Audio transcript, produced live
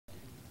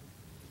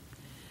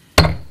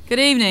Good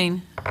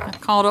evening. I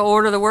call to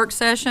order the work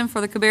session for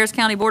the Cabarrus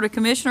County Board of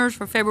Commissioners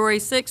for February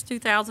 6,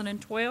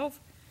 2012.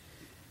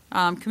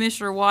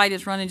 Commissioner White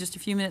is running just a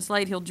few minutes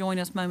late. He'll join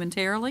us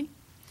momentarily.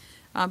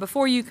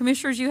 Before you,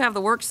 Commissioners, you have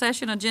the work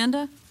session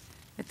agenda.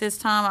 At this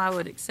time, I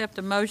would accept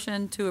a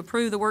motion to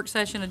approve the work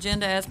session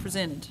agenda as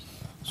presented.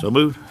 So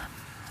moved.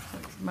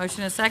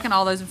 Motion and second.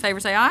 All those in favor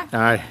say aye.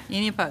 Aye.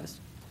 Any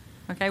opposed?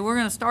 Okay, we're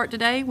going to start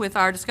today with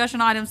our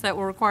discussion items that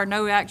will require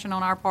no action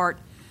on our part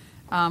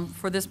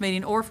for this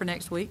meeting or for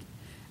next week.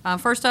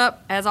 First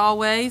up, as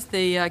always,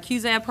 the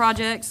QZAB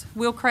projects.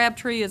 Will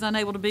Crabtree is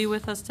unable to be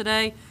with us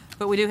today,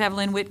 but we do have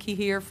Lynn Whitkey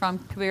here from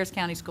Cabarrus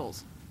County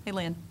Schools. Hey,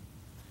 Lynn.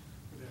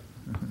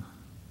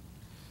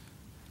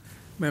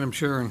 Madam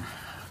Chair and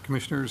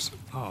Commissioners,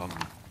 let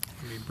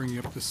me bring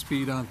you up to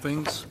speed on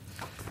things.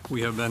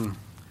 We have been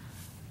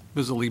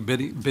busily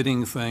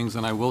bidding things,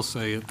 and I will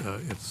say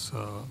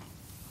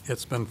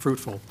it's been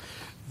fruitful.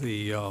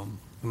 The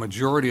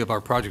majority of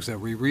our projects that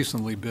we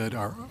recently bid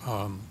are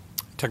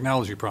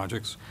technology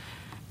projects,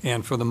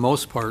 and for the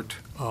most part,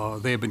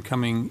 they have been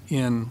coming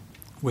in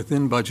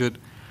within budget.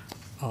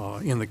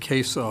 In the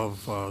case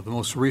of the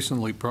most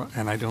recently,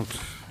 and I don't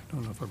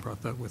know if I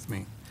brought that with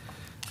me.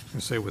 I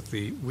say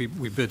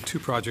we bid two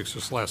projects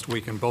this last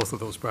week, and both of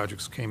those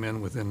projects came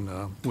in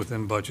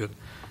within budget.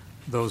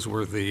 Those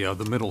were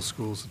the middle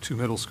schools, the two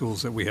middle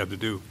schools that we had to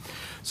do.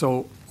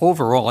 So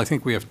overall, I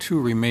think we have two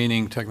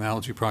remaining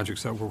technology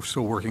projects that we're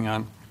still working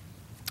on.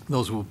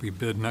 Those will be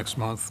bid next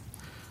month,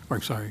 or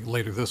I'm sorry,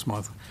 later this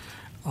month.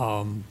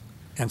 And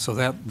so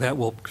that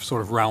will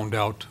sort of round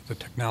out the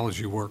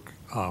technology work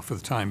for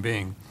the time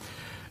being.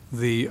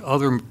 The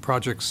other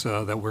projects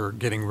that we're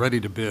getting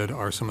ready to bid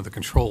are some of the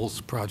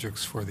controls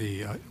projects for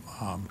the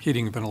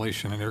heating,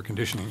 ventilation, and air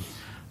conditioning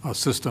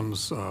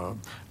systems.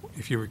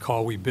 If you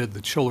recall, we bid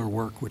the chiller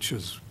work, which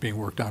is being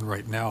worked on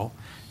right now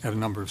at a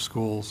number of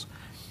schools,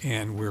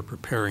 and we're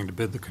preparing to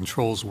bid the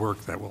controls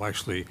work that will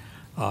actually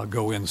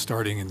go in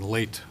starting in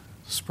late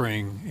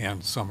spring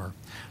and summer.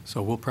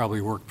 So we'll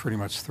probably work pretty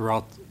much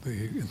throughout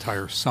the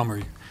entire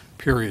summer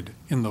period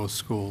in those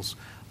schools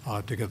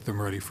to get them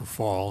ready for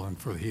fall and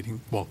for the heating,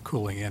 well,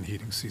 cooling and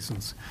heating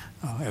seasons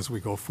as we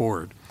go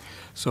forward.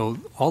 So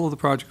all of the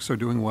projects are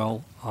doing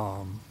well.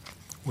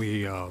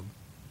 We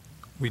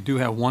do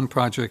have one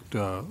project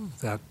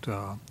that,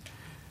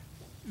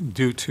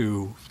 due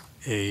to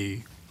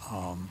a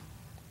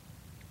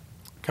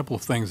couple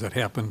of things that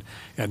happened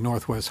at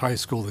Northwest High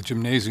School, the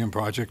gymnasium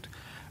project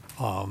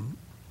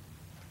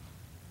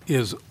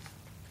is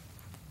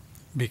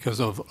because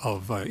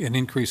of an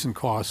increase in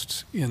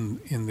costs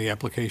in the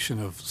application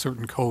of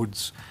certain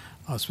codes,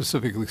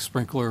 specifically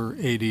sprinkler,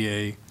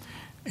 ADA,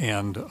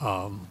 and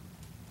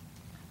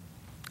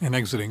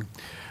exiting.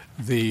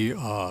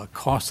 The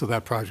cost of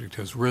that project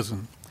has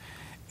risen,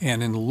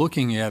 and in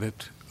looking at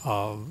it,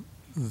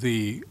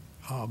 the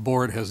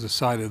board has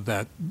decided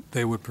that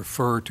they would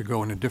prefer to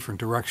go in a different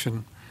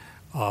direction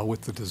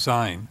with the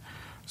design.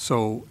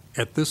 So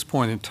at this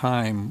point in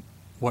time,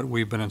 what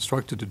we've been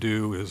instructed to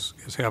do is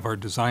have our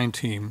design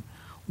team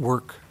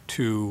work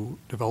to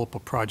develop a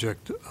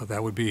project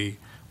that would be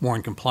more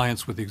in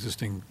compliance with the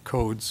existing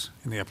codes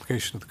and the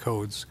application of the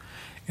codes,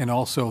 and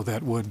also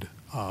that would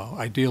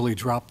ideally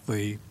drop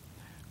the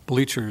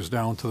bleachers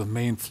down to the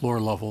main floor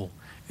level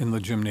in the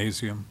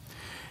gymnasium,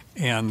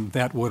 and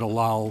that would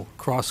allow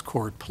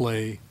cross-court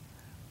play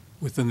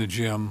within the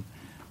gym.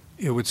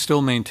 It would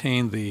still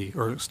maintain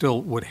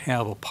still would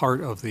have a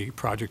part of the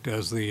project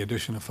as the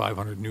addition of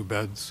 500 new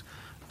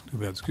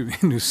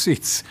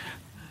seats.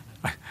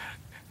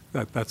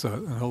 That's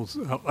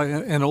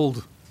an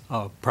old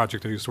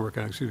project I used to work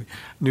on. Excuse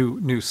me.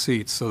 New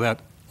seats, so that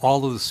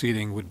all of the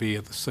seating would be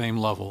at the same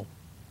level.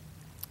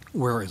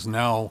 Whereas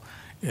now,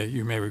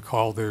 you may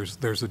recall, there's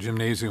a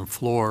gymnasium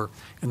floor,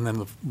 and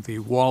then the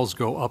walls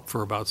go up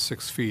for about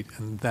 6 feet,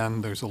 and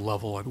then there's a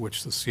level at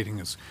which the seating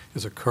is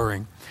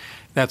occurring.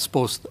 That's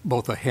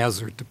both a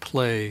hazard to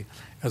play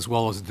as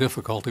well as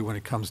difficulty when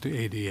it comes to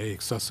ADA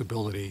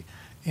accessibility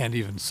and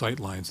even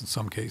sight lines in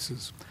some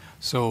cases.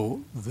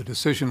 So the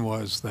decision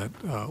was that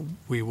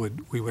we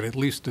would at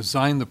least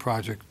design the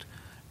project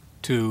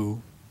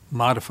to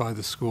modify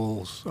the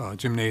school's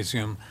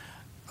gymnasium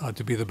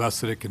to be the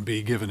best that it can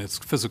be given its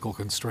physical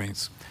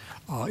constraints.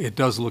 It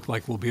does look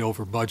like we'll be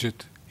over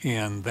budget,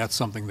 and that's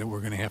something that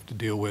we're going to have to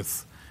deal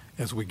with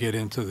as we get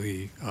into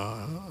the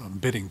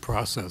bidding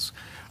process.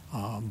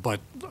 But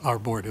our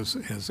board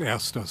has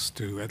asked us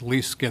to at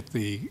least get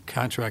the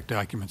contract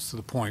documents to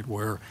the point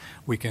where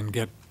we can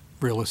get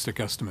realistic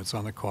estimates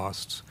on the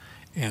costs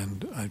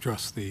and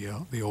address the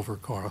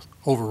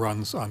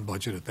overruns on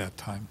budget at that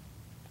time.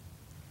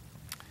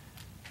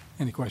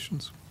 Any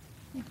questions?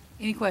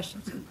 Any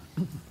questions?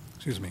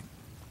 Excuse me.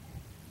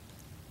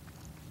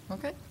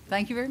 Okay,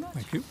 thank you very much.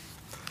 Thank you.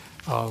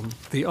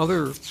 The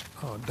other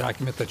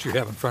document that you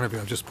have in front of you,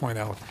 I'll just point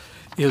out,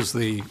 is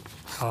the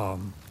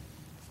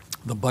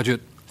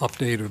budget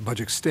update or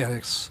budget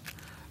status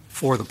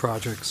for the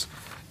projects.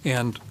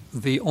 And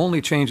The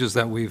only changes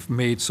that we've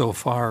made so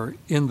far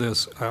in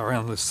this are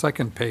on the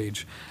second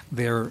page.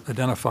 They're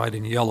identified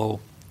in yellow.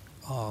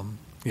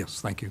 Yes,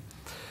 thank you.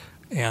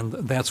 And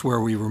that's where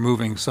we were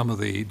moving some of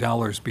the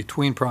dollars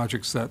between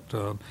projects that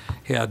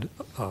had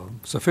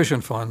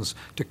sufficient funds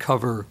to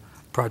cover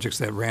projects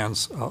that ran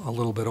a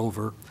little bit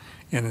over.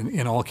 And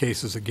in all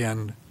cases,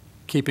 again,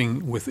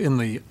 keeping within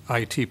the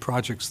IT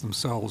projects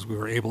themselves, we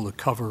were able to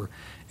cover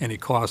any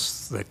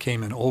costs that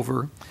came in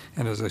over.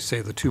 And as I say,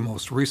 the two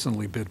most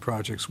recently bid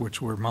projects,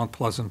 which were Mount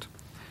Pleasant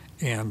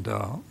and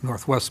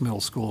Northwest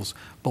Middle Schools,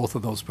 both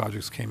of those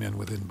projects came in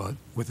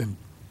within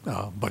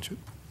budget.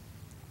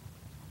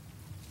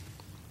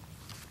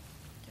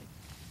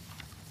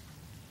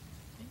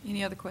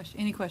 Any other questions?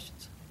 Any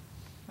questions?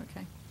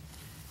 Okay.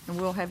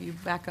 And we'll have you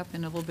back up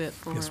in a little bit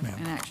for Yes, ma'am.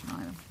 an action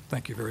item.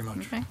 Thank you very much.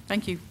 Okay,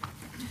 thank you.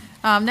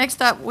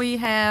 Next up, we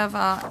have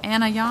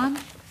Anna Yan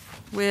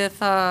with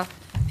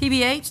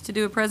PBH to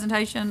do a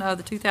presentation of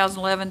the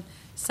 2011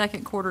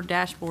 second quarter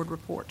dashboard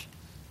report.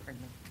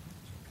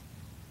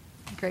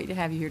 Great to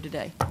have you here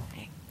today.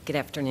 Good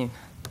afternoon.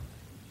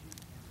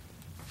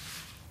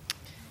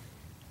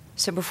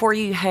 So before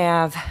you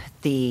have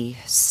the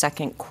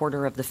second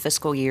quarter of the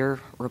fiscal year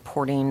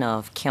reporting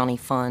of county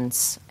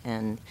funds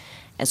and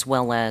as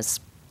well as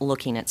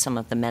looking at some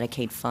of the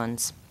Medicaid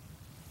funds.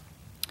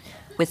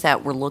 With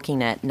that, we're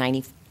looking at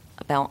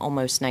about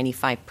almost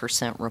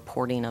 95%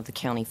 reporting of the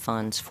county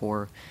funds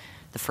for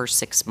the first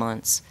 6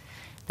 months.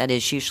 That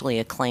is usually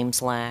a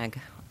claims lag.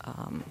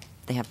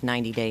 They have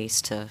 90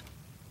 days to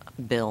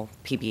bill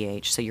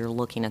PBH, so you're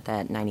looking at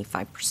that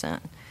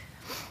 95%.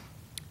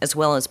 As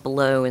well as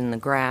below in the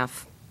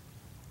graph,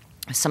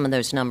 some of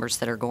those numbers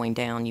that are going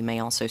down, you may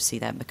also see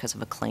that because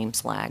of a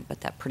claims lag,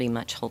 but that pretty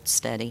much holds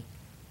steady.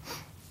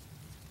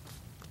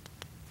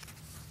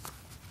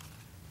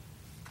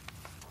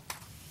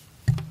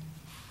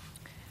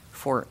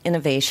 For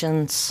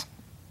innovations,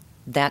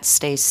 that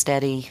stays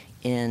steady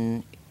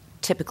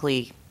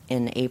typically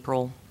in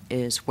April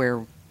is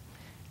where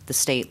the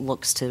state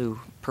looks to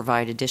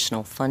provide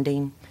additional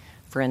funding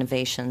for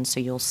innovation, so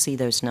you'll see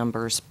those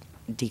numbers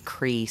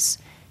decrease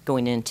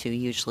going into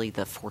usually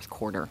the fourth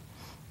quarter.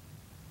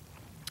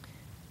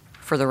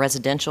 For the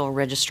residential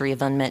registry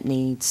of unmet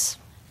needs,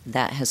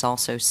 that has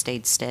also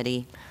stayed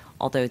steady.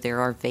 Although there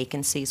are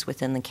vacancies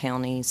within the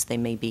counties, they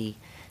may be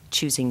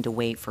choosing to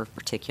wait for a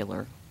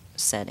particular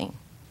setting.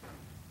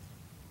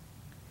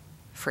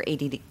 For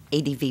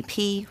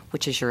ADVP,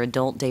 which is your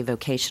adult day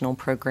vocational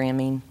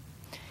programming,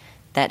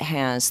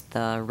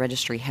 the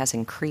registry has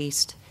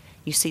increased.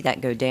 You see that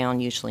go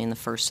down usually in the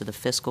first of the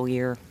fiscal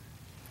year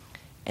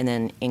and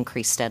then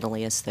increase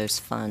steadily as those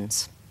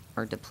funds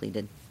are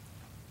depleted.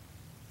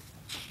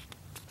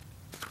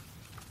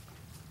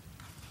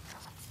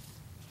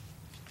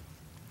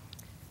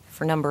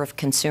 For number of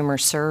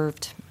consumers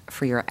served,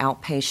 for your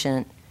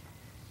outpatient,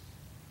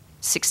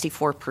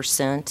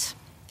 64%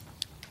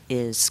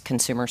 is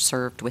consumer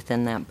served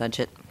within that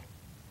budget.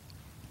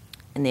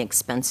 And the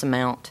expense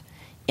amount,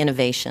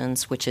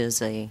 innovations, which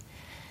is a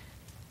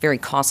very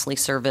costly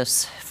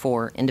service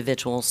for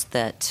individuals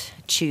that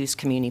choose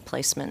community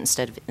placement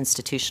instead of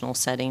institutional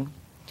setting.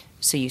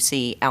 So you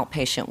see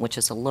outpatient, which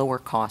is a lower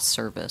cost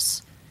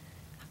service,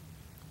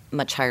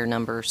 much higher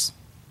numbers,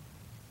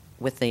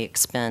 with the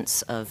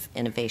expense of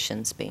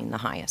innovations being the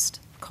highest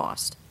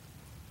cost.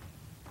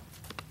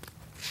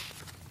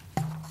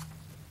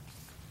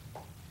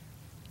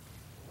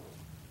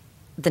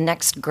 The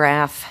next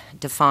graph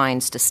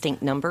defines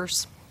distinct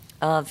numbers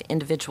of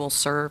individuals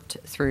served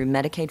through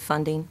Medicaid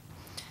funding,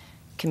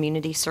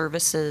 community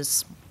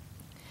services.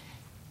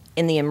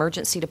 In the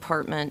emergency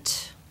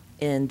department,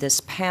 in this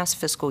past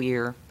fiscal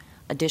year,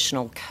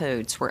 additional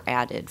codes were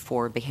added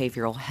for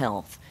behavioral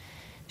health.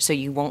 So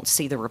you won't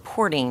see the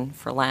reporting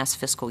for last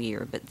fiscal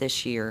year, but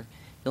this year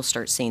you'll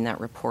start seeing that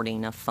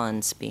reporting of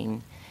funds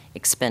being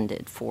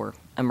expended for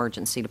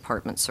emergency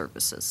department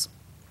services.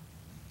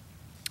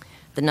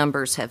 The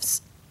numbers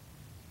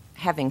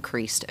have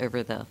increased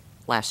over the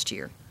last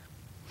year.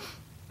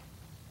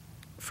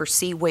 For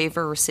C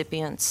waiver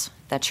recipients,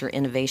 that's your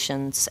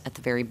innovations at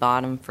the very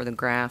bottom for the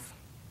graph.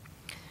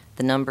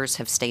 The numbers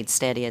have stayed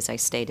steady. As I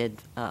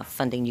stated,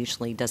 funding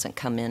usually doesn't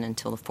come in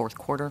until the fourth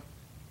quarter.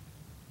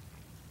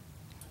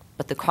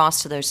 But the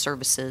cost of those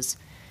services,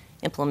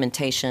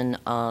 implementation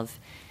of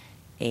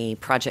a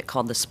project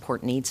called the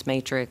Support Needs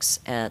Matrix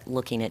at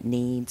looking at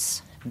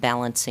needs,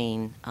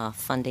 balancing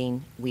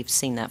funding, we've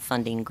seen that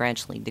funding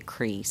gradually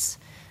decrease,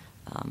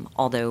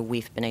 although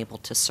we've been able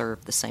to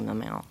serve the same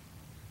amount.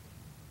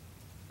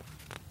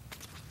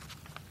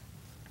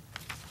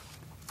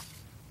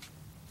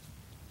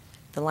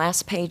 The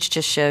last page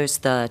just shows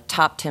the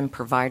top 10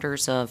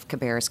 providers of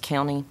Cabarrus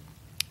County,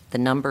 the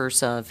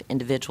numbers of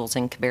individuals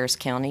in Cabarrus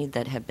County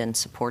that have been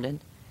supported,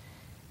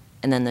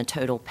 and then the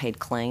total paid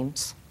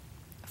claims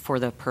for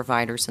the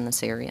providers in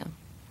this area.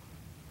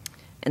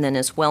 And then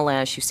as well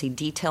as you see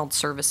detailed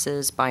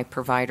services by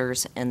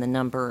providers and the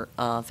number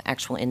of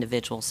actual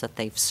individuals that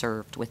they've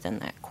served within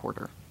that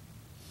quarter.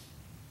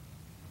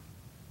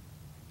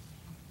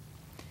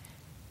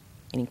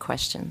 Any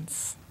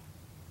questions?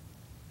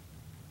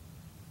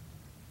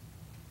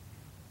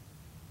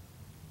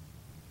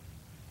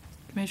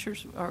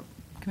 Commissioners, or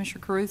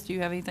Commissioner Caruth, do you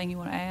have anything you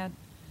want to add?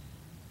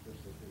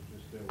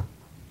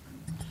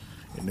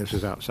 And this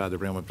is outside the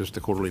realm of just the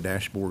quarterly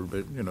dashboard,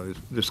 but, this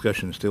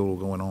discussion is still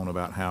going on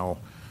about how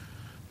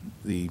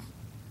the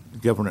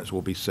governance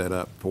will be set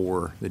up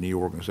for the new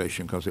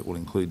organization, because it will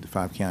include the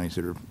 5 counties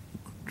that are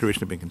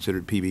traditionally been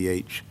considered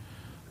PBH,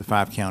 the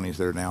 5 counties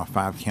that are now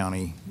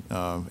 5-county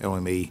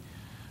LME,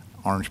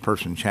 Orange,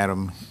 Person,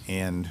 Chatham,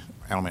 and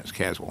Alamance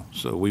Caswell.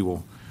 So we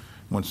will,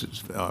 once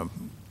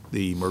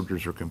the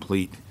mergers are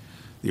complete,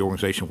 the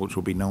organization, which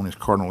will be known as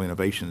Cardinal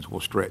Innovations, will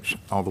stretch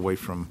all the way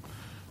from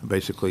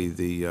basically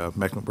the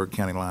Mecklenburg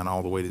County line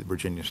all the way to the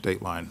Virginia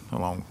state line,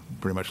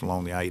 pretty much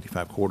along the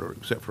I-85 corridor,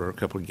 except for a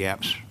couple of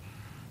gaps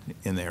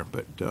in there.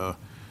 But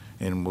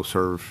and will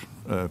serve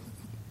a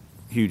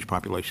huge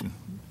population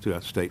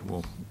throughout the state.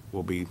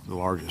 Will be the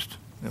largest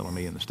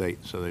LME in the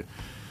state. So they're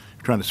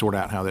trying to sort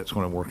out how that's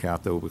going to work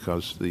out, though,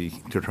 because to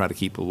try to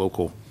keep the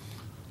local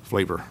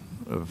flavor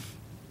of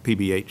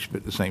PBH, but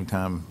at the same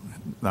time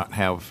not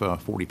have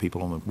 40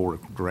 people on the board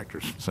of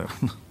directors. So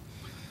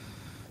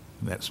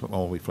that's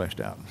all we fleshed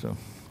out. So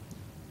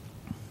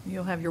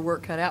You'll have your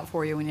work cut out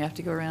for you when you have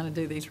to go around and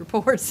do these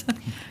reports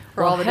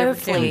for all the different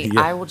hopefully, counties.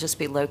 Yeah. I will just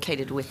be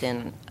located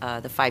within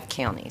the 5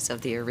 counties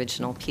of the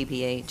original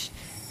PBH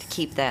to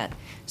keep that,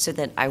 so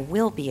that I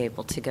will be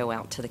able to go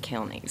out to the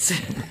counties.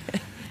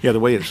 yeah, the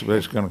way it's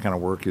going to kind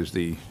of work is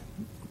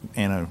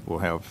Anna will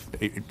have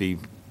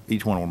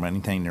each one will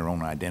maintain their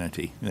own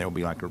identity, and they'll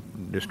be like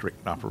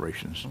district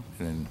operations,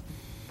 and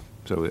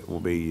so it will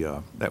be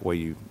that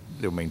way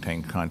they'll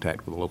maintain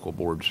contact with the local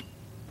boards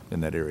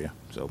in that area.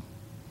 So.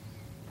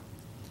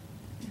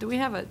 Do we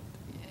have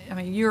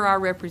you're our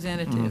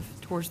representative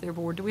towards their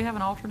board. Do we have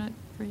an alternate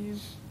for you?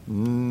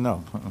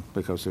 No,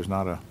 because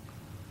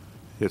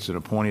it's an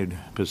appointed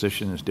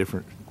position. It's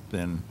different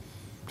than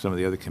some of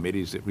the other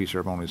committees that we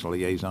serve on as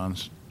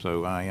liaisons.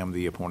 So I am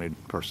the appointed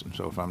person.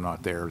 So if I'm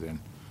not there, then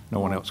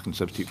no one else can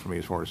substitute for me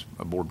as far as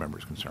a board member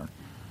is concerned.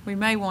 We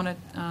may want to,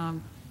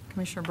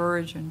 Commissioner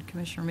Burridge and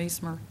Commissioner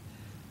Meismer,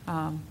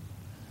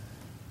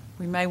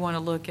 we may want to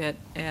look at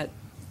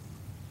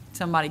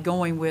somebody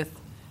going with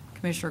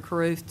Commissioner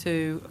Caruth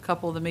to a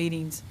couple of the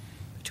meetings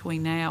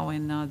between now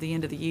and the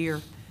end of the year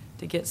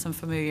to get some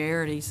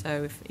familiarity.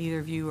 So if either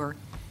of you are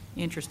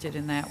interested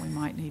in that, we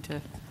might need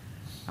to,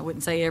 I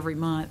wouldn't say every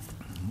month.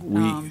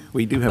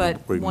 We do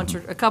have. But once or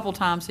a couple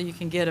times, so you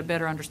can get a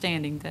better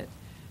understanding that,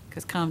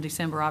 because come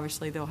December,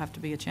 obviously, there'll have to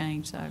be a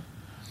change, so.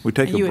 We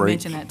take a And you had break.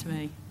 mentioned that to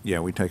me.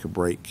 Yeah, we take a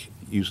break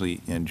usually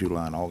in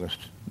July and August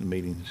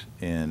meetings,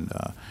 and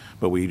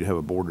but we have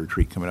a board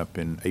retreat coming up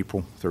in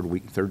April,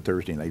 third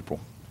Thursday in April,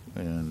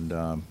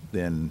 and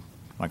then,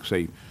 like I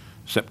say,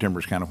 September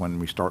is kind of when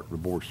the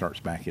board starts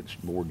back its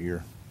board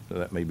year, so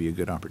that may be a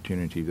good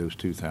opportunity, those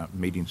 2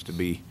 meetings to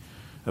be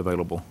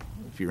available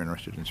if you're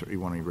interested in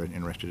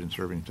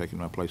serving and taking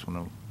my place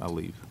when I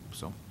leave.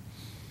 So.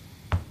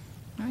 All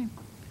right.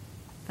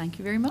 Thank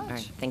you very much. All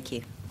right, thank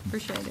you.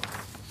 Appreciate it.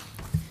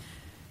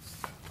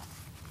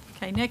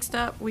 Okay, next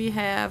up, we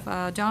have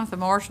Jonathan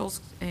Marshall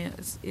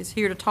is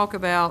here to talk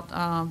about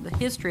the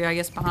history, I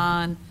guess,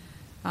 behind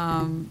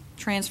the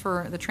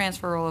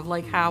transfer of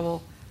Lake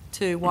Howell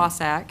to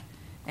Wassac,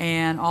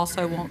 and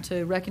also want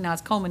to recognize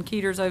Coleman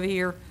Keters over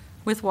here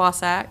with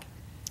Wassac.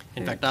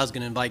 In fact, I was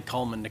going to invite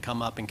Coleman to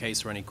come up in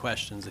case there were any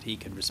questions that he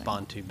could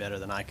respond to better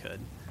than I could.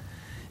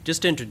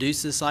 Just to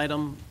introduce this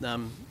item,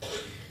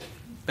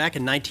 back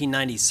in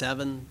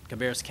 1997,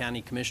 Cabarrus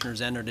County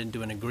Commissioners entered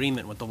into an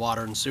agreement with the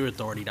Water and Sewer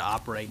Authority to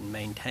operate and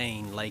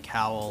maintain Lake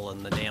Howell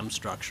and the dam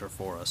structure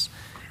for us.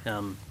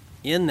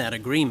 In that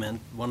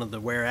agreement, one of the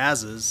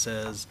whereases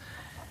says,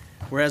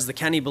 whereas the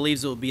county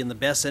believes it will be in the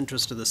best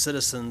interest of the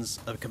citizens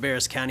of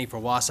Cabarrus County for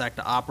Wassac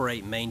to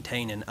operate,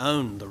 maintain, and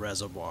own the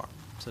reservoir,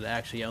 so to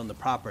actually own the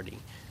property.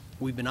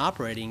 We've been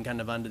operating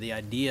kind of under the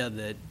idea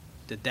that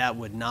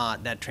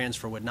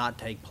transfer would not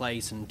take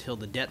place until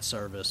the debt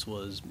service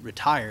was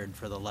retired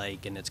for the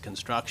lake and its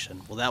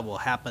construction. Well, that will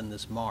happen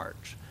this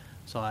March.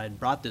 So I had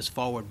brought this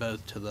forward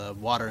both to the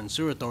Water and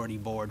Sewer Authority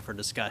Board for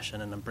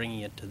discussion, and I'm bringing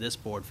it to this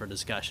board for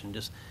discussion,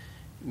 just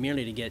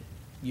merely to get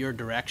your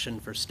direction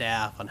for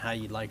staff on how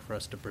you'd like for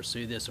us to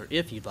pursue this, or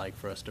if you'd like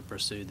for us to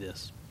pursue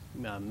this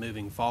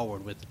moving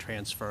forward with the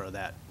transfer of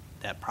that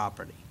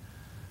property.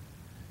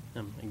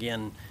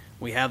 Again,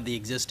 we have the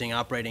existing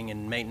operating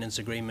and maintenance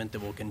agreement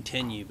that will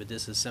continue, but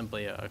this is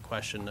simply a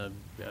question of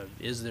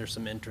is there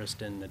some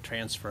interest in the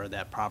transfer of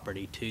that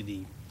property to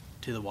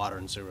the Water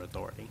and Sewer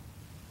Authority?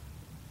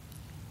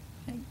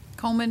 Okay.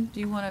 Coleman, do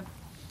you want to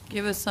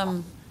give us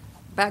some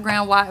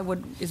background?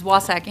 Is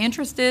Wassac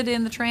interested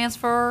in the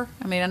transfer?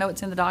 I mean, I know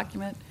it's in the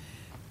document.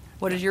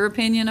 What is your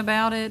opinion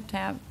about it?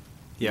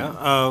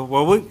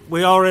 Well,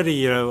 we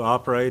already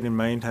operate and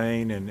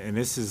maintain, and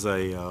this is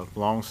a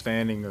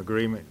long-standing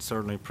agreement.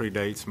 Certainly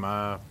predates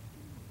my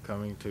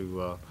coming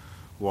to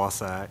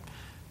Wassac.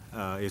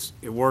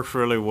 It works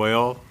really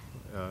well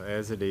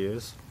as it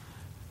is.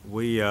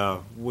 We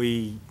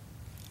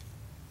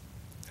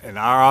And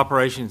our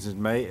operations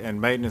and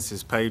maintenance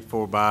is paid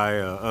for by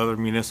other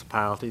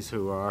municipalities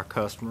who are our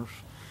customers.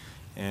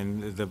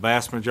 And the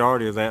vast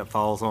majority of that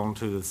falls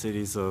onto the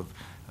cities of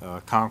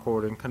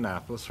Concord and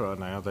Kannapolis right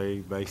now. They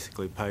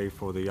basically pay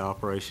for the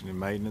operation and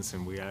maintenance,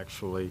 and we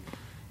actually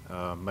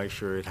make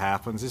sure it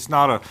happens. It's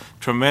not a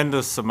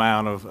tremendous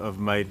amount of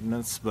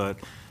maintenance, but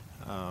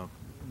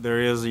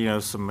there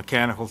is, some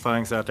mechanical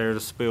things out there, the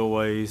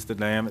spillways, the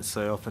dam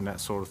itself, and that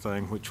sort of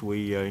thing, which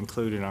we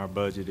include in our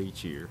budget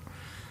each year.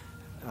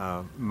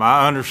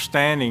 My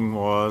understanding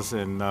was,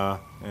 and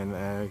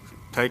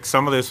take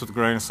some of this with a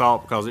grain of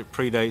salt because it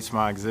predates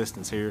my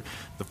existence here,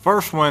 the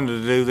first one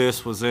to do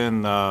this was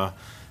in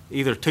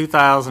either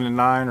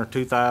 2009 or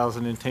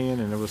 2010,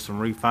 and there was some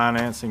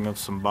refinancing of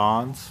some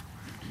bonds.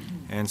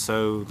 And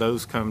so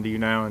those come to you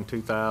now in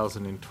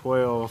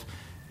 2012,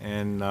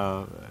 and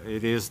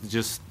it is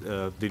just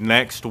the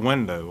next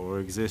window or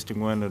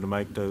existing window to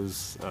make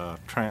those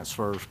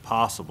transfers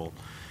possible.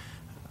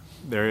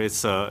 There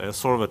is a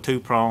sort of a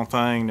two-pronged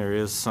thing. There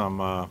is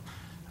some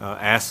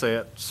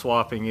asset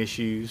swapping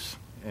issues,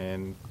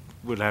 and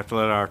we'd have to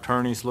let our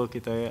attorneys look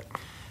at that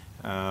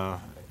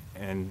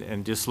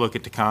and just look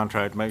at the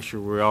contract, make sure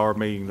we are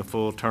meeting the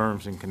full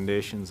terms and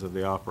conditions of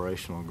the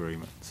operational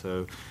agreement.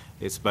 So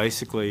it's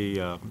basically,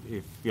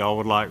 if y'all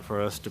would like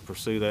for us to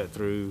pursue that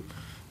through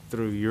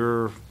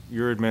your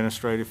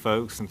administrative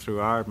folks and through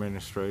our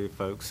administrative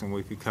folks, and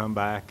we could come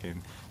back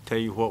and tell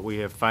you what we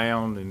have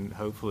found, and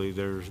hopefully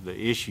there's the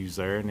issues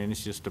there, and then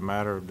it's just a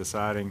matter of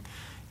deciding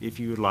if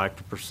you would like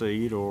to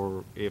proceed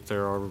or if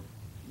there are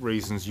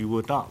reasons you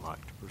would not like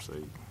to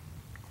proceed.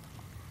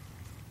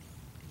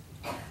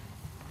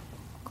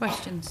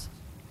 Questions?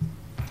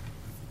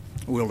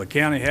 Will the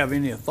county have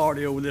any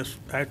authority over this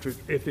after,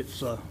 if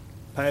it's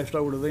passed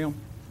over to them?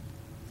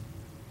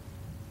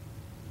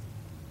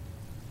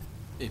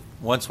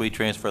 Once we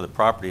transfer the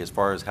property, as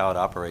far as how it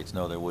operates,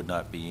 no, there would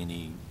not be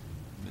any.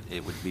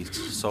 It would be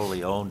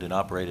solely owned and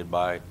operated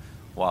by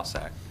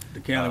Wasac. The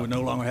county would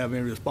no longer have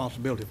any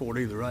responsibility for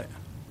it either, right?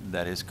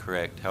 That is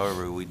correct.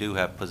 However, we do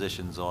have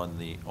positions on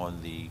the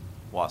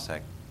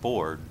Wasac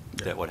board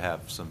that would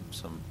have some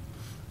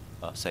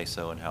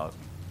say-so in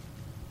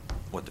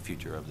what the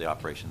future of the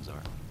operations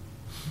are.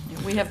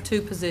 Yeah, we have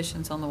 2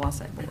 positions on the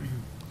Wasac board.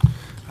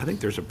 I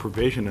think there's a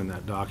provision in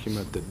that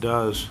document that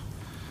does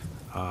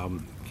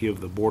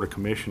give the Board of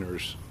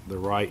Commissioners the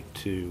right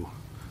to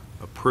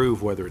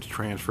approve whether it's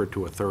transferred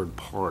to a third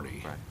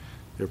party. Right.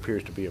 There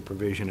appears to be a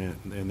provision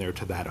in there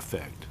to that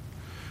effect.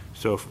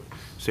 So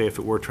say if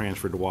it were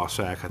transferred to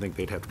Wasac, I think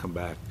they'd have to come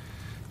back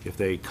if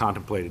they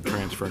contemplated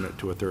transferring it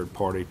to a third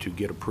party to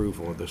get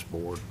approval of this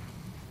board.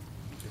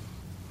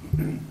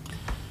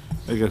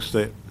 I guess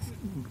that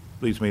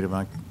leads me to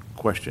my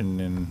question,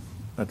 and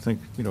I think,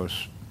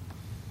 it's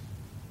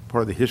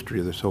part of the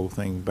history of this whole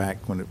thing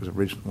back when it was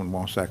when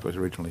Wasac was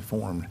originally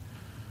formed.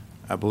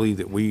 I believe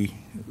that we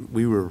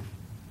were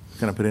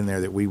going to put in there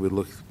that we would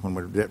look, when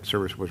our debt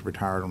service was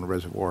retired on the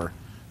reservoir,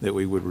 that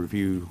we would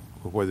review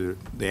whether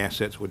the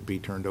assets would be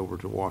turned over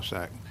to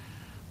Wasac.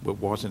 But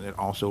wasn't it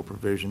also a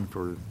provision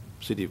for the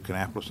city of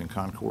Kannapolis and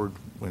Concord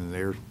when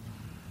their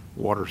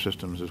water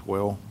systems as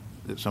well,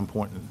 at some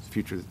point in the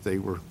future, that they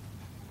would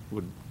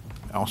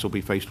also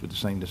be faced with the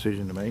same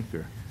decision to make?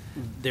 Or?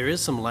 There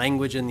is some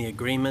language in the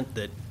agreement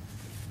that,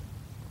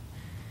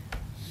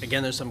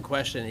 again, there's some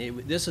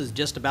question. This is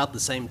just about the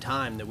same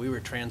time that we were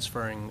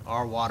transferring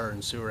our water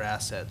and sewer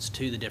assets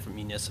to the different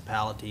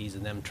municipalities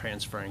and them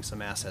transferring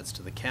some assets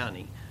to the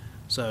county.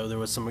 So there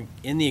was some,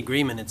 in the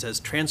agreement, it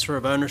says transfer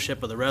of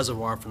ownership of the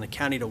reservoir from the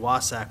county to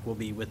Wasac will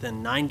be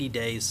within 90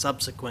 days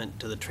subsequent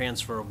to the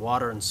transfer of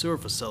water and sewer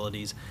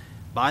facilities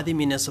by the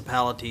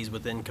municipalities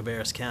within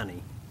Cabarrus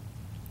County,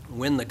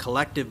 when the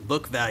collective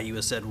book value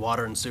of said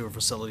water and sewer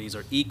facilities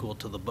are equal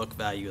to the book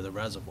value of the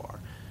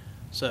reservoir.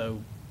 So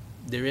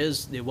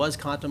it was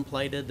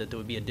contemplated that there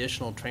would be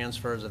additional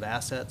transfers of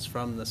assets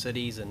from the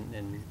cities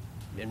and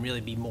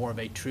really be more of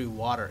a true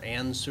water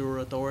and sewer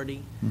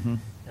authority. Mm-hmm.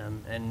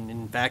 And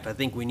in fact, I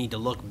think we need to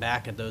look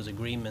back at those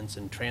agreements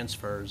and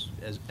transfers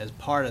as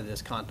part of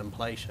this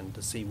contemplation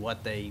to see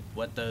what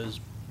those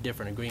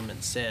different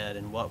agreements said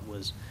and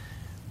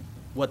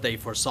what they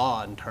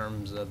foresaw in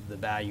terms of the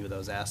value of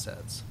those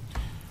assets.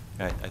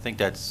 I think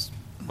that's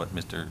what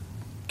Mr.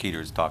 Keeter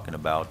is talking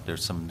about.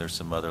 There's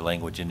some other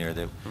language in there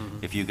that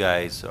if you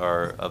guys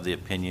are of the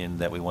opinion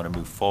that we want to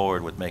move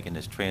forward with making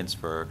this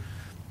transfer,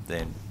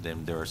 then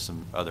there are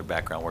some other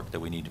background work that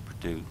we need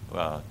to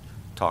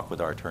talk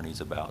with our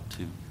attorneys about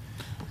to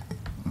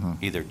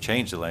either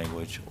change the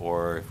language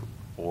or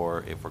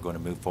if we're going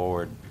to move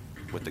forward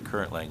with the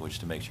current language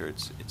to make sure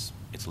it's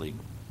legal.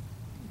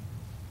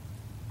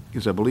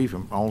 Because I believe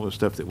from all the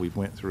stuff that we've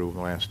went through over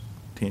the last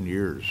 10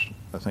 years,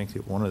 I think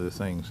that one of the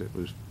things that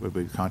would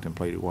be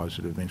contemplated was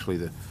that eventually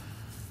the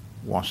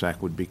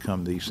Wasac would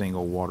become the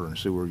single water and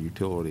sewer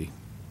utility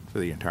for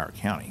the entire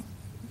county,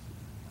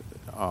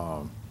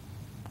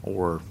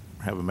 or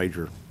have a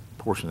major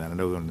portion of that. I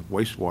know on the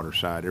wastewater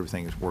side,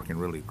 everything is working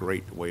really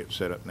great the way it's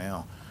set up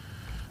now,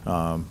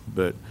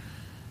 but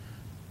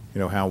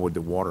how would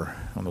the water,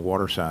 on the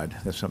water side,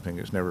 that's something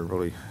that's never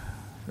really,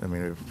 I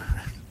mean,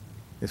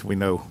 as we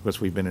know, because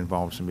we've been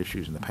involved in some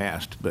issues in the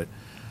past, but,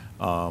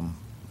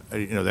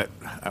 that,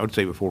 I would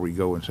say before we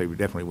go and say we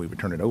would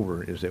turn it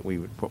over, is that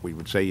what we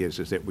would say is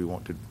that we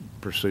want to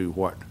pursue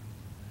what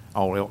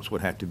all else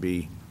would have to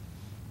be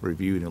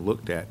reviewed and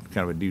looked at,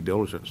 kind of a due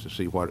diligence to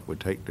see what it would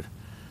take to,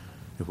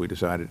 if we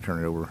decided to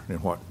turn it over,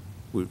 and what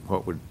would,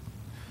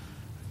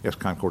 I guess,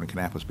 Concord and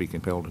Kannapolis be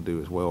compelled to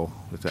do as well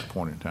at that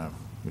point in time,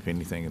 if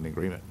anything, in the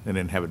agreement. And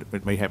then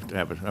it may have to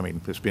have I mean,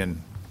 it's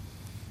been,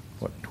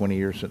 20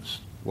 years since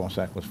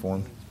Wasatch was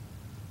formed?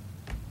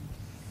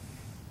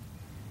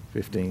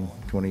 15,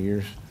 20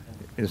 years?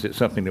 Is it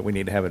something that we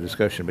need to have a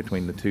discussion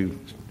between the two,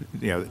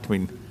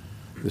 between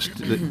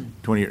the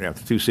 20 year,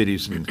 the two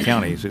cities and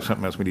counties? Is it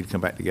something else we need to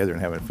come back together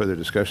and have a further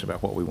discussion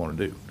about what we want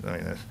to do? I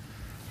mean, that's.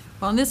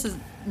 Well, and this is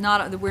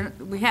not,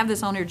 we have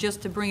this on here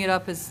just to bring it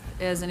up as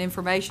an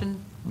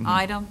information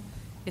item.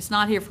 It's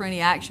not here for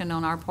any action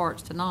on our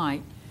parts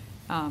tonight.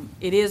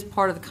 It is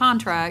part of the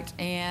contract,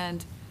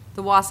 and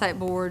the Wasatch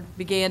Board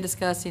began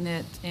discussing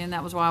it, and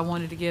that was why I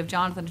wanted to give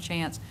Jonathan a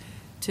chance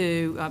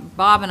to,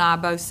 Bob and I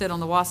both sit on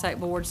the Wasatch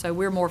Board, so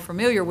we're more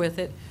familiar with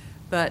it,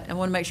 but I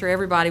want to make sure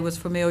everybody was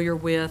familiar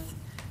with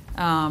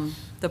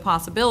the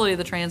possibility of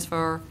the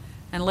transfer,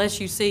 unless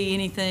you see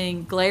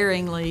anything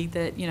glaringly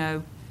that,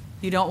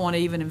 you don't want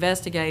to even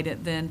investigate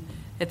it, then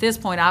at this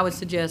point I would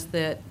suggest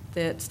that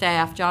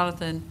staff,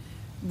 Jonathan,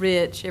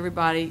 Rich,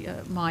 everybody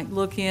might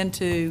look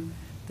into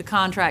the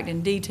contract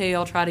in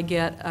detail, try to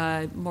get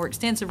a more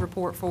extensive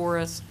report for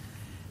us,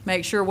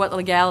 make sure what the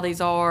legalities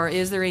are.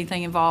 Is there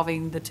anything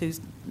involving the two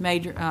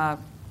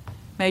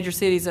major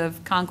cities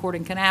of Concord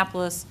and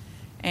Kannapolis,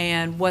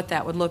 and what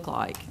that would look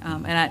like,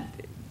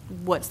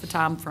 what's the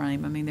time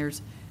frame? I mean, there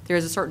is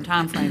a certain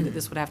time frame that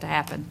this would have to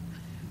happen.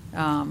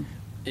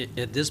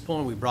 At this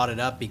point, we brought it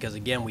up because,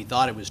 again, we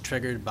thought it was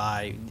triggered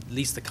by, at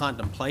least the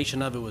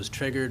contemplation of it was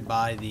triggered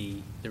by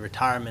the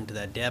retirement of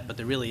that debt, but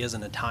there really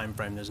isn't a time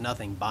frame. There's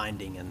nothing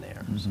binding in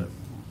there. So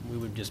we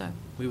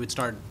would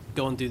start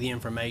going through the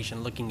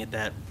information, looking at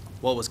that,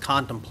 what was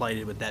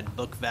contemplated with that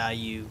book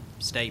value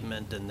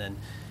statement, and then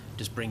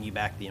just bring you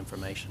back the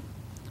information.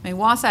 I mean,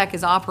 Wasatch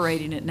is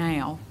operating it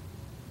now.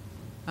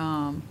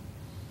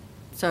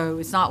 So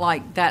it's not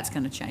like that's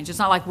going to change. It's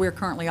not like we're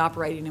currently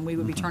operating and we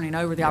would be turning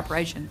over the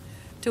operation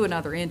to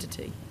another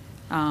entity.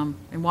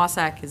 And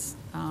Wasatch has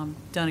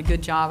done a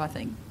good job, I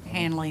think,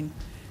 handling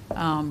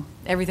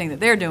everything that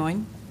they're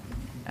doing.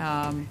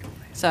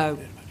 So,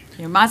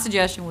 my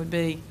suggestion would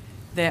be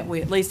that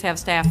we at least have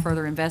staff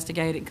further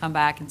investigate it and come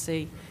back and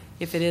see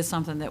if it is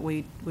something that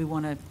we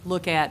want to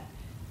look at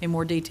in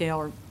more detail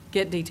or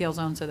get details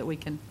on so that we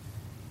can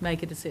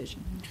make a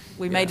decision.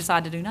 We may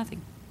decide to do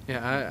nothing.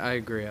 Yeah, I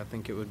agree. I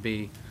think it would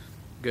be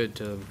good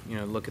to,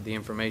 look at the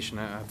information.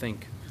 I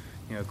think,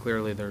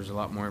 clearly there's a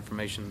lot more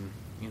information,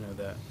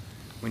 that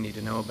we need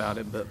to know about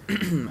it, but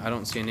I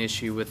don't see an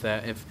issue with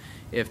that.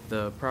 If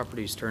the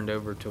property's turned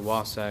over to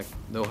Wasatch,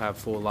 they'll have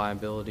full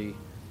liability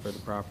for the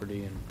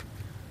property, and,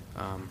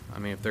 I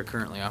mean, if they're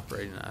currently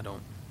operating it, I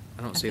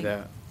don't see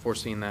that,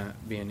 foreseeing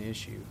that being an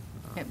issue.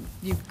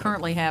 You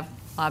currently have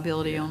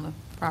liability on the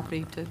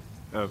property too?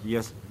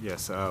 Yes.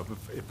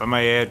 If I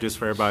may add, just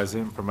for everybody's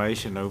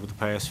information, over the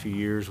past few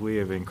years, we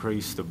have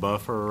increased the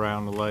buffer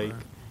around the lake,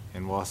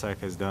 and Wasatch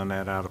has done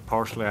that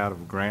partially out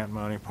of grant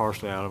money,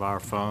 partially out of our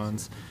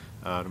funds,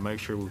 to make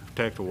sure we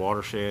protect the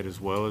watershed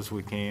as well as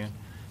we can,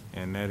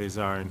 and that is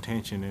our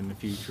intention in the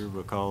future,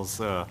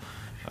 because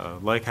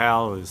Lake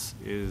Howell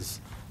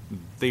is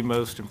the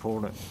most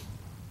important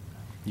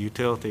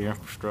utility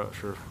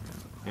infrastructure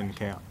in the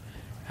county.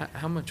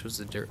 How much was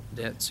the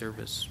debt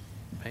service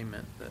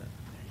payment that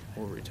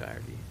we'll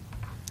retire?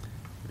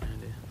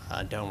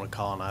 I don't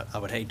recall, and I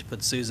would hate to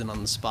put Susan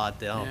on the spot.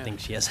 I don't think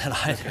she has that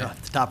either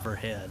off the top of her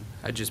head.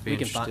 I'd just be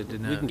interested to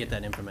know. We can get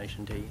that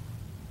information to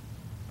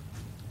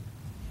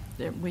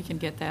you. We can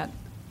get that.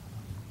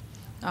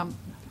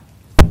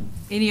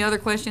 Any other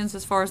questions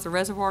as far as the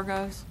reservoir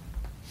goes?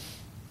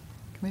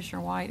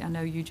 Commissioner White, I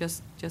know you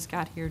just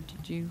got here.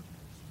 Did you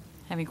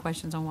have any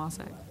questions on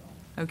Wasatch?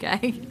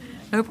 Okay,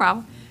 no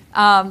problem.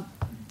 A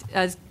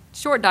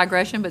short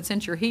digression, but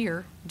since you're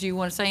here, do you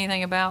want to say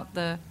anything about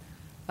the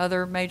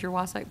other major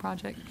Wasatch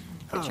project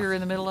that you're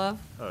in the middle of?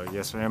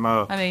 Yes, ma'am.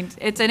 I mean,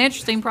 it's an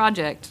interesting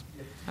project.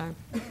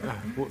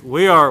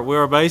 We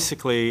are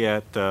basically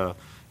at the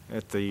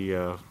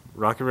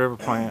Rocky River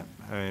plant,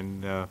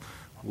 and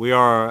we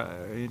are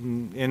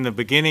in the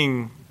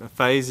beginning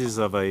phases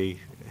of a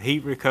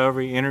heat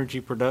recovery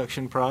energy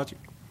production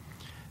project.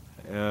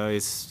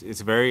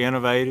 It's very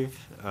innovative.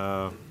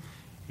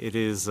 It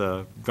is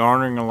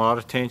garnering a lot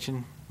of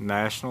attention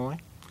nationally,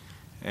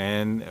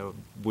 and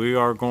we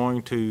are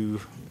going to,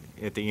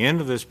 at the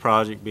end of this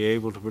project, be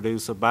able to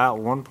produce about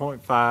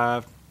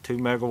 1.5, 2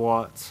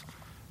 megawatts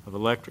of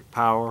electric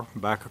power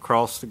back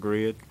across the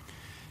grid.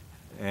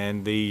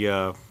 And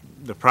the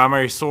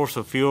primary source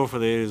of fuel for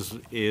this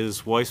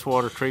is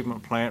wastewater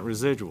treatment plant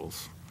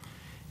residuals.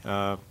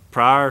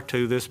 prior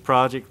to this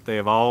project, they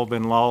have all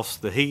been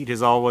lost. The heat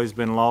has always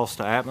been lost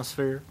to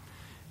atmosphere,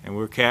 and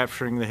we're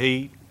capturing the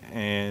heat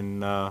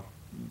and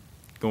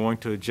going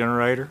to a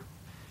generator.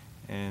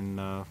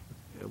 And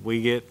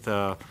we get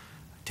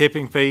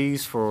tipping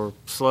fees for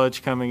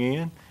sludge coming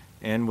in,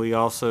 and we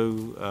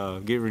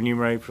also get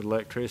remunerated for the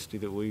electricity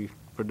that we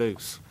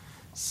produce.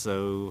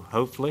 So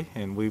hopefully,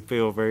 and we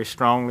feel very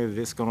strongly that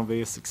it's going to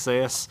be a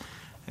success.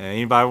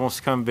 Anybody wants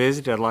to come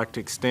visit, I'd like to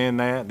extend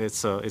that.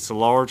 It's a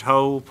large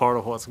hole, part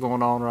of what's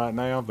going on right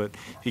now, but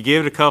if you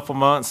give it a couple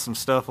months, some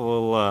stuff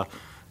will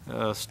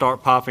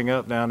start popping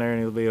up down there,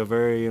 and it'll be a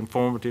very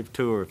informative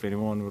tour if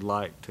anyone would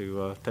like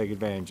to take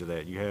advantage of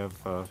that. You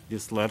have,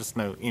 just let us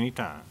know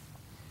anytime.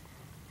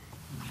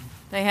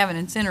 They have an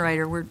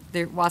incinerator.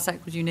 Wasatch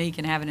was unique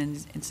in having an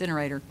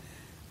incinerator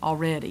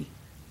already.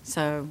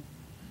 So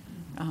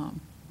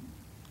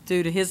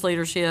due to his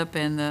leadership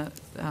and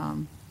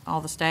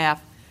all the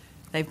staff,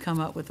 they've come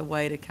up with a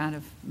way to kind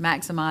of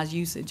maximize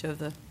usage of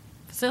the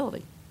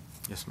facility.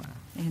 Yes, ma'am.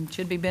 And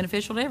should be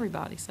beneficial to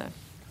everybody, so.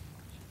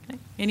 Okay.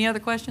 Any other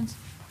questions?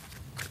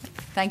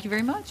 Thank you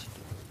very much.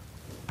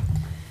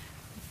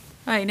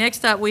 All right,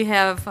 next up, we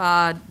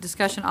have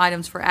discussion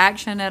items for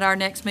action at our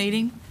next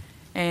meeting.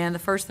 And the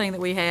first thing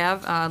that we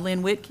have,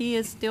 Lynn Whitkey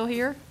is still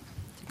here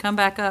to come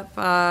back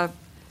up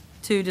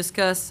to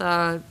discuss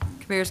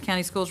Cabarrus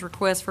County Schools'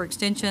 request for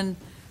extension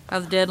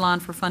of the deadline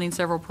for funding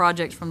several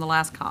projects from the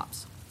last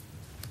COPS.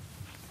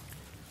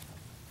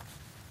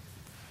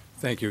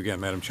 Thank you again,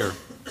 Madam Chair.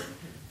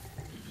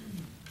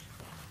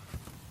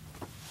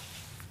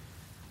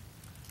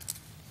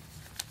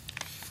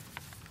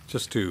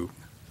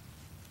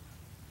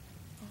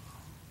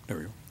 There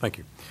we go. Thank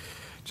you.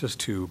 Just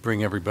to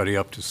bring everybody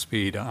up to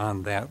speed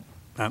on that,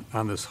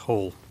 on this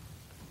whole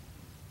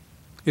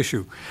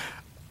issue.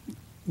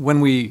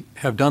 When we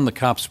have done the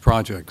COPS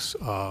projects,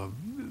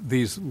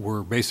 these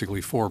were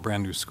basically 4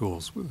 brand-new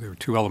schools. There were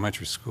 2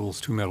 elementary schools,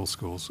 2 middle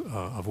schools,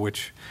 of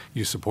which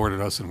you supported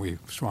us, and we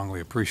strongly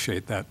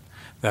appreciate that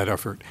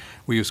effort.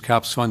 We used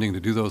COPS funding to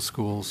do those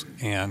schools,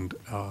 and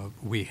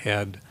we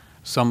had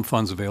some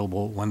funds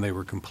available when they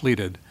were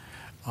completed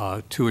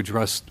to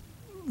address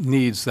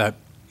needs that,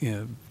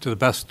 to the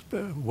best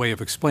way of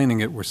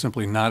explaining it, were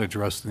simply not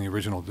addressed in the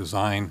original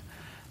design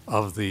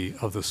of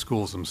the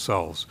schools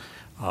themselves.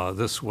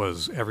 This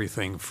was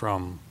everything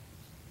from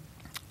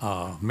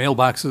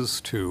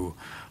mailboxes to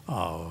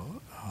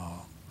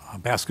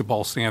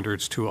basketball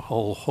standards to a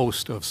whole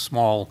host of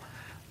small,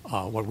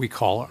 what we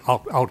call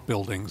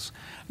outbuildings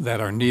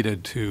that are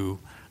needed to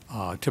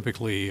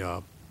typically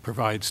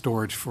provide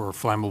storage for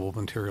flammable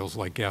materials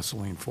like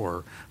gasoline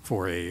for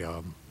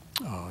a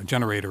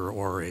generator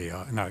or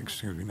not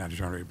a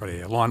generator, but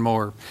a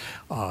lawnmower,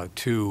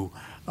 to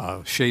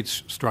shade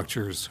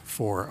structures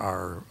for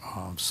our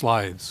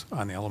slides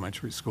on the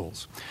elementary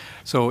schools.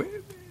 So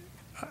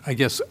I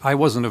guess I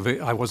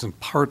wasn't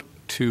party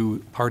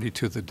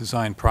to the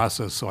design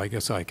process, so I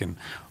guess I can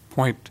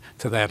point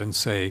to that and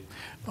say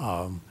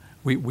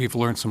we've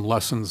learned some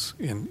lessons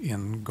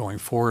in going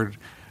forward.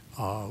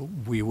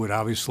 We would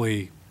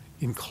obviously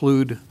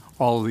include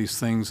all of these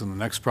things in the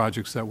next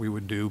projects that we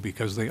would do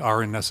because they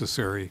are a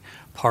necessary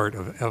part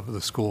of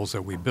the schools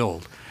that we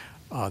build.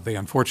 They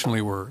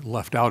unfortunately were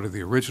left out of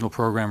the original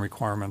program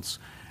requirements,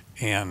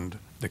 and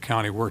the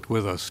county worked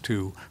with us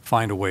to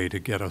find a way to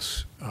get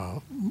us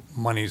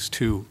monies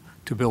to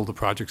build the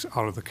projects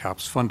out of the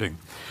COPS funding.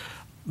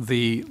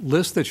 The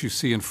list that you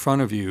see in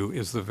front of you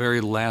is the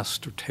very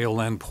last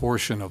tail end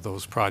portion of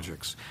those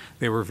projects.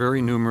 They were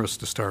very numerous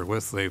to start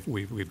with.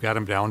 We've got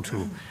them down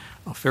to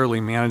a fairly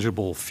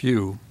manageable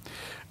few,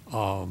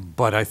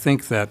 but I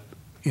think that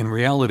in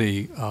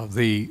reality,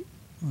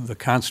 the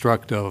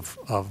construct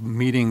of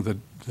meeting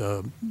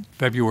the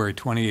February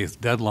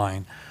 28th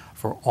deadline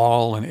for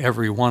all and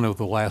every one of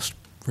the last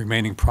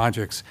remaining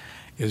projects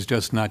is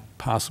just not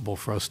possible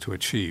for us to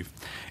achieve.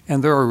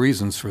 And there are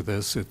reasons for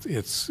this.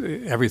 It's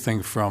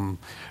everything from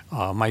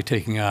my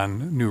taking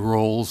on new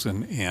roles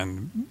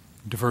and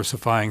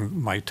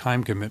diversifying my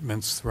time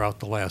commitments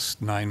throughout the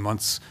last 9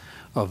 months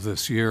of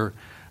this year,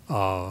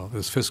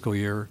 this fiscal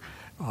year,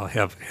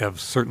 have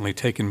certainly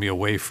taken me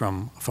away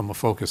from a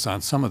focus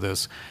on some of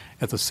this.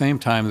 At the same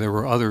time, there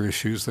were other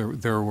issues.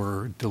 There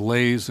were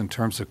delays in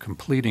terms of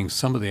completing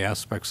some of the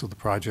aspects of the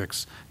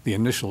projects, the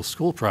initial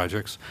school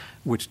projects,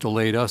 which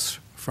delayed us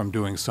from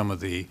doing some of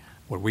the,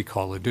 what we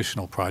call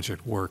additional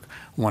project work.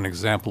 One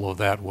example of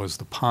that was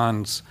the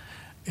ponds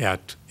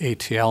at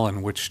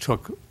ATL, which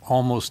took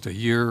almost a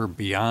year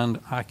beyond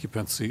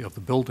occupancy of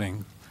the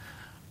building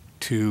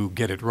to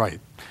get it right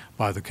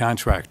by the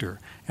contractor.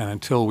 And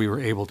until we were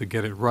able to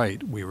get it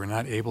right, we were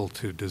not able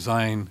to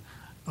design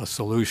a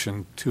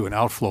solution to an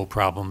outflow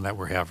problem that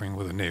we're having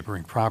with a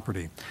neighboring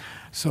property.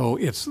 So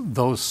it's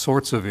those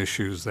sorts of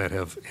issues that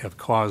have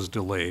caused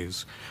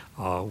delays.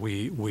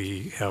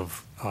 We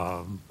have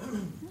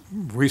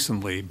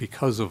recently,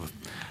 because of,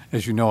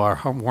 as you know, our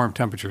warm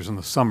temperatures in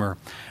the summer,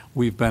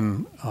 we've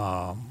been,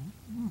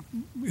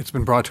 it's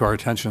been brought to our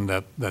attention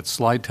that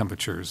slide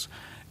temperatures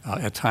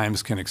at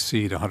times can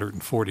exceed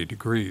 140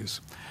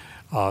 degrees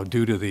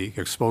due to the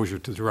exposure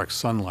to direct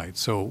sunlight.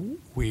 So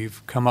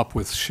we've come up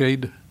with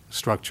shade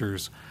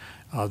structures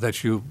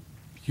that you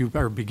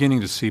are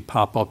beginning to see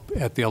pop up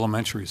at the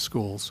elementary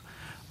schools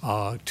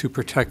to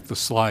protect the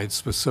slides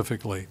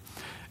specifically.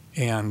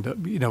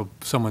 And, you know,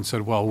 someone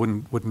said, well,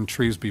 wouldn't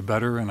trees be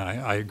better? And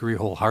I agree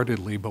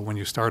wholeheartedly, but when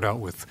you start out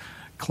with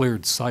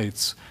cleared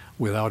sites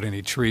without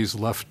any trees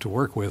left to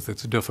work with,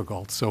 it's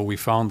difficult. So we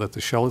found that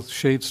the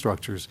shade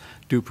structures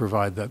do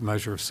provide that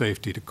measure of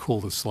safety to cool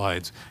the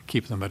slides,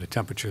 keep them at a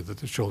temperature that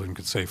the children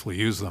could safely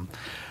use them.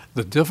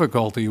 The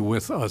difficulty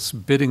with us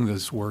bidding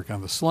this work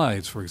on the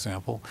slides, for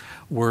example,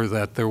 were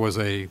that there was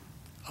a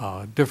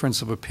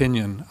difference of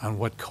opinion on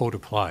what code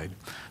applied.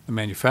 The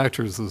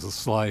manufacturers of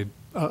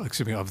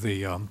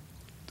the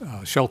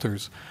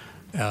shelters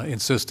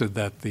insisted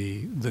that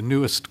the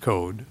newest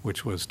code,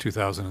 which was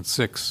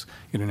 2006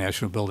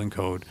 International Building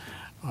Code,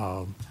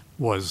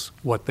 was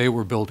what they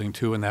were building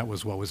to, and that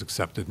was what was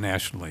accepted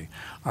nationally.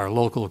 Our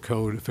local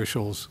code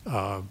officials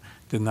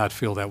did not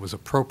feel that was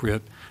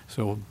appropriate,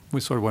 so we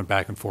sort of went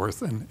back and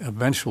forth and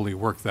eventually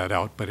worked that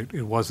out, but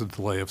it was a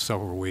delay of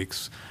several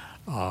weeks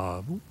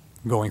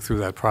going through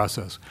that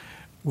process.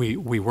 We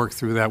worked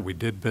through that. We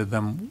did bid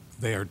them.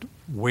 They are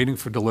waiting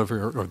for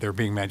delivery, or they're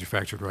being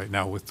manufactured right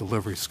now with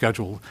delivery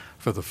scheduled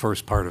for the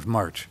first part of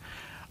March.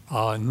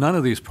 None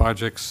of these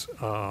projects,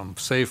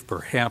 save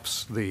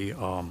perhaps the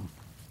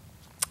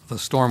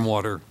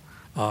stormwater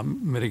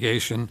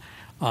mitigation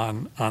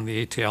on the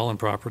A.T. Allen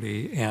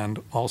property, and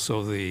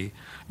also the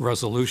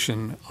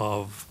resolution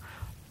of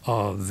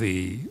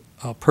the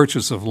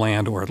purchase of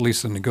land, or at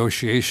least a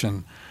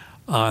negotiation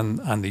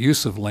on the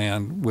use of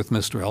land with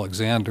Mr.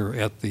 Alexander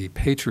at the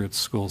Patriots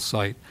School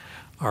site,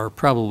 are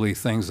probably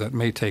things that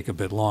may take a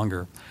bit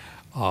longer.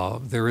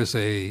 There is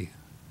I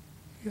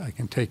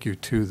can take you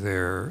to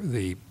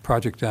the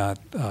project at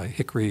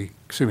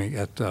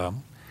at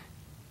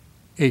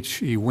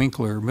H.E.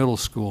 Winkler Middle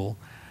School,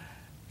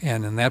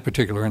 and in that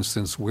particular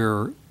instance,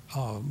 we're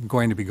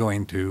going to be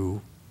going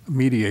to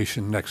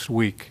mediation next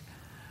week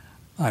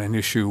on an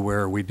issue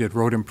where we did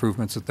road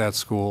improvements at that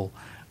school.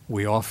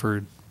 We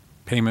offered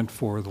payment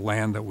for the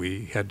land that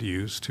we had to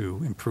use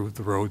to improve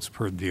the roads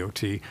per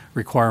DOT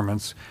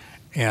requirements,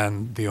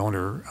 and the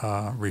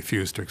owner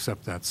refused to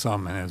accept that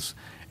sum and has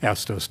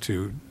asked us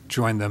to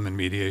join them in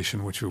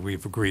mediation, which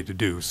we've agreed to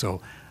do.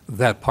 So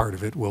that part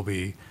of it will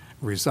be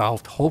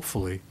resolved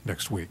hopefully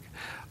next week.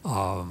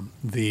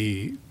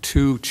 The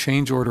 2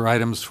 change order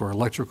items for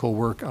electrical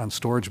work on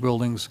storage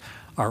buildings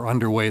are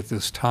underway at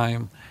this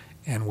time,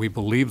 and we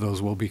believe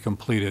those will be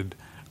completed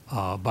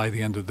by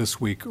the end of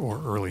this week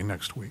or early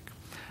next week.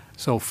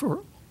 So for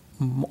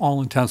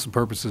all intents and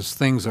purposes,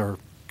 things are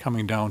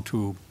coming down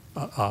to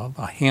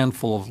a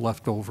handful of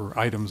leftover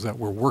items that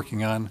we're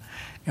working on,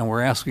 and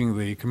we're asking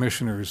the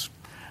commissioners'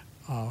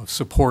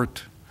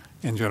 support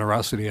and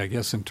generosity, I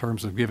guess, in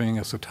terms of giving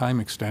us a time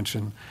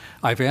extension.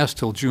 I've asked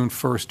till June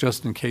 1st,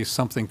 just in case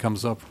something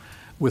comes up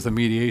with a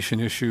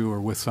mediation issue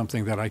or with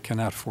something that I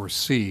cannot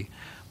foresee,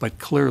 but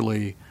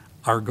clearly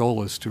our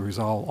goal is to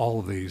resolve all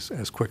of these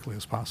as quickly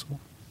as possible.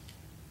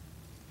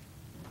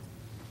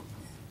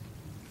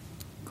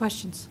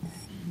 Questions?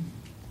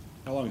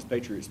 How long has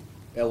Patriots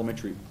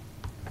Elementary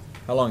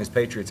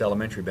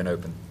been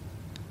open?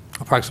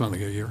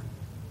 Approximately a year.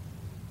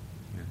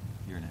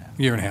 Year and a half.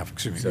 Year and a half,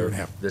 excuse me, So year and a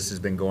half. this has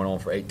been going on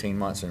for 18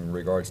 months in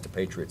regards to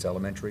Patriots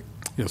Elementary?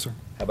 Yes, sir.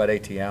 How about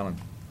A.T. Allen?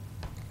 About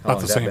How long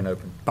the has that same- been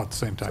open? About the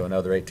same So time.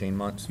 another 18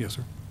 months? Yes,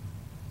 sir.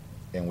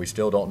 And we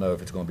still don't know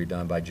if it's going to be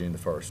done by June the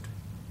 1st?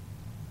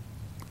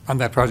 On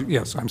that project,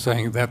 yes, I'm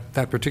saying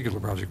that particular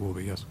project will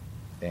be, yes.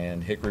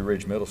 And Hickory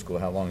Ridge Middle School,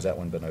 how long has that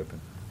one been open?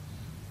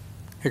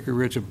 Hickory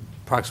Ridge,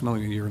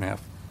 approximately a year and a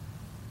half.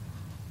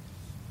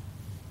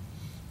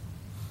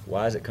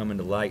 Why is it coming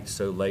to light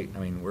so late? I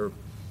mean, we're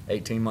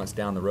 18 months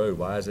down the road.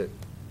 Why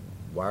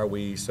are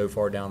we so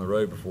far down the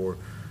road before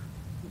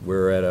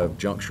we're at a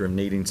juncture of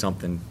needing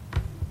something,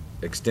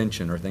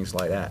 extension or things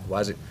like that? Why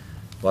is it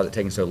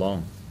taking so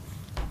long?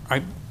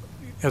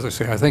 As I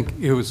say, I think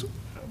it was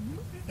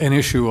an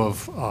issue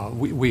of,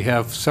 we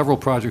have several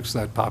projects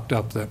that popped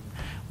up that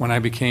when I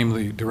became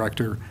the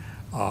director,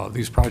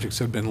 these projects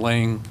have been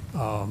laying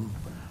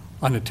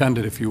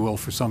unattended, if you will,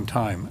 for some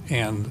time.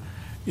 And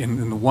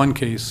in the one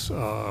case,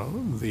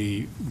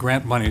 the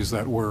grant monies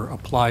that were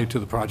applied to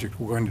the project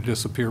were going to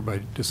disappear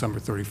by December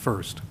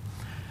 31st.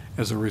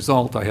 As a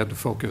result, I had to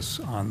focus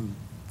on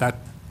that.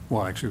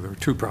 Well, actually, there were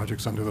 2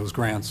 projects under those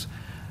grants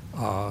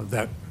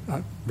that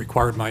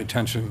required my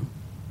attention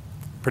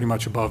pretty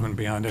much above and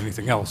beyond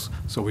anything else,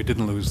 so we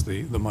didn't lose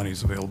the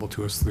monies available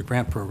to us through the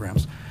grant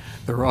programs.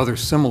 There were other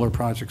similar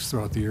projects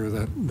throughout the year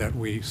that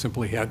we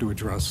simply had to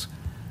address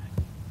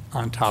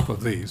on top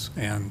of these.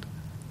 And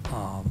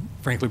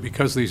frankly,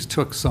 because these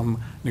took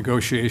some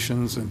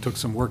negotiations and took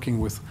some working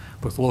with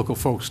local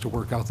folks to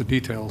work out the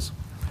details,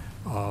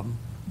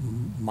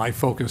 my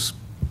focus,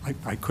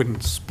 I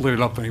couldn't split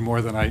it up any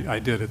more than I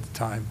did at the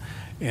time.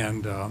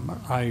 And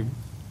I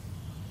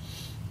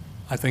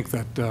think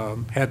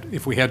that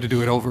if we had to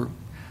do it over,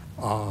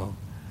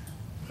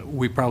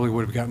 we probably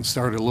would have gotten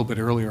started a little bit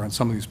earlier on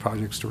some of these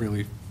projects to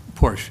really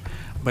push.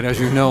 But as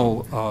you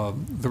know,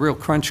 the real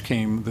crunch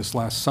came this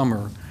last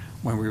summer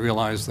when we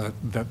realized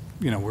that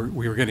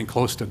we were getting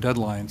close to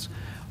deadlines.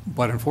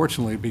 But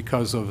unfortunately,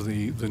 because of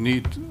the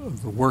need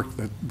of the work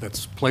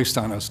that's placed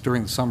on us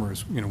during the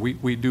summers,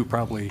 we do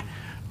probably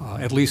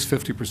at least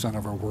 50%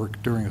 of our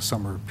work during a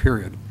summer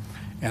period.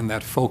 And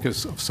that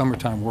focus of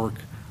summertime work,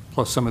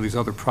 plus some of these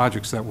other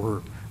projects that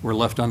were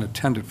left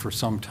unattended for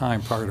some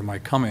time prior to my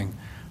coming,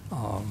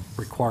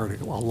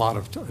 required a lot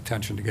of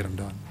attention to get them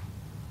done.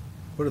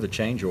 What are the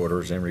change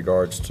orders in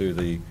regards to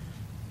the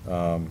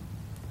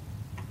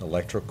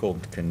electrical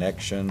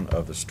connection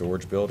of the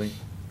storage building?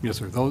 Yes,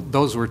 sir.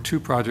 Those were two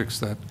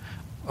projects a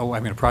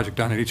project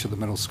done at each of the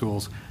middle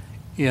schools.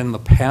 In the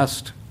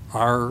past,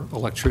 our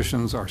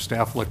electricians, our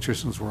staff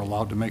electricians were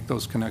allowed to make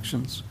those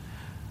connections.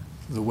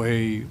 The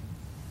way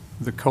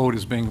the code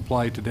is being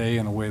applied today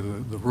and the way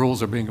the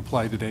rules are being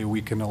applied today,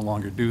 we can no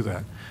longer do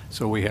that.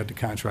 So we had to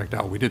contract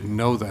out. We didn't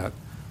know that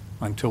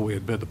until we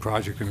had bid the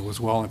project, and it was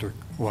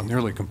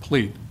nearly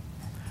complete.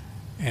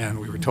 And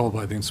we were told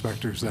by the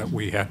inspectors that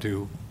we had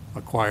to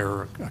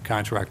acquire a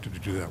contractor to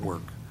do that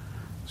work.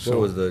 So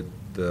was the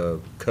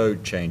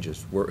code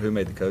changes? Who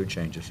made the code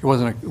changes? It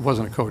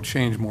wasn't a code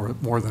change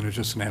more than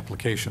just an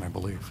application, I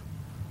believe.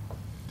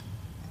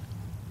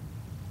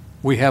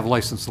 We have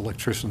licensed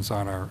electricians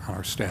on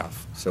our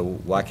staff. So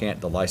why can't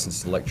the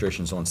licensed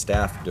electricians on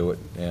staff do it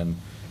and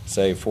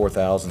save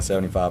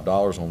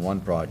 $4,075 on one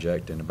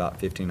project and about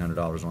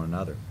 $1,500 on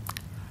another?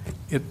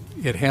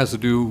 It has to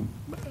do,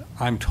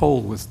 I'm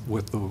told,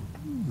 with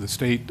the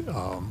state.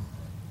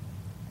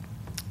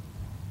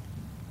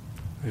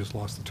 I just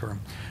lost the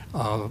term.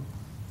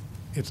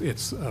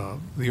 It's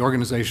the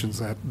organizations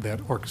that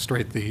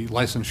orchestrate the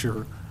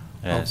licensure.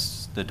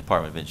 As the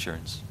Department of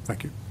Insurance.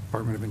 Thank you,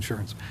 Department of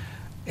Insurance.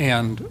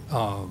 And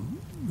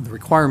the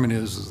requirement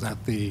is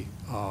that the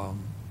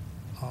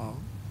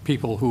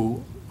people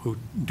who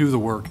do the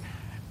work,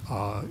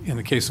 in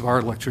the case of our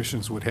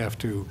electricians, would have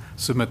to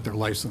submit their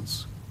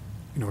license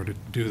in order to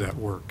do that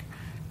work.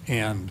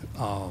 And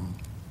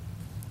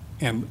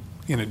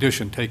in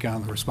addition, take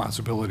on the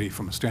responsibility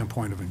from a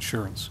standpoint of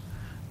insurance,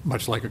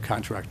 much like a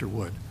contractor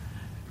would.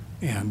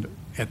 And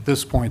at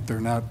this point, they're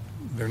not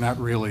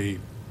really,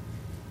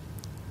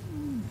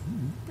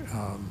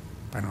 I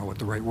don't know what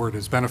the right word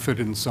is,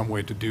 benefited in some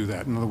way to do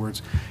that. In other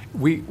words,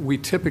 we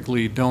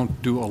typically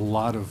don't do a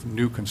lot of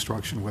new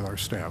construction with our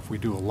staff. We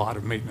do a lot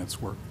of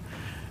maintenance work.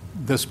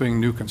 This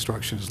being new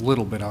construction is a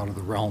little bit out of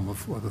the realm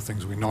of the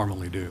things we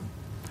normally do.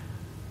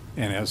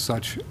 And as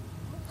such,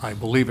 I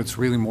believe it's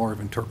really more of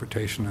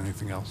interpretation than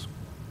anything else.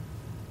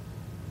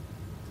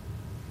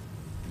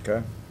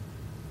 Okay.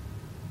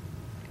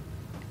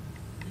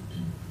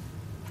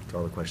 That's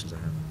all the questions I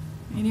have.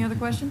 Any other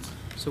questions?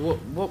 So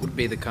what would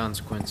be the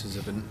consequences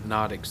of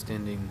not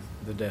extending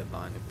the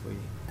deadline if we,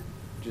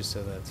 just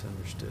so that's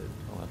understood?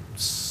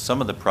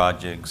 Some of the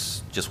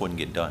projects just wouldn't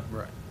get done.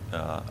 Right.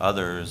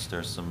 Others,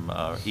 there's some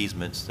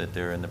easements that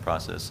they're in the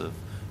process of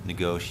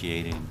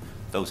negotiating.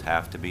 Those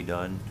have to be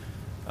done.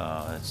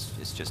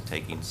 It's just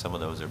taking, some of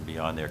those are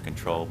beyond their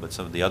control, but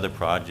some of the other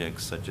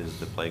projects, such as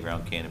the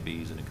playground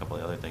canopies and a couple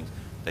of other things,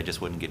 they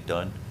just wouldn't get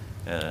done.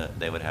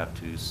 They would have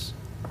to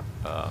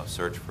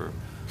search for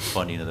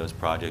funding of those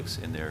projects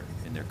in their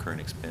current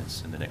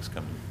expense in the next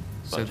coming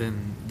budget. So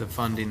then the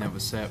funding that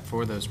was set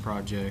for those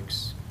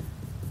projects,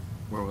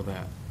 where will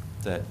that?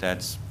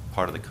 That's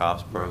part of the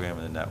COPS program,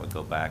 and then that would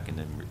go back and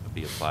then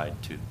be applied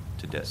to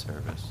debt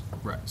service.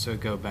 Right, so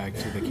go back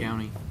to the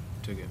county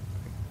to get.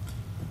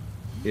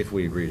 If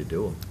we agree to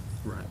do them.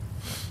 Right.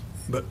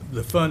 But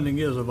the funding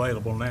is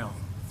available now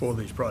for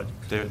these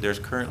projects. There's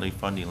currently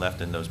funding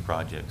left in those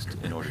projects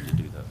in order to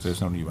do those. So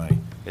it's no new money.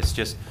 It's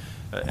just,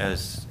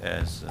 as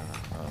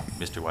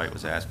Mr. White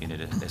was asking,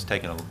 it's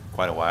taken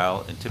quite a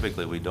while, and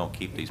typically we don't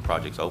keep these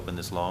projects open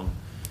this long.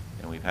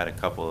 And we've had a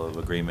couple of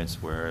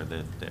agreements where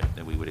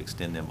that we would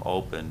extend them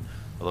open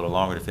a little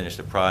longer to finish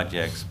the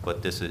projects,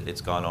 but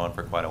it's gone on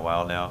for quite a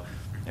while now,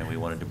 and we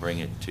wanted to bring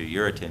it to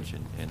your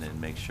attention and then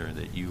make sure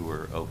that you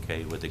were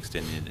okay with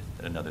extending it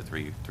another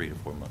 3 to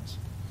 4 months.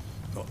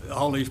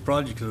 All these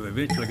projects have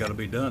eventually got to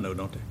be done, though,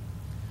 don't they?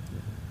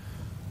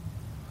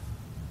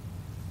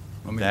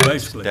 I mean,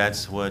 basically.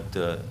 That's what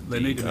they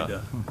need to be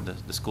done.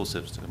 The school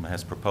system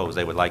has proposed.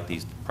 They would like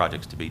these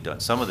projects to be done.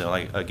 Some of them,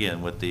 like,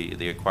 again, with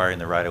the acquiring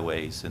the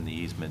right-of-ways and the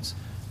easements,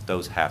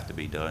 those have to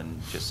be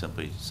done just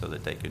simply so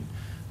that they can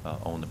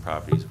own the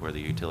properties where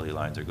the utility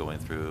lines are going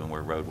through and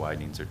where road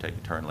widenings are taking,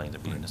 turn lanes are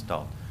being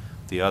installed.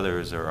 The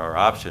others are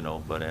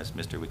optional, but as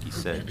Mr. Wiki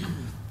said,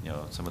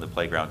 some of the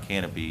playground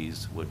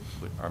canopies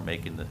are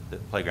making the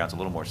playgrounds a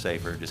little more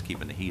safer, just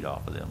keeping the heat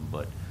off of them.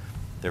 But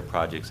they're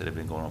projects that have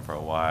been going on for a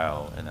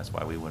while, and that's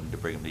why we wanted to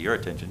bring them to your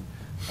attention,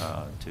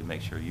 to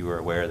make sure you are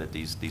aware that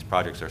these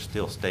projects are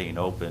still staying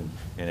open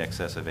in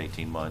excess of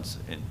 18 months,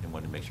 and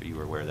wanted to make sure you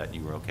were aware of that and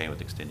you were okay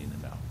with extending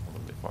them out a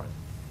little bit farther.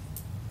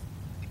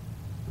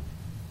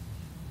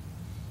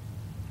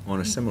 On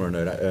a similar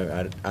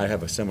note, I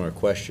have a similar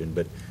question,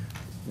 but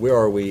where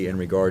are we in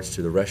regards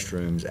to the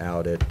restrooms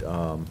out at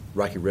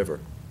Rocky River?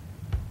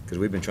 Because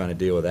we've been trying to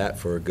deal with that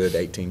for a good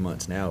 18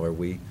 months now. Are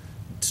we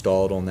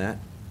stalled on that?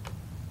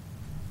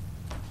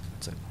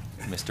 So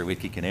Mr.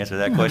 Wiki can answer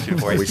that question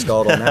for Are you. we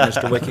stalled on that,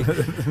 Mr.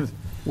 Wiki?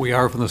 We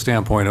are from the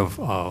standpoint of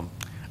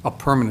a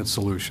permanent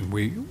solution.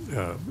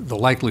 The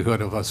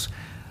likelihood of us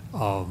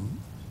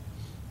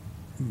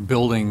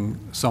building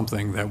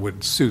something that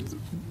would suit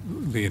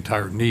the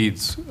entire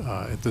needs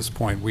at this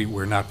point,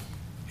 we're not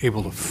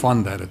able to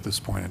fund that at this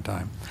point in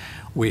time.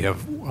 We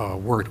have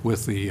worked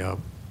with the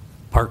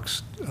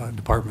Parks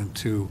Department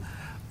to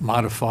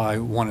modify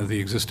one of the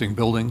existing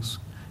buildings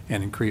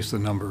and increase the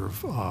number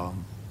of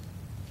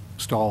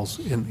stalls,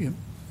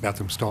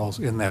 bathroom stalls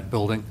in that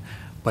building,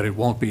 but it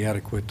won't be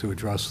adequate to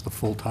address the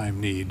full-time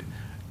need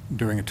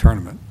during a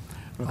tournament.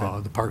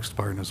 Okay. The Parks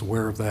Department is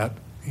aware of that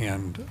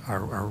and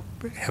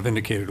have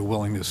indicated a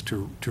willingness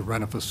to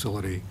rent a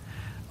facility.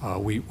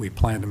 We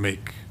plan to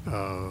make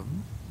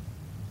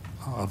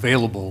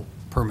available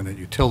permanent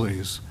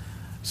utilities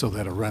so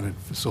that a rented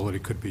facility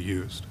could be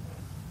used.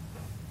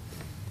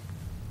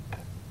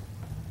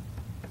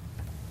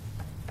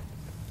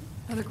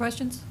 Other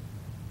questions?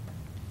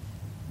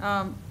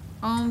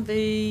 On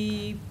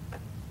the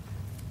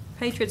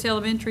Patriots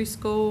Elementary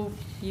School,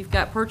 you've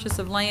got purchase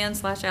of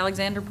land /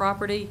 Alexander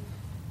property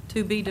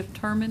to be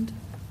determined.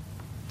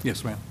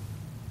 Yes, ma'am.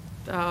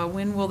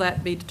 When will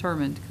that be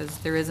determined? Because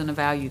there isn't a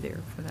value there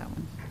for that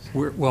one.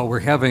 We're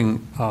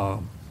having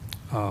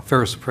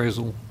Ferris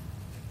Appraisal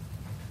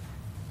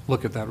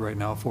look at that right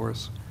now for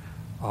us.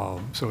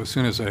 So as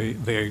soon as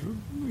they,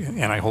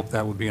 and I hope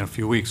that will be in a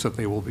few weeks, that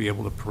they will be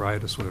able to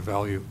provide us with a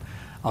value,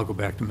 I'll go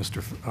back to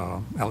Mr.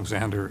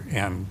 Alexander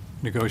and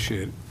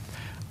negotiate.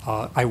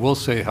 I will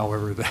say,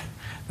 however,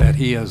 that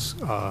he has,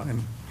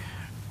 and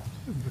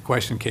the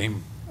question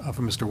came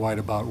from Mr. White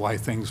about why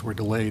things were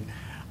delayed.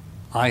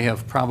 I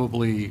have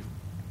probably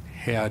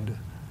had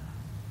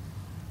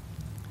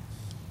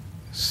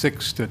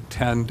 6 to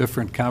 10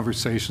 different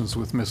conversations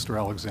with Mr.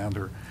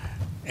 Alexander,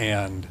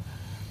 and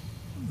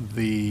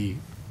the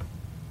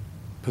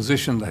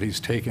position that he's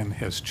taken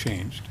has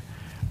changed.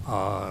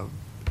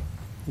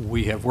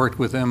 We have worked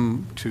with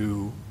him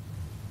to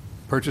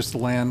purchase the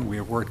land. We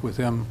have worked with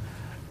him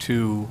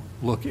to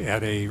look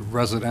at a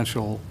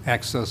residential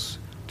access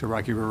to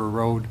Rocky River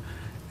Road,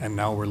 and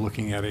now we're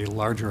looking at a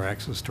larger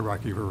access to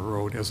Rocky River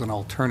Road as an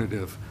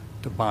alternative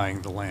to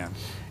buying the land.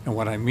 And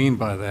what I mean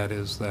by that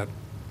is that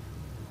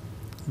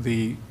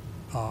the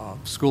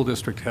school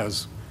district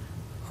has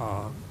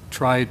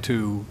tried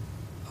to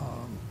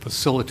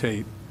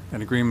facilitate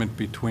an agreement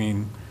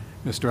between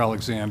Mr.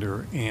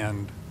 Alexander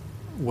and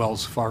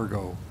Wells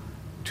Fargo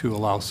to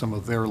allow some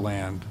of their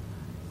land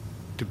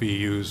to be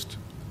used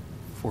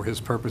for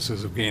his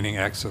purposes of gaining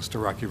access to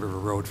Rocky River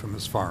Road from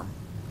his farm.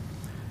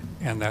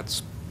 And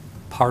that's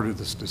part of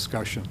this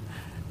discussion.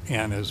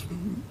 And as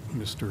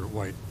Mr.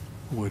 White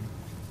would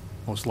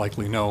most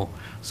likely know,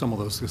 some of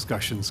those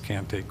discussions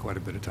can take quite a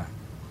bit of time.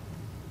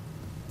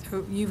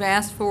 So you've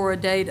asked for a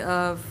date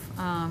of,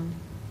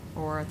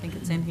 or I think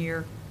it's in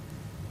here,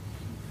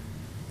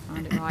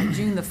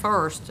 June the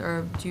 1st,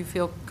 or do you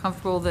feel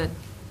comfortable that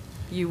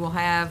you would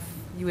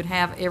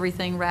have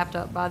everything wrapped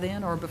up by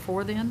then or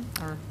before then,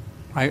 or?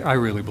 I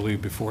really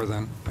believe before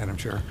then, Madam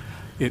Chair.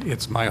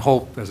 It's my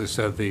hope, as I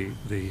said, the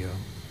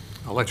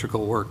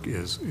electrical work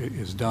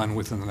is done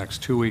within the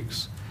next 2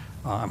 weeks.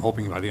 I'm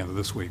hoping by the end of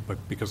this week, but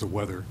because of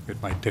weather,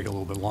 it might take a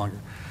little bit longer.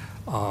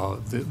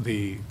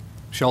 The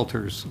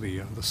shelters,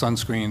 the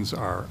sunscreens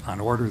are on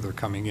order. They're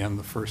coming in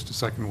the 1st to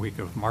 2nd week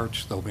of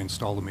March. They'll be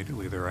installed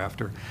immediately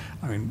thereafter.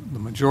 I mean, the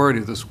majority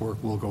of this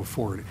work will go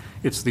forward.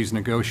 It's these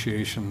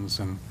negotiations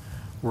and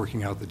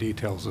working out the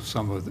details of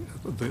some of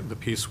the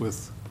piece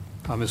with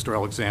Mr.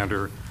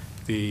 Alexander,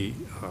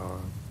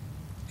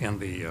 and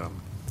the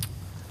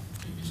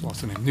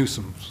lost the name,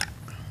 Newsom's,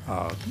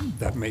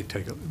 that may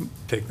take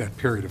that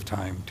period of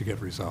time to get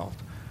resolved.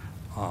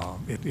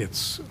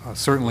 It's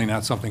certainly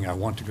not something I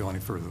want to go any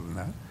further than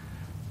that.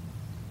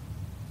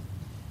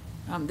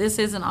 This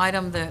is an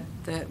item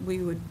that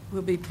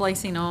we'll be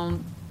placing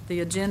on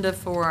the agenda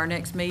for our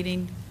next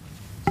meeting.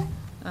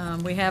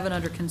 We have it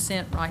under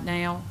consent right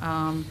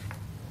now.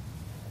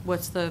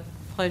 What's the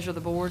pleasure of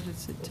the board?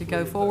 Is it to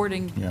go forward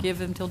and give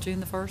them till June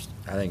the 1st?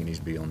 I think it needs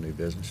to be on new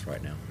business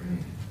right now.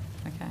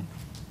 Okay.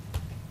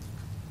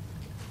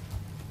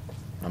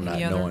 I'm not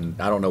Any other? knowing,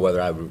 I don't know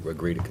whether I would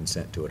agree to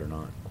consent to it or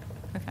not.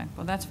 Okay,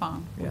 well, that's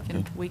fine. Yeah.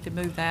 We can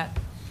move that.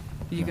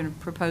 Are you going to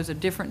propose a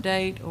different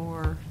date,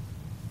 or?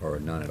 Or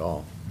none at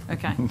all.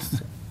 Okay.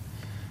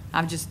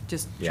 I'm just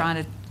Yeah.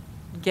 trying to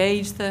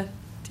gauge the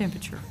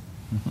temperature.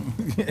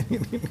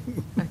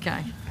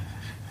 Okay.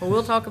 Well,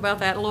 we'll talk about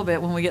that a little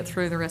bit when we get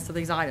through the rest of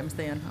these items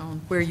then,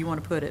 on where you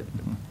want to put it.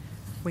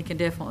 We can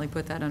definitely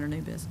put that under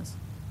new business.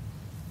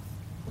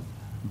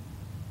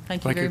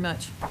 Thank you Thank very you.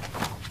 much.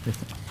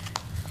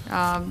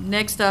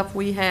 Next up,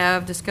 we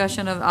have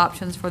discussion of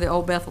options for the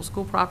Old Bethel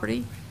School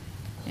property,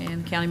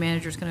 and the county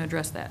manager is going to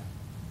address that.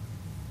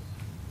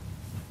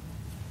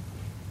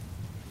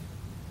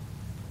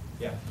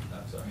 Yeah,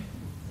 I'm sorry.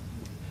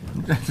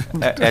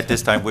 At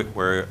this time,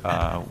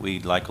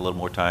 we'd like a little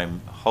more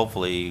time.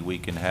 Hopefully, we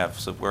can have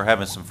we're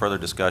having some further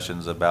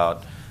discussions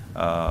about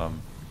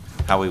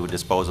how we would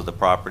dispose of the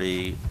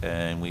property,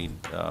 and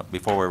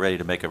before we're ready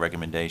to make a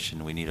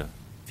recommendation, we need a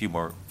few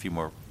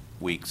more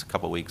weeks, a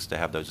couple of weeks to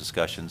have those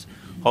discussions.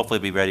 Hopefully,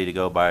 be ready to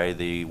go by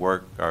the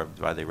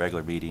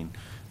regular meeting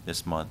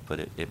this month, but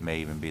it may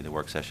even be the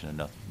work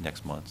session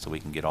next month, so we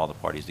can get all the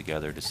parties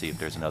together to see if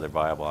there's another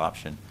viable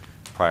option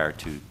prior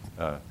to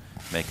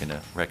making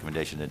a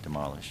recommendation to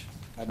demolish.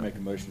 I'd make a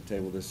motion to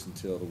table this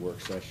until the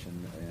work session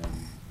in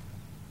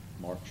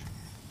March.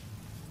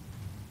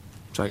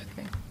 Second.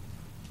 Okay.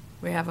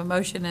 We have a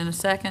motion and a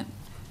second.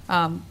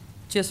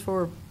 Just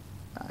for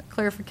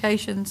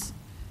clarifications,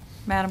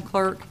 Madam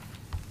Clerk,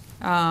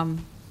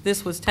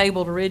 this was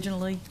tabled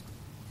originally,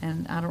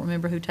 and I don't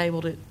remember who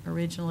tabled it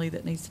originally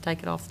that needs to take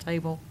it off the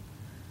table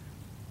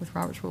with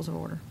Robert's Rules of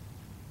Order.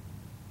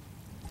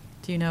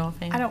 Do you know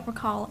offhand? I don't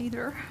recall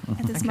either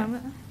at this Okay.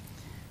 moment.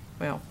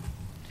 Well,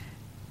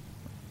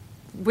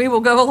 we will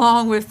go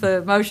along with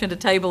the motion to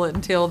table it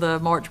until the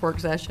March work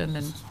session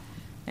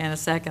and a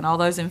second. All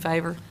those in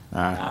favor?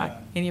 Aye.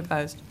 Any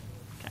opposed?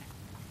 Okay.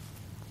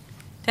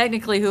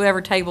 Technically, whoever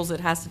tables it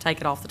has to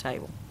take it off the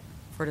table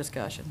for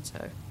discussion,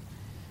 so.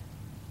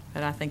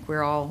 But I think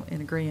we're all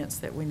in agreement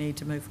that we need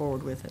to move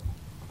forward with it.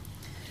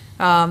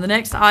 The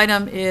next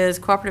item is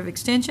cooperative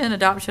extension,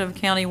 adoption of a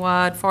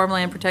countywide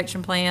farmland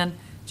protection plan.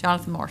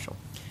 Jonathan Marshall.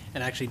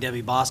 And actually,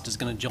 Debbie Bost is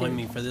going to join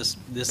me for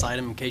this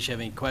item in case you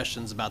have any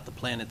questions about the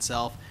plan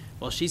itself.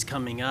 While she's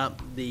coming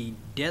up, the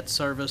debt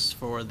service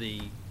for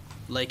the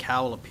Lake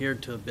Howell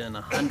appeared to have been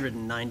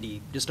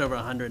just over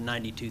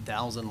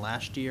 $192,000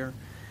 last year.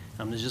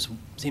 There just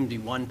seemed to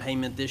be one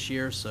payment this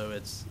year, so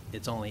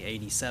it's only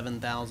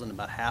 $87,000,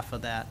 about half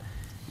of that.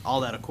 All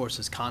that, of course,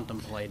 is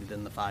contemplated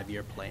in the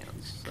 5-year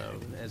plans. So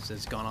as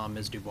it's gone on,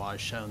 Ms. Dubois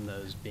has shown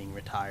those being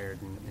retired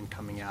and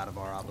coming out of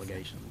our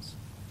obligations.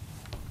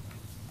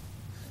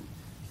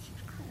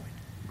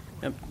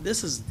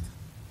 This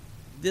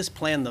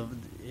plan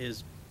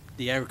is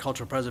the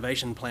agricultural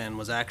preservation plan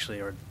was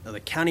actually, or the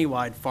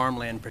countywide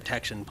farmland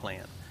protection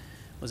plan,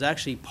 was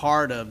actually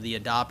part of the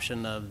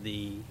adoption of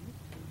the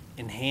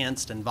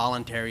enhanced and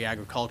voluntary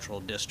agricultural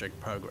district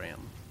program,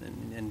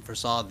 and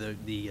foresaw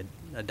the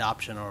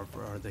adoption or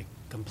the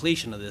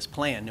completion of this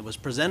plan. It was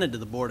presented to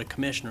the Board of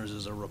Commissioners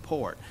as a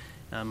report.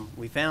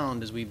 We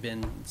found, as we've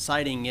been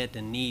citing it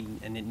and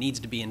it needs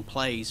to be in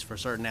place for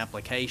certain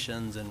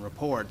applications and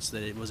reports,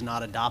 that it was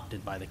not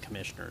adopted by the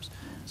commissioners.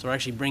 So we're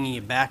actually bringing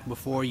it back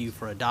before you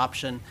for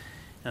adoption.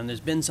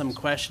 There's been some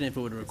question if it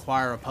would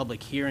require a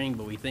public hearing,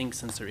 but we think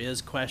since there is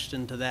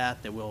question to that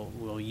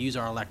we'll use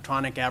our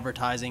electronic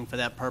advertising for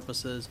that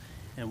purposes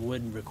and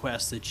would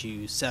request that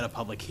you set a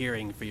public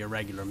hearing for your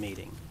regular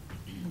meeting.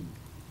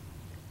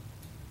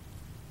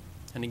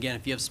 And again,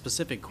 if you have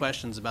specific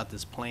questions about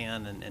this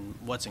plan and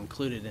what's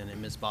included in it,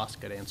 Ms. Boss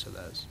could answer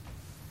those.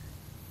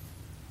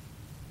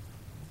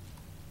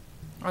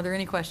 Are there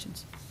any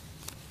questions?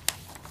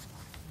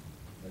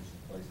 Motion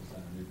to place this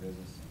under new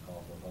business and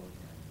call for a public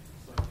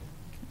hearing.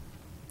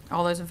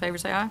 All those in favor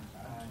say aye.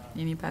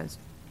 Any opposed?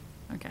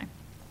 Okay.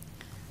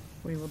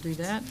 We will do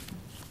that.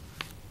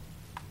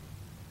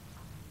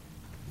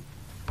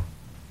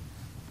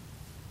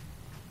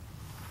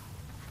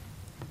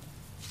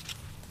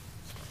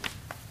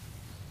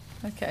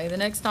 Okay, the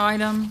next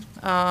item,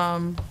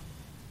 Jonathan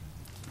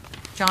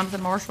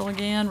Marshall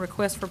again,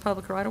 request for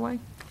public right-of-way.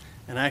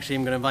 And actually,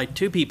 I'm going to invite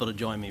two people to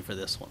join me for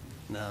this one.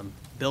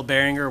 Bill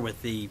Beringer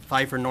with the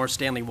Pfeiffer North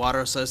Stanley Water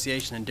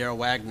Association and Darrell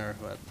Wagner,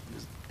 who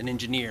is an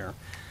engineer.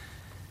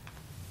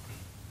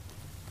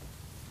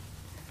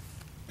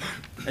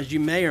 As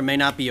you may or may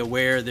not be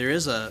aware, there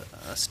is a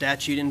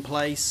statute in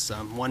place,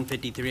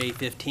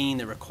 153A15,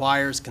 that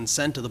requires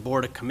consent of the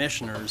Board of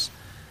Commissioners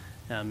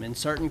in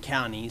certain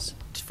counties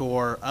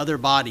for other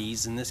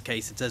bodies, in this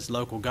case it says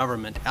local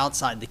government,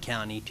 outside the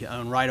county to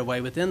own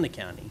right-of-way within the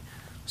county.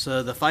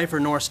 So the Pfeiffer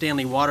North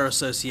Stanley Water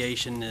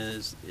Association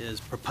is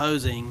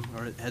proposing,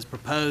 or has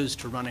proposed,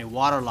 to run a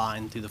water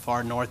line through the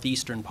far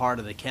northeastern part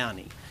of the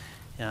county,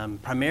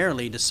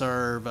 primarily to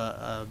serve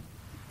a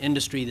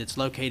industry that's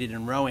located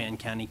in Rowan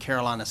County,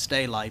 Carolina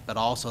Stay-Lite, but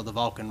also the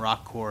Vulcan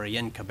Rock Quarry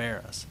in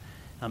Cabarrus.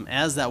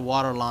 As that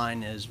water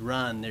line is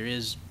run, there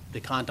is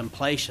the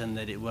contemplation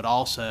that it would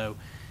also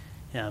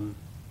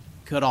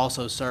could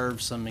also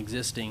serve some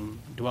existing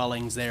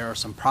dwellings there or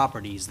some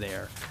properties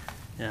there.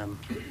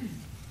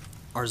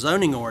 Our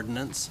zoning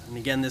ordinance, and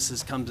again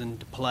this comes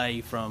into play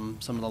from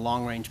some of the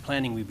long-range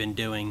planning we've been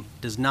doing,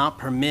 does not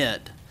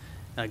permit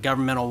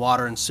governmental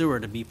water and sewer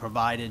to be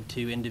provided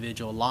to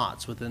individual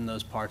lots within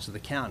those parts of the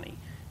county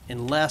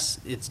unless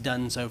it's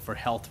done so for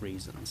health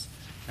reasons.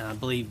 I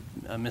believe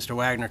Mr.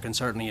 Wagner can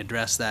certainly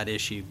address that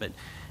issue, but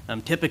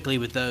typically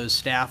with those,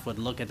 staff would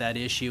look at that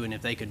issue, and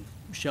if they could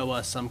show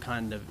us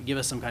give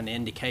us some kind of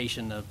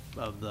indication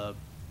of the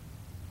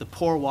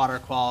poor water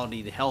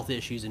quality, the health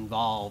issues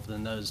involved,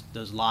 and those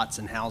lots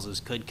and houses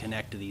could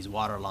connect to these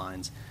water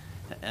lines,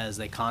 as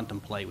they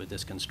contemplate with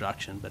this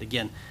construction. But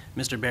again,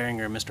 Mr.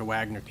 Behringer and Mr.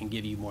 Wagner can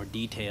give you more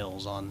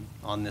details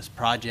on this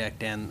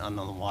project and on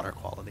the water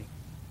quality.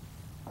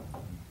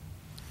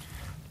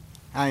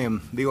 I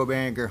am Bill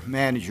Behringer,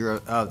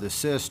 manager of the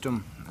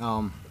system.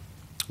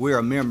 We're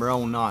a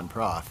member-owned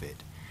nonprofit.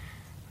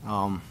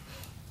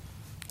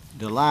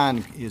 The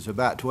line is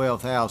about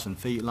 12,000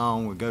 feet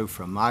long. We go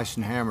from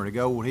Eisenhammer to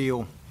Gold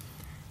Hill.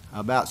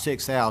 About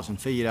 6,000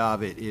 feet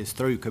of it is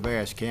through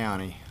Cabarrus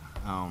County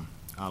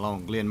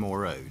along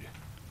Glenmore Road.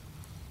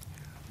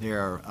 There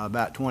are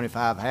about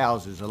 25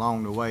 houses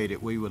along the way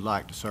that we would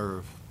like to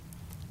serve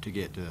to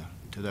get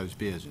to those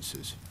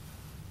businesses.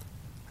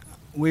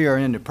 We are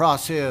in the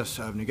process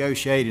of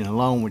negotiating a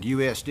loan with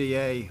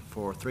USDA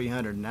for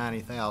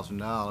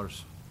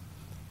 $390,000.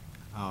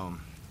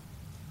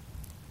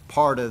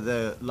 Part of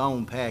the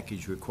loan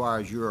package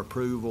requires your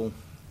approval.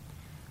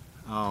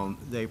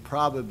 They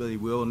probably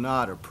will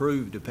not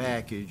approve the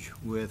package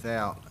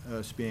without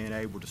us being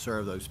able to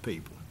serve those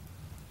people.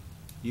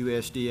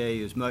 USDA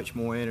is much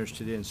more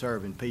interested in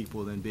serving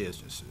people than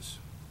businesses.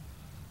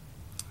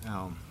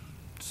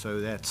 So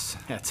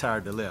that's our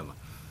dilemma.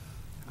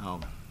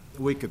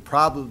 We could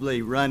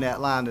probably run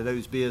that line to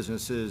those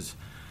businesses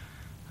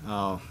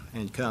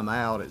and come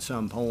out at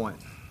some point.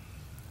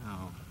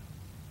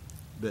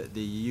 But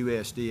the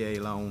USDA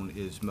loan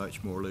is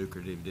much more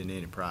lucrative than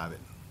any private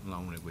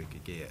loan that we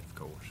could get, of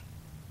course.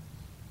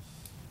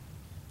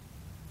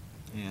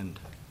 And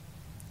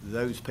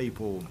those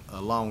people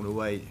along the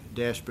way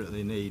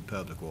desperately need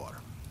public water.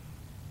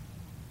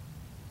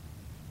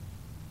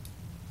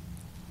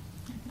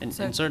 And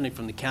certainly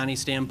from the county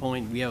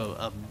standpoint, we have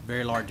a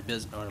very large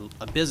business, or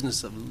a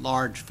business of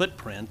large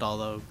footprint,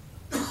 although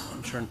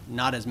I'm sure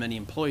not as many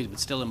employees, but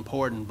still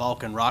important,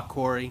 Vulcan Rock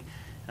Quarry.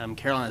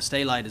 Carolina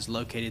State Light is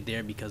located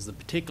there because the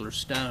particular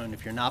stone,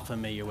 if you're not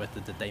familiar with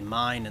it, that they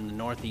mine in the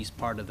northeast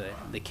part of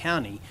the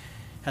county,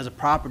 has a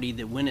property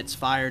that when it's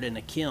fired in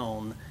a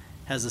kiln,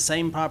 has the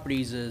same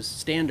properties as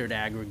standard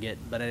aggregate,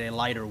 but at a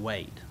lighter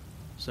weight.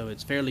 So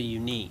it's fairly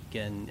unique,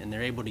 and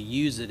they're able to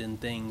use it in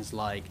things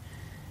like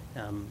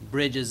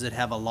bridges that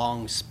have a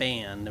long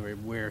span,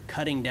 where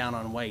cutting down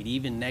on weight,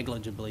 even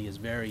negligibly, is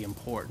very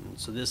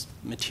important. So this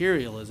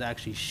material is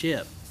actually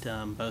shipped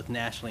both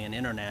nationally and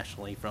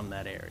internationally from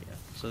that area.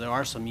 So there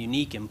are some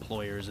unique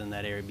employers in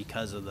that area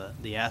because of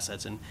the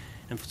assets. And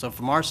so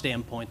from our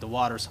standpoint, the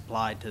water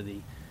supply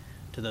to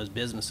those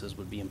businesses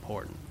would be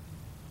important.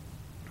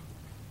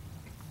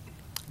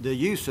 The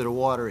use of the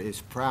water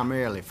is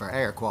primarily for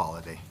air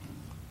quality.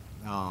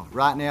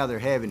 Right now, they're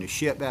having to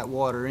ship that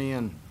water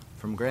in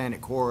from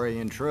Granite Quarry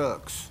in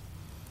trucks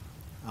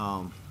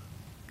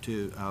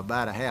to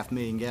about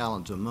 500,000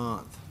 gallons a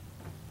month.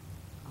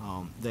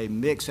 They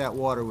mix that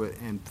water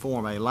and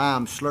form a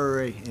lime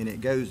slurry, and it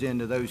goes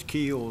into those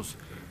keels,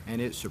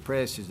 and it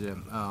suppresses the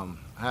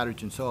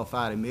hydrogen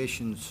sulfide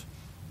emissions.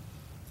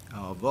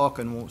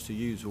 Vulcan wants to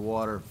use the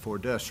water for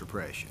dust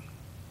suppression.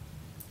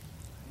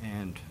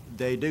 And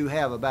they do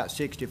have about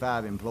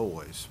 65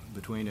 employees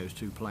between those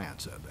two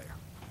plants up there.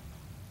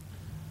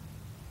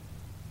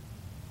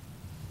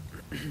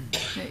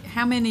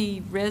 How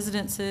many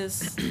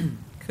residences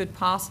could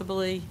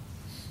possibly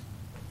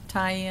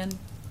tie in?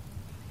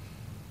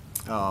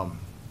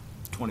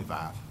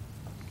 25.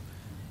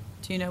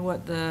 Do you know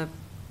what the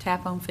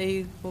tap-on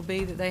fee will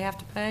be that they have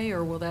to pay,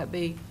 or will that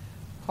be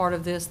part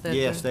of this?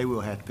 Yes, they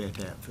will have to pay a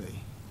tap fee.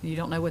 You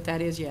don't know what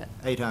that is yet?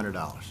 $800.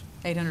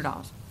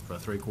 $800. For a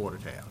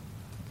 3/4 tap.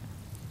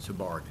 It's a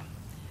bargain.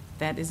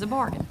 That is a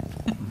bargain.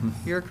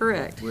 You're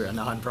correct. We're a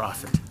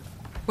nonprofit.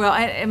 Well,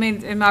 I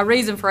mean, and my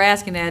reason for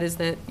asking that is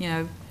that, you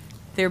know,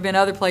 there have been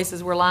other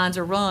places where lines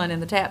are run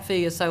and the tap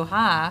fee is so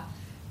high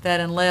that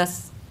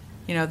unless,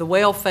 you know, the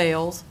well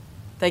fails,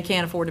 they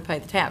can't afford to pay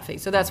the tap fee.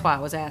 So that's why I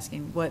was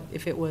asking what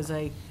if it was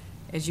a,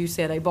 as you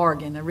said, a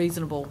bargain, a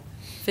reasonable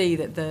fee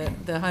that the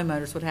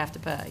homeowners would have to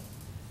pay.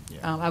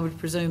 Yeah. I would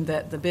presume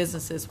that the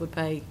businesses would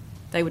pay,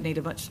 they would need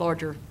a much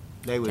larger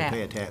They would tap.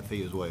 pay a tap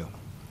fee as well.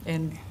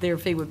 And their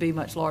fee would be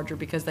much larger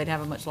because they'd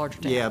have a much larger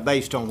tap. Yeah,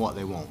 based on what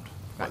they want,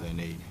 what Right. they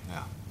need,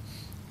 yeah.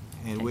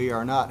 And we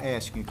are not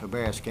asking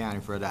Cabarrus County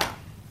for a dime.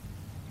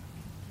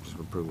 Just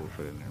approval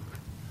put in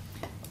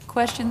there.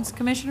 Questions,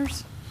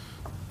 commissioners?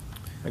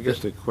 I guess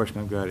the question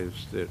I've got is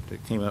that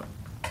it came up,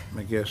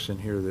 I guess, in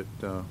here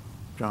that,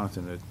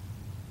 Jonathan,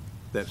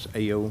 that's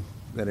AO,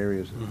 that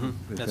area is.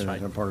 That's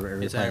right. a part of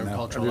area It's plan now.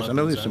 agricultural I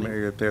know there's open some zoning.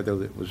 area up there, though,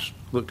 that was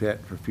looked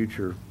at for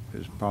future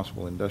as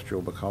possible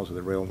industrial because of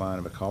the rail line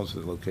and because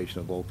of the location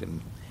of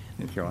Vulcan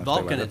and Carolina State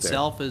Line Vulcan up there.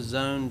 itself is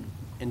zoned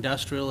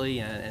industrially,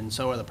 and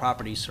so are the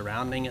properties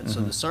surrounding it.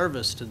 So the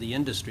service to the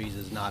industries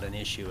is not an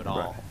issue at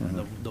all.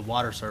 The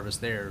water service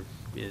there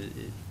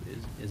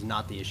is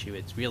not the issue.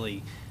 It's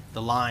really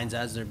the lines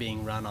as they're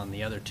being run on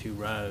the other two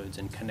roads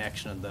and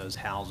connection of those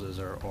houses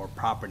or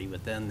property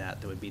within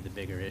that would be the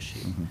bigger issue.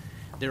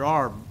 There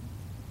are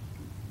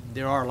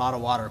a lot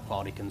of water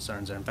quality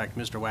concerns there. In fact,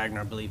 Mr.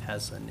 Wagner, I believe,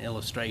 has an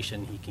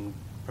illustration he can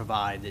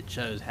provide that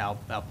shows how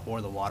poor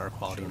the water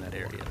quality in that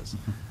area is.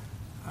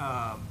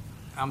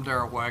 I'm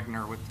Darrell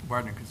Wagner with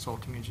Wagner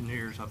Consulting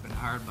Engineers. I've been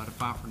hired by the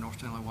Pfeiffer North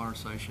Stanley Water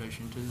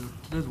Association to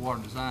do the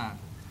water design.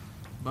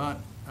 But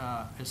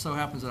it so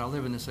happens that I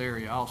live in this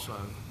area also.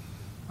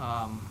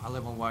 I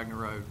live on Wagner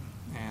Road,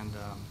 and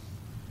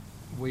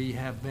we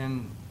have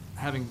been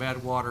having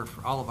bad water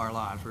for all of our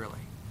lives, really.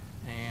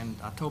 And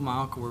I told my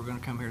uncle we were going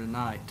to come here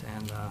tonight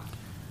and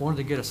wanted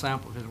to get a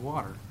sample of his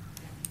water.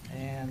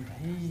 And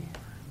he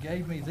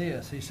gave me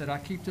this. He said, I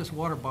keep this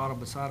water bottle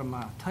beside of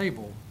my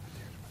table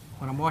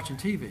when I'm watching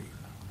TV.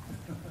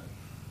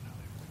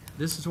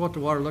 This is what the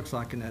water looks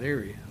like in that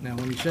area. Now,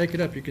 when you shake it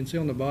up, you can see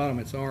on the bottom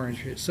it's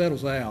orange. It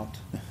settles out.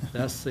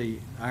 That's the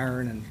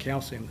iron and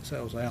calcium that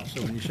settles out.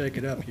 So when you shake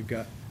it up, you've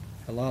got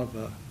a lot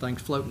of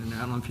things floating in there.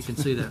 I don't know if you can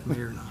see that from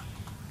here or not.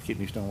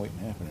 Kidney stone waiting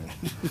to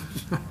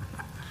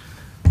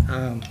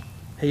happen.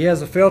 He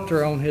has a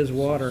filter on his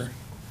water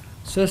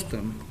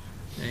system,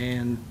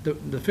 and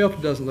the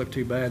filter doesn't look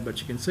too bad, but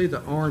you can see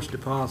the orange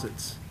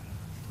deposits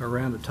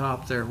around the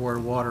top there where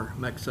water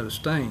makes those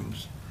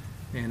stains.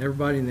 And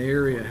everybody in the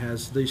area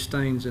has these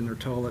stains in their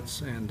toilets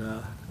and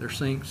their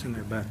sinks and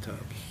their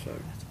bathtubs. So,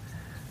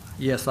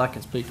 yes, I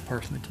can speak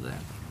personally to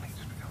that.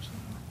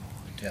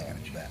 Tell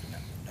them about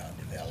not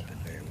developing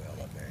very well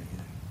up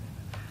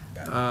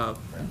there.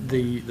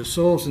 The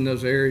soils in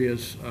those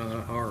areas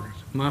are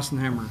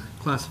Meisenhammer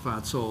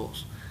classified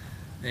soils.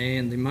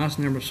 And the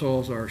Meisenhammer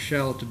soils are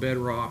shallow to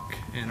bedrock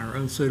and are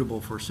unsuitable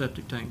for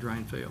septic tank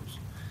drain fields.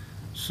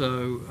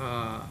 So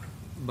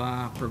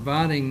by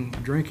providing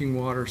drinking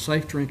water,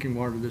 safe drinking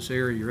water to this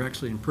area, you're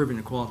actually improving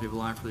the quality of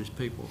life for these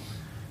people,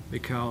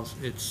 because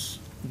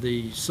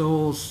the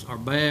soils are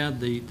bad,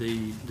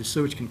 the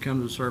sewage can come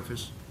to the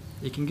surface,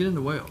 it can get in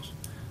the wells.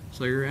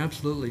 So you're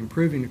absolutely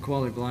improving the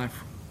quality of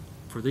life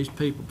for these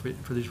people,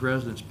 for these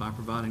residents, by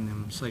providing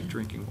them safe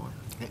drinking water.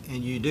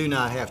 And you do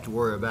not have to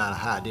worry about a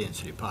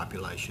high-density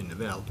population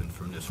developing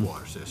from this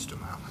water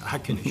system, I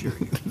can assure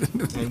you.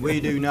 And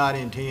we do not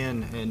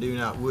intend and do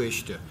not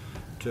wish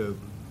to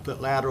put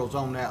laterals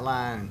on that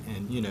line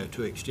and, you know,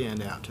 to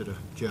extend out to the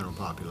general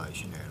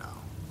population there at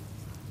all.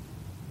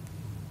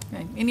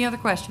 Okay. Any other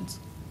questions?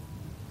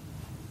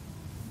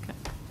 Okay.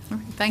 All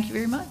right. Thank you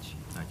very much.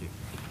 Thank you.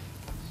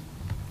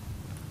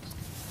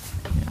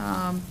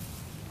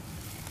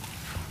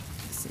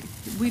 Let's see.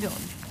 We don't,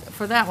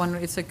 for that one,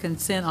 it's a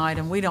consent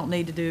item. We don't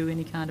need to do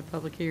any kind of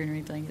public hearing or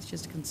anything. It's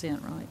just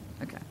consent, right?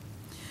 Okay.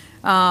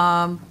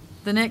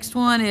 The next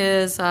one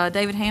is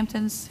David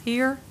Hampton's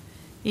here.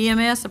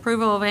 EMS,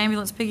 approval of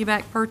ambulance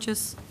piggyback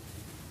purchase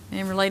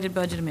and related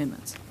budget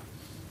amendments.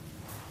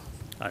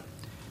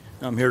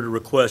 I'm here to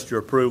request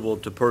your approval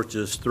to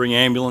purchase 3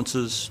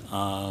 ambulances.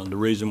 The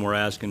reason we're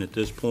asking at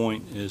this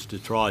point is to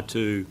try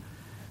to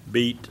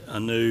beat a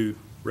new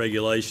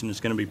regulation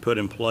that's going to be put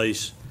in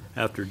place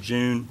after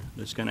June.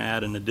 That's going to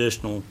add an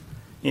additional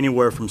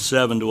anywhere from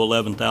 $7,000 to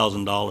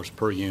 $11,000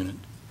 per unit.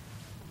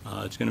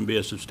 It's going to be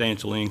a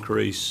substantial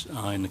increase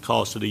in the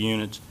cost of the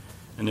units,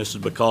 and this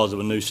is because of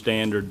a new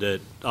standard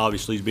that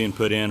obviously is being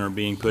put in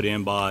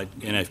by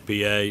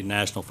NFPA,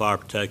 National Fire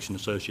Protection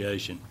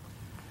Association.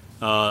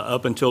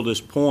 Up until this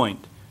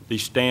point,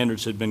 these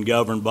standards had been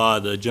governed by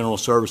the General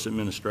Service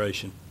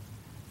Administration,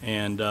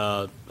 and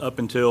up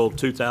until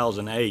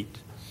 2008,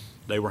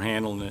 they were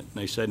handling it. And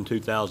they said in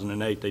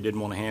 2008 they didn't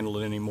want to handle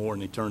it anymore,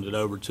 and they turned it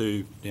over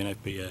to the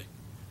NFPA.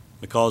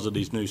 Because of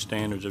these new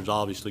standards, there's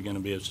obviously going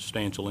to be a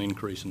substantial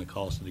increase in the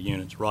cost of the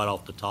units right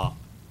off the top.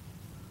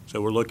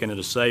 So we're looking at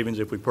a savings,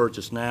 if we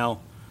purchase now,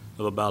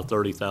 of about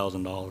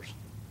 $30,000.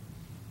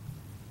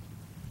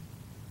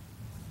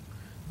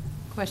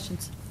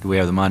 Questions? Do we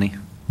have the money?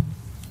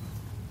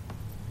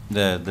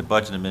 The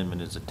budget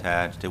amendment is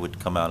attached. It would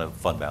come out of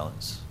fund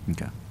balance.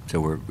 Okay.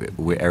 So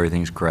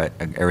everything's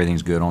correct,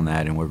 everything's good on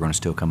that, and we're going to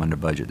still come under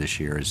budget this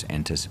year as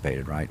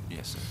anticipated, right?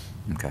 Yes, sir.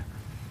 Okay.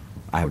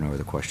 I have no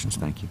other questions.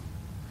 Thank you.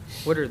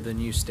 What are the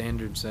new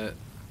standards that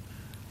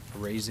are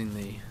raising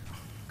the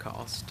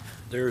cost?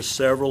 There's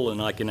several,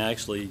 and I can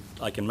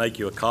make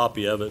you a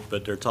copy of it,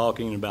 but they're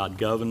talking about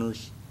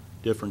governors,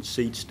 different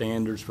seat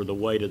standards for the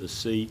weight of the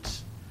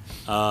seats.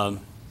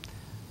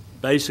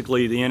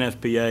 Basically, the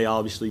NFPA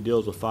obviously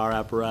deals with fire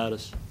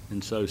apparatus,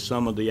 and so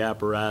some of the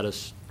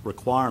apparatus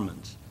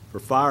requirements for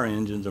fire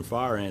engines and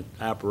fire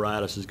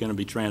apparatus is going to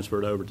be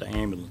transferred over to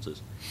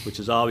ambulances, which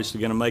is obviously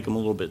going to make them a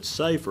little bit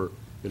safer,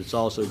 but it's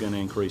also going to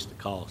increase the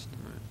cost.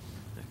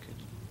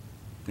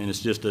 And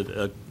it's just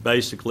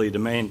basically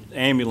the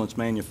ambulance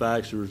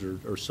manufacturers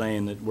are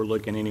saying that we're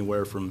looking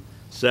anywhere from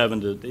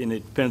and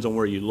it depends on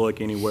where you look,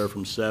 anywhere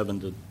from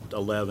 $7,000 to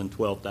 $11,000,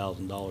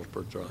 $12,000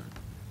 per truck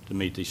to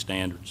meet these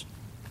standards.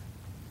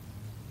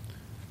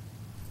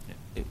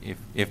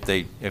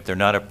 If they're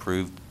not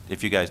approved,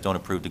 if you guys don't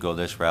approve to go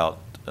this route,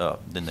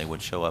 then they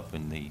would show up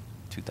in the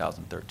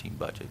 2013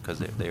 budget, because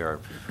they are,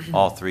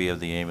 all 3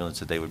 of the ambulances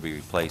that they would be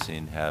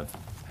replacing have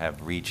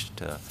reached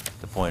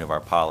the point of our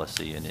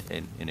policy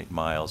in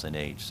miles and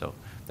age, so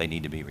they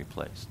need to be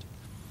replaced.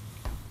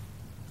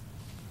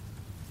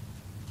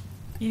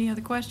 Any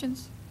other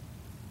questions?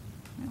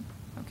 No?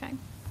 Okay.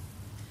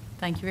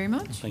 Thank you very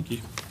much. Thank you.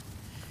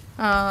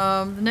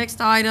 The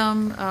next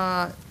item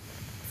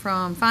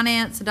from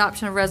Finance,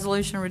 adoption of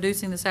resolution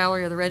reducing the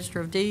salary of the Register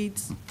of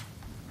Deeds.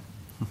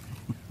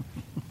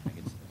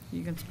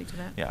 You can speak to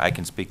that? Yeah, I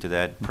can speak to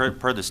that.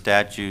 Per the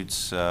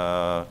statutes,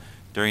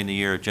 during the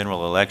year of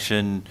general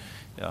election,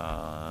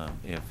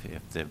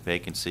 if the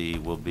vacancy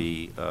will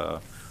be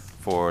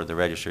for the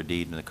Register of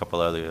Deed and a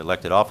couple other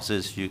elected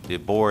offices, the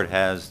board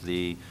has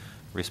the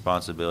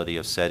responsibility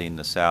of setting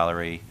the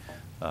salary.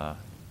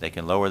 They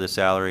can lower the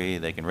salary,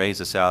 they can raise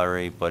the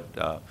salary, but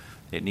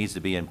it needs to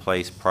be in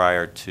place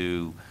prior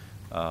to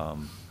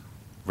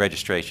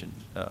registration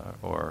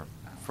or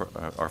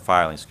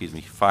filing, excuse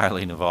me,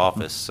 filing of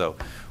office. So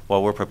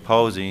what we're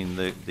proposing,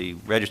 the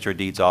Register of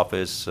Deeds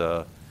office,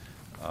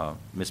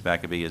 Ms.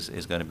 McAbee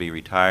is going to be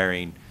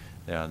retiring,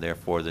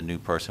 therefore the new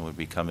person would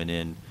be coming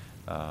in.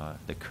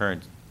 The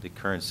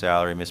current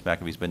salary, Ms.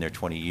 McAbee's been there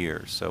 20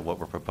 years, so what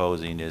we're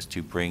proposing is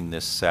to bring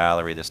this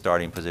salary, the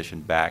starting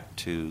position, back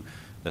to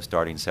the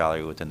starting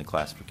salary within the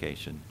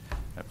classification.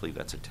 I believe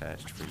that's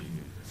attached for you.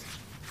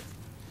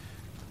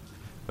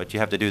 But you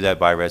have to do that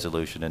by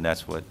resolution, and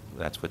that's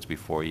what's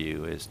before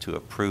you, is to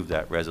approve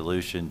that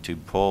resolution to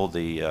pull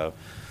the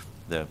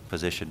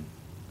position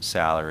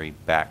salary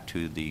back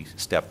to the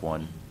step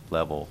 1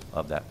 level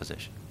of that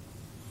position.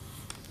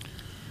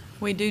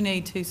 We do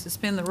need to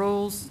suspend the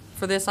rules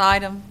for this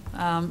item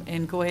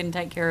and go ahead and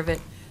take care of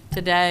it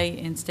today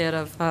instead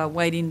of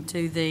waiting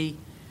to the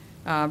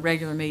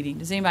regular meeting.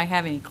 Does anybody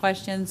have any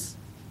questions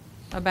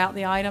about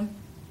the item?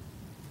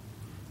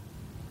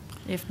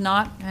 If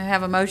not, I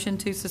have a motion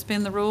to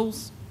suspend the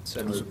rules.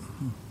 So moved.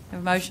 Have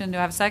a motion, do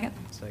I have a second?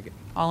 Second.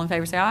 All in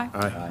favor say aye.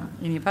 Aye.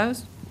 Any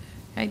opposed?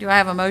 Okay, do I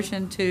have a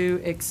motion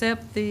to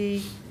adopt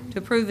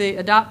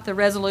the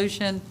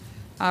resolution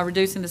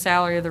reducing the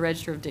salary of the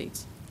Register of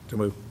Deeds? To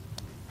move.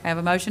 I have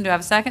a motion, do I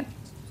have a second?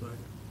 Second.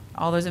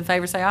 All those in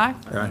favor say aye.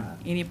 Aye.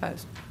 Any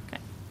opposed? Okay,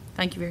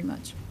 thank you very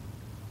much.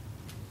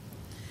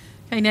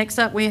 Okay, next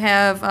up we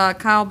have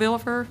Kyle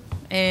Billifer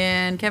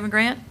and Kevin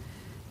Grant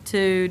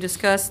to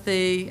discuss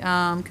the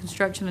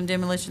construction and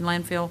demolition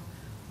landfill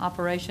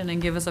operation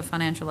and give us a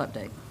financial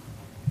update.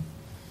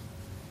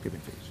 Give me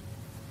fees.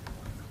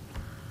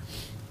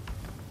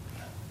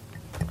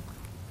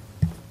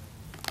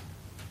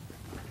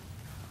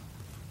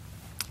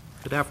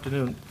 Good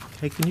afternoon.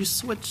 Hey, can you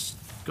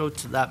go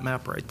to that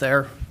map right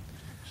there?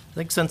 I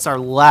think since our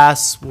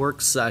last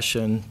work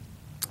session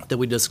that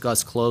we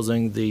discussed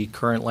closing the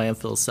current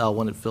landfill cell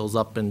when it fills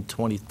up in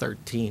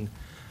 2013,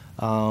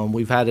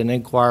 we've had an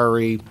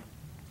inquiry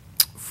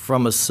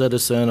from a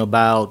citizen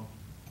about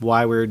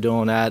why we were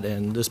doing that,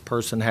 and this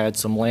person had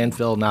some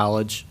landfill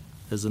knowledge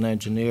as an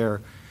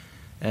engineer.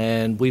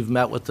 And we've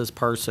met with this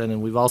person,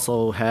 and we've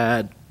also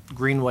had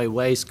Greenway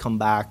Waste come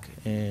back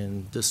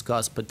and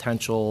discuss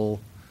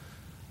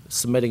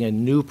submitting a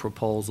new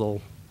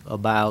proposal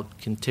about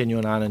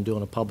continuing on and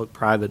doing a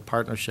public-private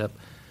partnership.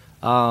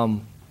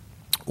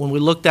 When we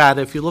looked at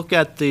it, if you look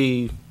at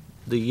the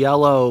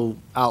yellow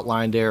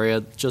outlined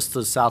area just to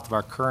the south of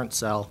our current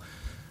cell,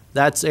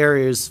 that's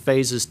areas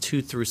phases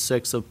 2 through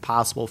 6 of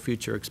possible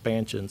future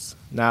expansions.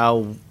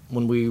 Now,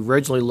 when we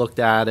originally looked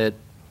at it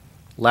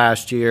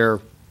last year,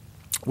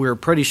 we were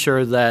pretty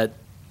sure that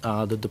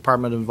the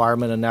Department of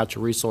Environment and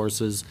Natural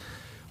Resources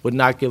would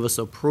not give us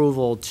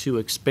approval to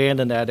expand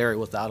in that area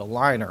without a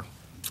liner.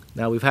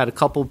 Now, we've had a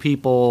couple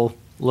people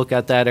look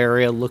at that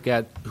area,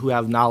 who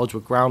have knowledge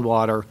with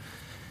groundwater,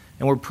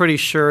 and we're pretty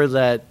sure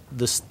that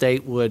the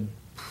state would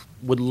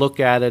look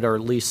at it, or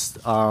at least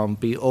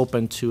be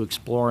open to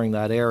exploring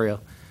that area.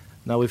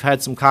 Now, we've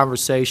had some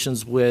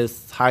conversations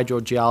with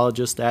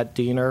hydrogeologists at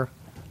Diener,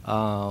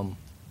 and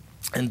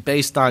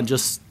based on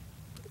just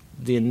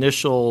the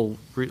initial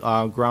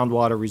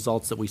groundwater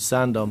results that we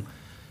send them,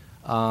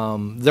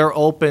 they're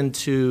open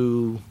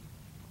to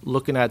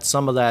looking at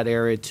some of that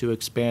area to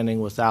expanding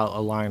without a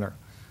liner.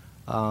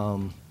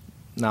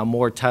 Now,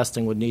 more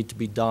testing would need to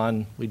be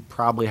done. We'd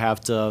probably have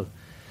to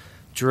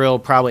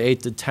drill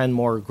 8 to 10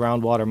 more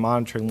groundwater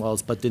monitoring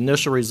wells. But the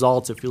initial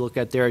results, if you look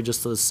at the area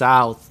just to the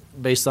south,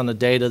 based on the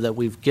data that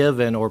we've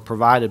given or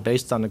provided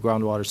based on the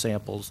groundwater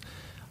samples,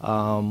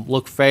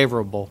 look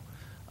favorable.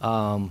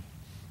 Now,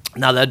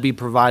 that'd be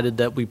provided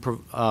that we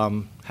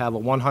have a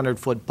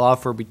 100-foot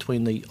buffer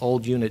between the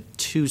old Unit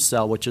 2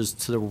 cell, which is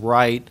to the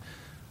right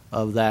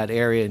of that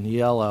area in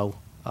yellow,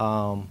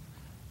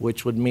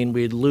 which would mean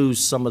we'd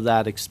lose some of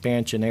that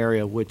expansion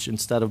area, which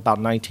instead of about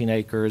 19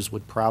 acres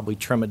would probably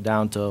trim it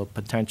down to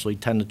potentially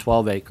 10 to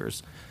 12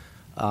 acres.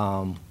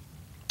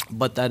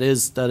 But that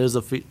is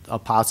a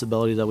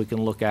possibility that we can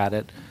look at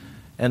it.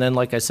 And then,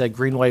 like I said,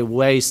 Greenway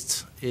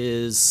Waste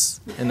is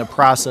in the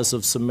process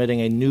of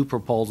submitting a new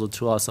proposal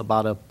to us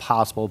about a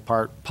possible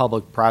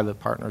public-private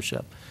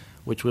partnership,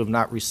 which we have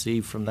not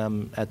received from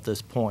them at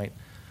this point.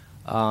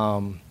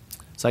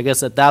 So I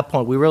guess at that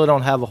point, we really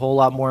don't have a whole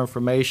lot more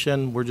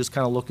information. We're just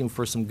kind of looking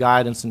for some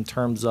guidance in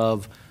terms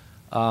of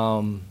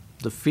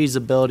the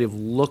feasibility of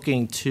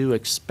looking to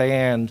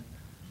expand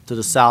to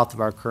the south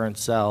of our current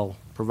cell,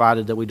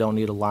 provided that we don't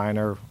need a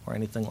liner or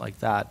anything like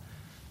that.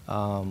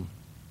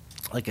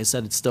 like I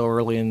said, it's still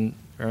early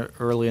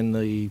in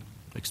the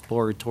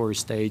exploratory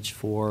stage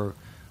for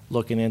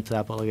looking into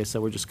that, but like I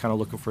said, we're just kind of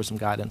looking for some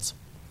guidance.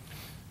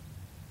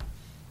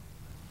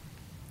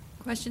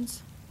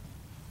 Questions?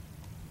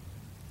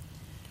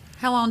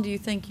 How long do you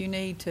think you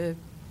need to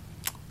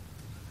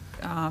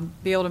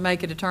be able to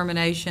make a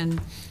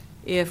determination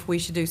if we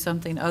should do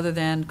something other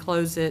than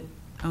close it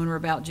on or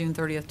about June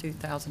 30th,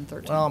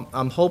 2013? Well,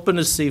 I'm hoping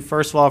to see,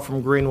 first of all,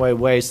 from Greenway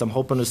Waste, I'm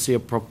hoping to see a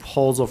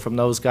proposal from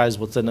those guys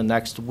within the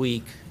next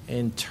week.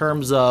 In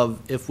terms of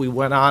if we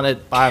went on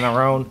it by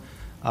our own,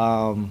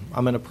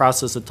 I'm in the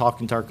process of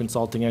talking to our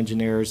consulting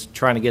engineers,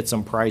 trying to get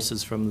some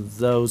prices from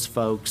those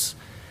folks.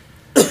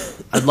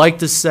 I'd like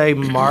to say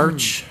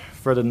March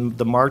for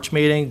the March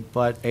meeting,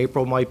 but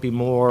April might be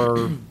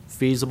more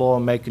feasible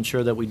in making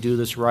sure that we do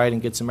this right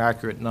and get some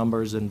accurate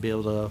numbers and be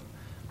able to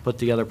put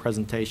together a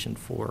presentation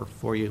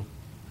for you.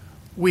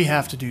 We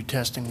have to do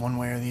testing one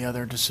way or the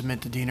other to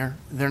submit to DENR.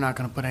 They're not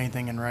going to put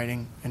anything in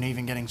writing, and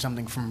even getting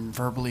something from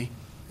verbally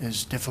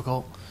is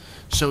difficult.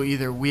 So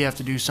either we have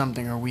to do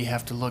something or we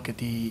have to look at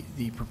the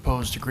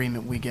proposed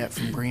agreement we get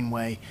from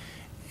Greenway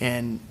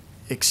and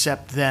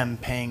accept them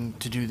paying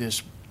to do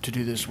this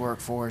work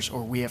for us,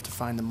 or we have to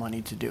find the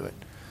money to do it.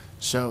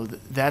 So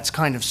that's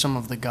kind of some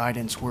of the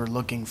guidance we're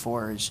looking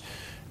for is,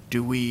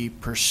 do we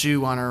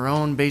pursue on our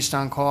own based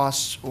on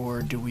costs,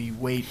 or do we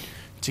wait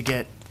to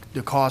get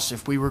the costs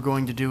if we were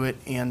going to do it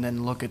and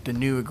then look at the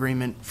new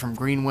agreement from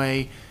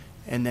Greenway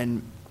and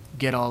then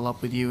get all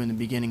up with you in the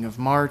beginning of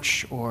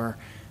March, or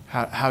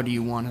how do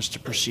you want us to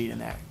proceed in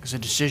that? Because a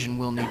decision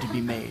will need to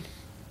be made.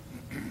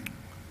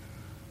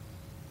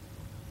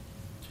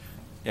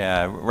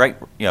 Yeah, right,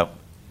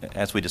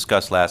 as we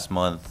discussed last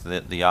month,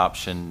 the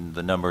option,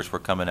 the numbers were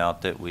coming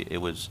out that it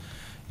was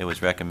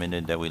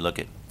recommended that we look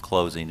at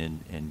closing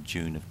in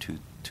June of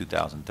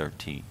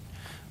 2013.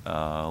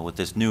 With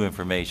this new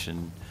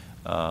information,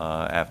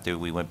 after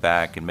we went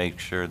back and made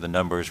sure the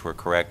numbers were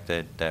correct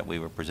that we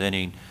were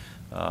presenting,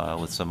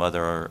 with some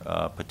other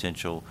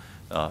potential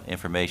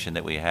information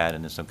that we had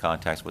and in some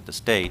contacts with the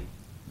state,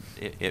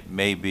 it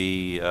may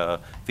be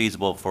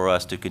feasible for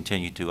us to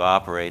continue to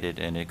operate it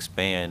and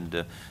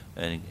expand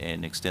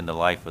and extend the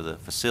life of the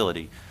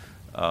facility.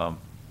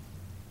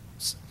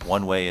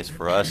 One way is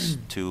for us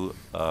to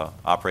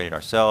operate it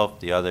ourselves.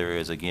 The other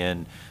is,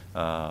 again,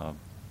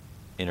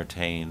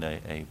 entertain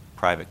a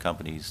private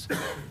company's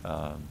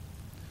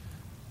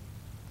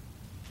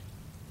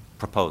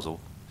proposal,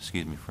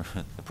 excuse me, for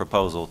the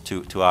proposal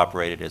to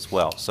operate it as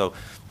well. So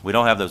we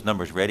don't have those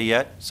numbers ready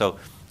yet. So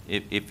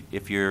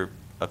if your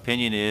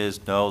opinion is,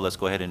 no, let's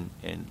go ahead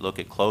and look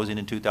at closing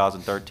in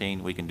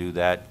 2013, we can do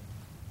that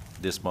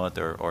this month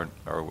or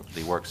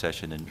the work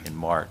session in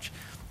March.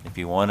 If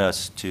you want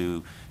us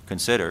to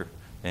consider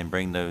and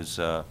bring those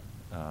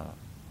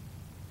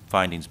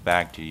findings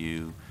back to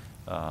you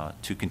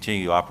to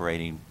continue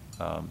operating,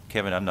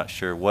 Kevin, I'm not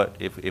sure what,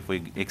 if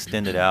we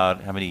extend it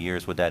out, how many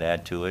years would that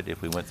add to it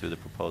if we went through the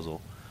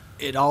proposal?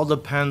 It all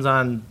depends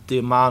on the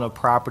amount of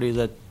property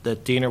that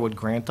DENR would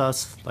grant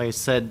us. Like I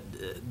said,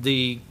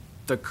 the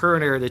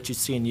current area that you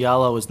see in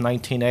yellow is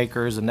 19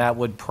 acres, and that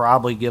would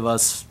probably give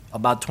us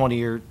about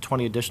 20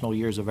 additional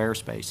years of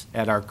airspace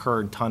at our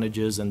current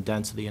tonnages and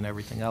density and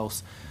everything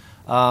else.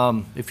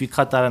 If you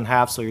cut that in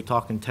half, so you're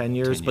talking 10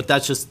 years, but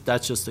that's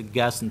just a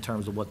guess in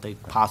terms of what they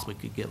possibly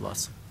could give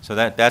us. So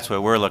that's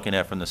what we're looking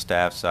at from the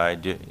staff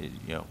side.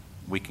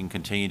 We can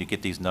continue to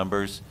get these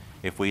numbers.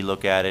 If we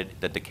look at it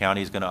that the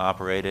county is going to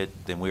operate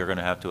it, then we are going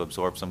to have to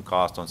absorb some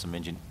cost on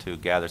to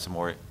gather some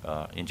more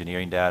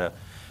engineering data,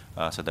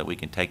 so that we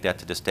can take that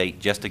to the state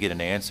just to get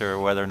an answer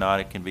whether or not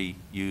it can be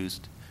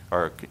used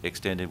or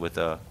extended with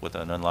an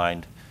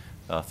unlined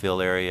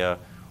fill area,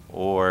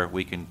 or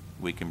we can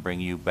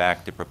bring you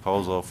back the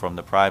proposal from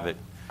the private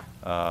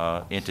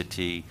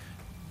entity,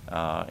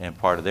 and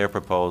part of their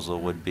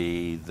proposal would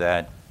be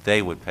that they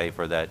would pay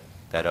for that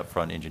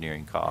upfront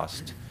engineering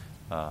cost.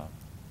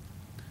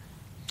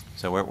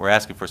 So we're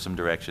asking for some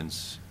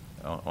directions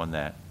on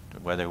that,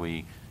 whether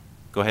we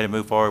go ahead and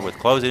move forward with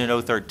closing in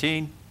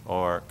 2013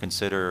 or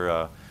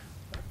consider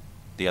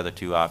the other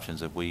two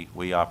options if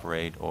we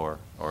operate or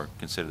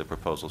consider the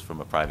proposals from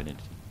a private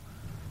entity.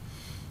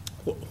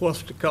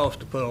 What's the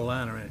cost to put a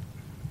liner in it?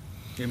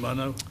 Anybody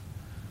know?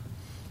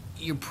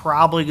 You're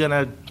probably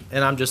gonna,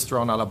 and I'm just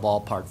throwing out a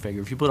ballpark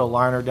figure, if you put a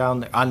liner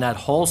down there, on that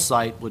whole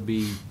site would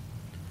be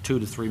 $2 to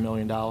 $3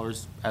 million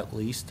at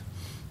least.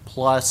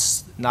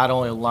 Plus, not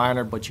only a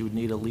liner, but you would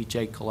need a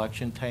leachate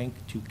collection tank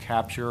to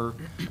capture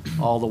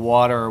all the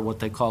water, or what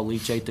they call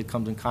leachate, that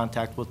comes in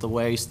contact with the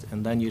waste,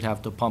 and then you'd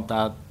have to pump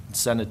that and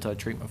send it to a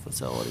treatment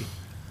facility.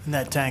 And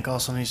that tank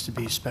also needs to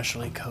be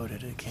specially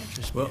coated. It can't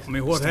just be. Well, I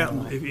mean, what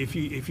happens if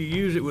you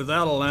use it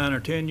without a liner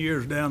 10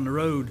 years down the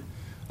road,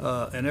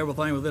 and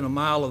everything within a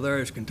mile of there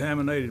is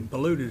contaminated and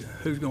polluted?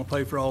 Who's going to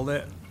pay for all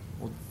that?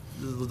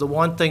 The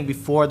one thing,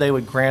 before they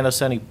would grant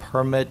us any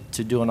permit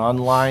to do an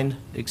unlined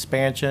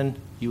expansion,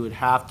 you would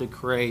have to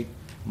create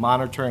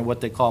monitoring,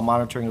 what they call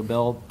monitoring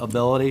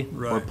ability.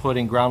 Right. We're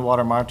putting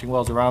groundwater monitoring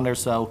wells around there,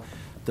 so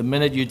the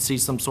minute you'd see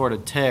some sort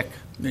of tick,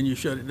 Then you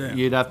shut it down.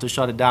 you'd have to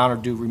shut it down or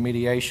do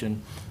remediation.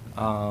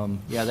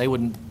 Yeah, they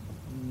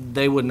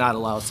would not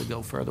allow us to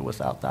go further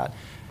without that.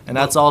 And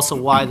that's also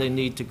why they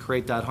need to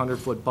create that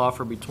 100-foot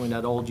buffer between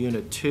that old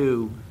Unit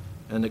 2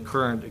 and the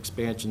current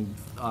expansion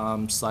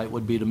site,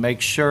 would be to make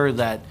sure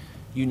that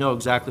you know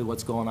exactly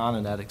what's going on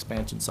in that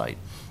expansion site.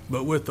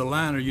 But with the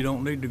liner, you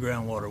don't need the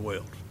groundwater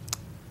wells.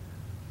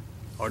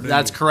 Or do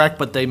That's you? correct,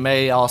 but they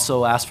may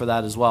also ask for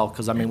that as well,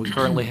 because, I mean, we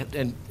currently,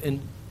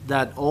 in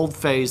that old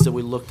phase that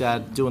we looked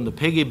at doing the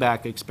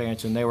piggyback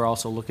expansion, they were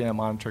also looking at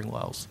monitoring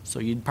wells. So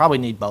you'd probably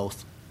need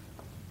both.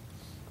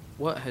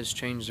 What has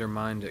changed their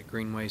mind at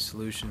Greenway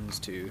Solutions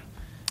to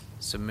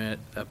submit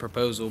a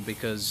proposal?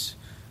 Because,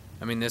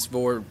 I mean, this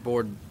board,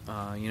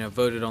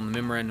 voted on the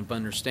memorandum of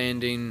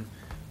understanding.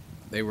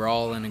 They were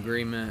all in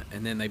agreement,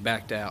 and then they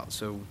backed out.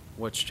 So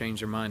what's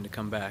changed their mind to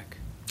come back?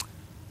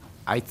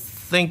 I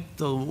think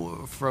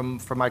from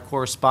my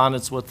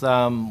correspondence with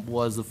them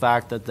was the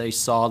fact that they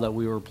saw that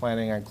we were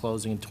planning on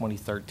closing in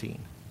 2013.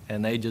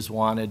 And they just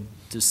wanted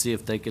to see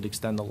if they could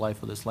extend the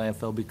life of this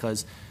landfill,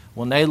 because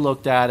when they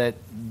looked at it,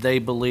 they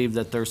believe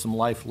that there's some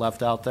life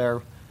left out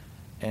there.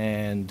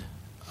 And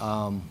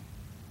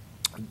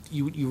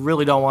you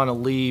really don't want to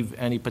leave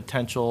any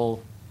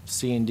potential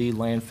C&D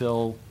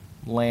landfill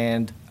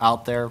land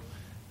out there,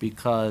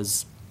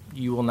 because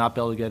you will not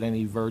be able to get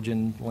any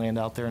virgin land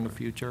out there in the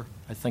future.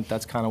 I think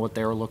that's kind of what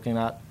they were looking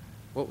at.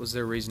 What was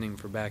their reasoning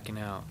for backing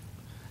out?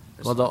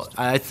 Well,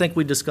 I think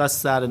we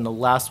discussed that in the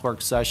last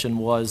work session,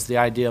 was the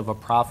idea of a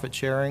profit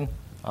sharing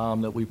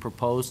that we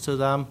proposed to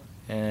them,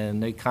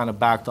 and they kind of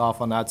backed off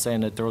on that,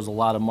 saying that there was a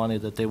lot of money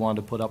that they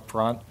wanted to put up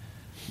front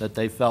that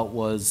they felt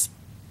was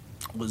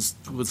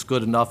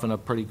good enough and a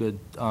pretty good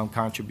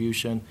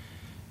contribution.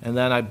 And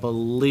then I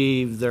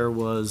believe there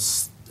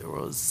was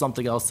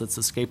something else that's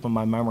escaping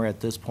my memory at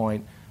this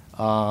point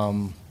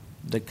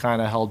that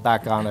kind of held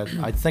back on it.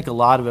 I think a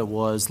lot of it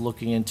was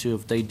looking into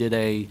if they did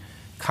a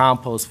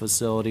compost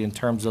facility in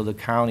terms of the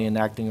county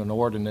enacting an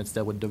ordinance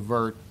that would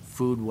divert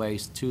food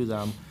waste to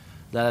them.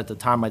 That at the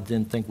time I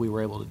didn't think we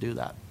were able to do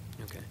that.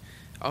 Okay.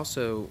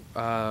 Also,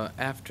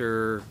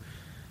 after,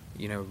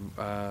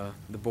 the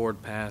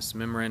board passed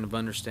memorandum of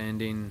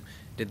understanding,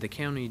 did the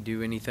county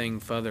do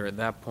anything further at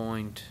that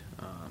point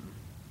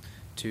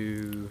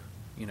to,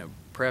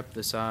 prep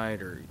the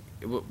site, or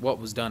what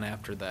was done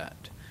after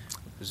that?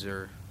 Was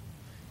there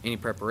any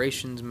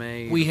preparations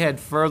made? We had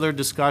further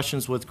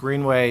discussions with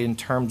Greenway in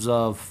terms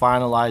of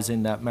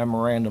finalizing that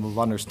memorandum of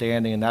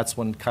understanding, and that's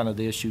when kind of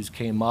the issues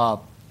came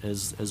up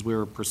as we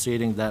were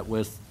proceeding, that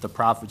with the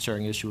profit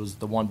sharing issue was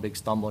the one big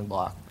stumbling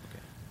block.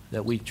 Okay.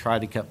 That we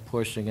tried to keep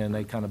pushing, and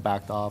they kind of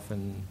backed off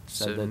and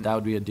said So that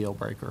would be a deal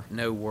breaker.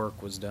 No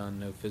work was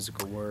done, no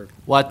physical work?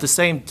 Well, at the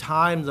same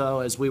time, though,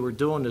 as we were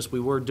doing this, we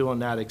were doing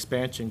that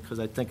expansion, because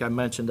I think I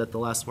mentioned at the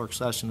last work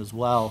session as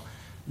well,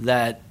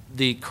 that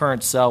the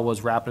current cell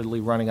was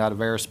rapidly running out of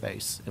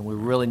airspace, and we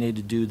really need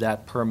to do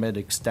that permit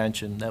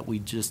extension that we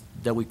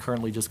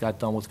currently just got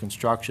done with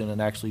construction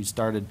and actually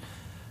started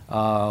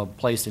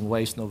placing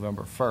waste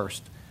November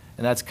 1st.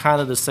 And that's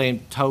kind of the same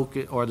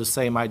token, or the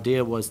same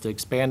idea, was to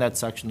expand that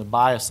section to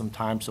buy us some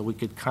time so we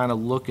could kind of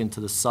look into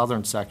the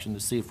southern section to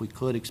see if we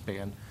could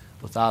expand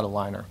without a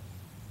liner.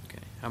 Okay.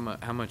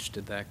 How much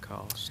did that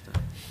cost?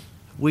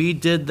 We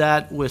did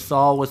that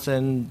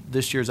within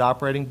this year's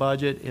operating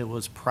budget. It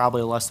was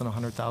probably less than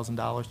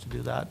 $100,000 to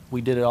do that.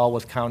 We did it all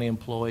with county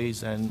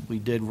employees, and we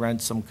did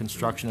rent some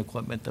construction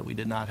equipment that we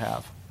did not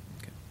have.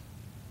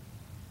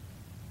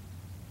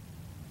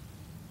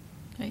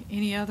 Okay,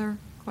 any other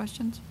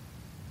questions?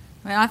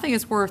 I mean, I think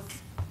it's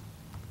worth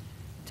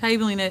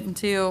tabling it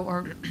until,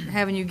 or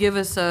having you give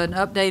us an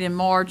update in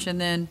March,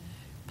 and then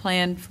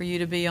plan for you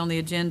to be on the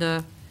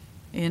agenda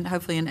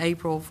hopefully in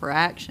April for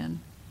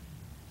action.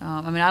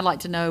 I mean, I'd like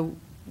to know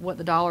what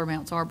the dollar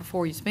amounts are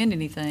before you spend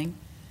anything.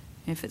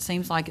 If it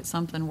seems like it's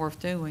something worth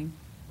doing,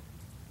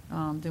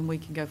 then we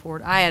can go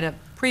forward. I had a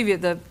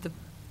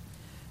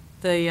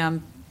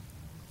the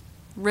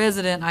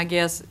resident, I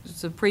guess,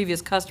 it's a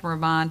previous customer of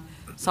mine,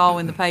 saw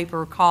in the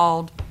paper,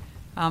 called,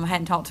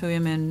 hadn't talked to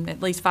him in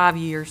at least 5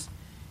 years.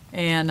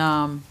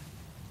 And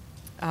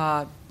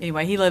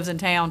anyway, he lives in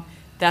town.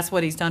 That's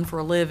what he's done for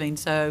a living.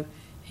 So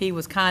he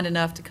was kind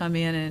enough to come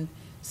in and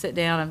sit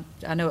down, and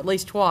I know at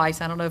least twice.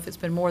 I don't know if it's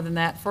been more than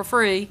that, for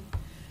free.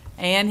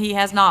 And he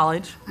has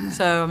knowledge.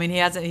 So, I mean,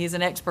 he's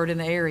an expert in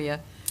the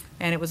area.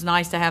 And it was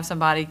nice to have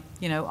somebody,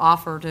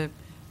 offer to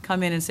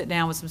come in and sit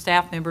down with some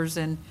staff members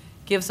and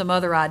give some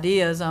other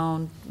ideas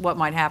on what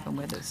might happen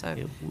with it. So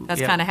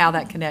that's kind of how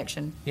that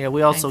connection. Yeah,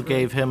 we also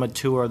gave him a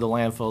tour of the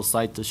landfill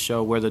site to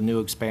show where the new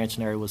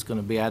expansion area was going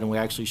to be at, and we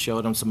actually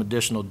showed him some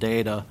additional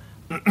data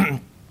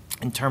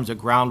in terms of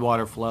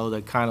groundwater flow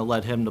that kind of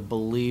led him to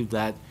believe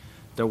that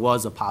there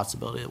was a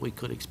possibility that we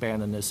could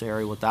expand in this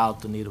area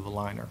without the need of a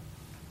liner.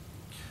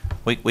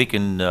 We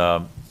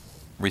can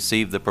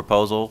receive the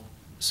proposal,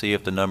 see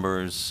if the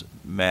numbers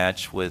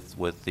match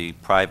with the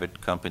private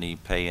company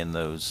paying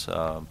those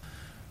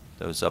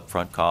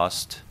upfront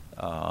costs.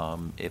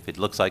 If it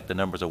looks like the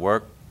numbers will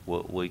work,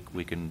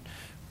 we can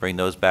bring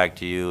those back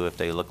to you. If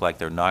they look like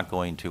they're not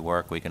going to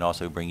work, we can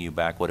also bring you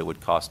back what it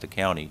would cost the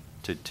county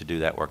to do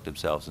that work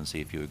themselves and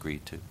see if you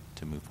agree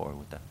to move forward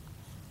with that.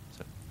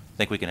 So I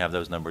think we can have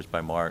those numbers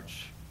by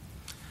March.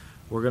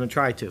 We're going to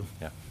try to.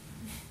 Yeah.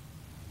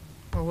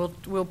 Or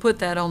we'll put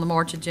that on the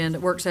March agenda,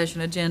 work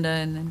session agenda,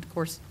 and then, of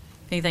course,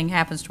 if anything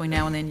happens between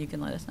now and then, you can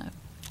let us know.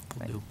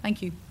 Will do.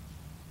 Thank you.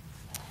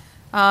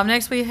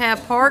 Next, we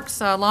have Parks,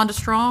 Londa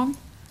Strong,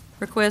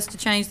 request to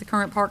change the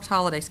current Parks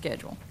holiday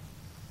schedule.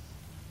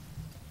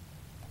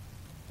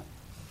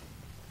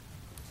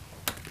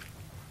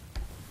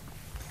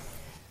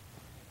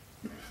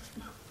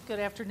 Good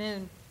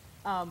afternoon.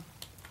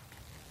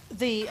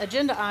 The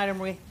agenda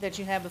item that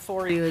you have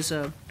before you is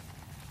a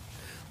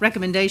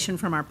recommendation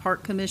from our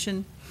Park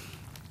Commission.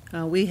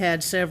 We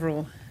had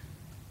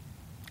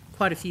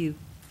quite a few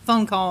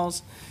phone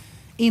calls,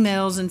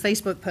 emails, and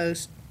Facebook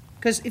posts,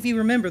 because if you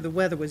remember, the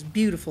weather was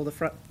beautiful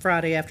the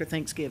Friday after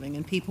Thanksgiving,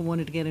 and people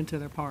wanted to get into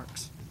their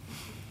parks.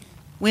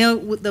 Well,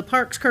 the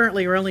parks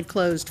currently are only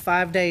closed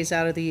 5 days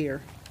out of the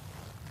year.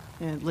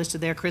 And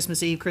listed there,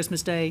 Christmas Eve,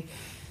 Christmas Day,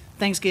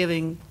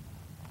 Thanksgiving,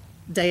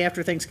 day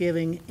after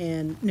Thanksgiving,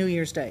 and New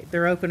Year's Day.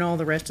 They're open all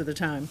the rest of the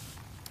time.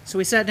 So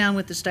we sat down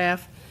with the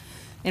staff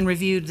and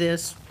reviewed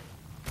this,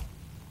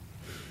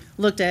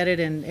 looked at it,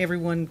 and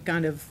everyone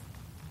kind of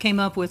came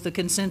up with the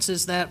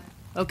consensus that,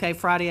 okay,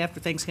 Friday after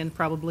Thanksgiving is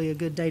probably a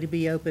good day to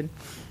be open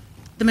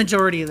the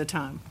majority of the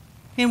time.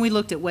 And we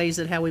looked at ways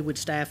that how we would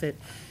staff it.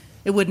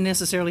 It wouldn't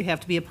necessarily have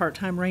to be a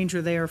part-time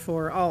ranger there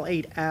for all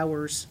 8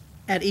 hours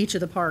at each of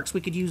the parks.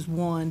 We could use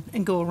one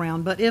and go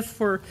around. But if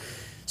for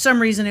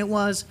some reason it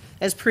was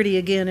as pretty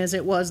again as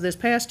it was this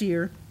past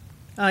year,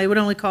 it would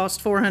only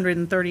cost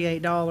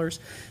 $438,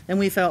 and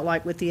we felt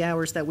like with the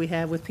hours that we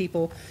have with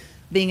people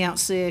being out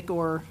sick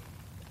or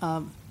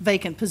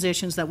vacant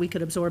positions that we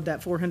could absorb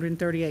that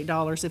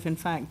 $438 if in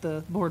fact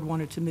the board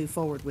wanted to move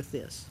forward with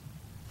this.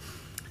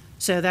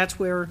 So that's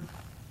where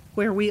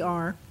we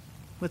are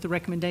with the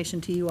recommendation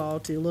to you all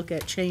to look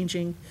at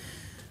changing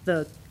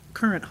the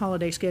current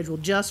holiday schedule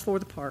just for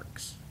the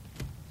parks.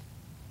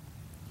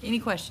 Any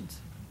questions?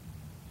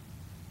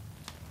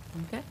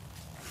 Okay.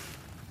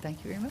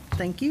 Thank you very much.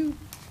 Thank you.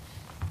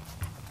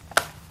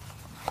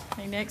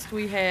 Okay, next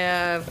we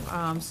have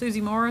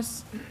Susie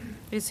Morris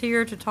is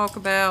here to talk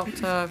about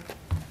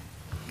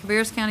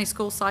Cabarrus County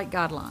School Site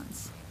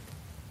Guidelines.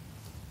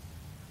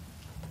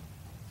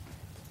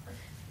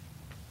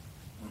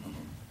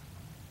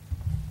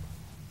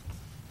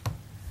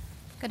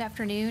 Good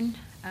afternoon.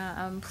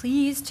 I'm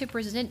pleased to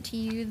present to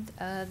you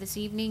this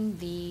evening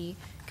the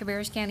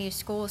Cabarrus County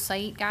School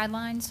Site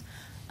Guidelines.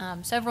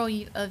 Several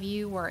of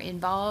you were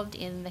involved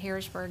in the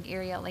Harrisburg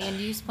Area Land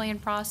Use Plan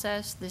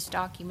process. This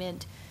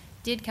document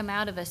did come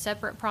out of a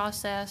separate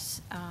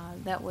process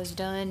that was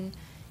done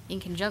in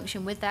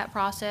conjunction with that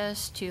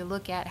process to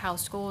look at how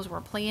schools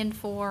were planned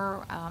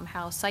for,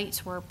 how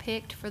sites were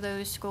picked for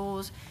those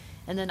schools,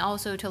 and then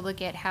also to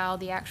look at how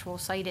the actual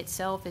site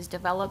itself is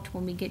developed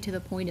when we get to the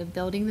point of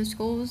building the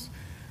schools.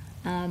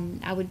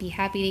 I would be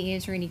happy to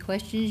answer any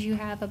questions you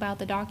have about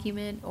the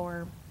document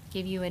or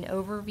give you an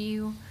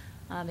overview.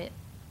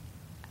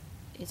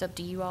 It's up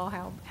to you all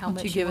how Why much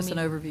don't you give want us an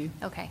overview?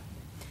 Okay.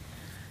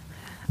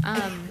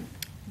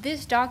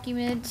 This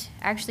document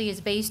actually is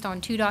based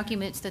on 2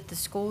 documents that the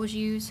schools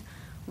use.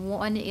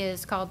 One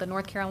is called the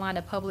North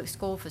Carolina Public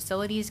School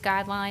Facilities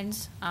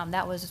Guidelines.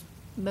 That was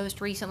most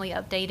recently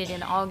updated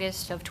in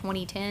August of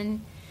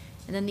 2010.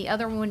 And then the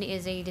other one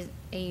is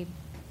a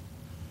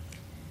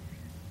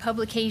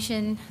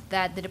publication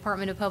that the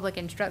Department of Public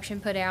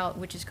Instruction put out,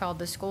 which is called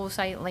the School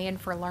Site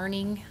Land for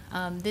Learning.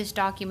 This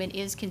document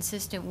is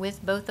consistent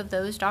with both of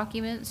those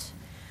documents.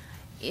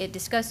 It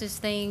discusses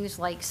things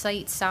like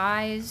site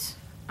size,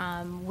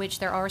 which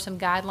there are some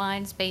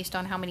guidelines based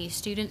on how many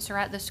students are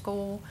at the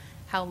school,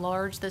 how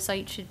large the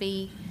site should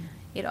be.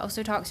 It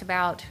also talks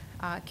about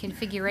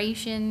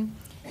configuration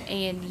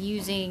and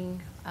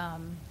using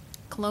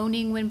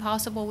cloning when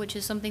possible, which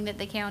is something that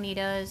the county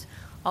does.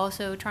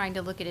 Also trying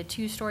to look at a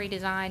 2-story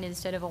design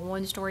instead of a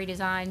 1-story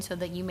design so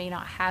that you may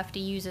not have to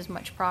use as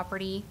much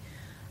property.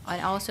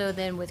 And also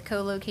then with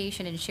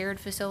co-location and shared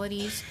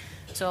facilities.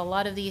 So a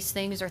lot of these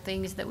things are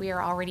things that we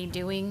are already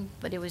doing,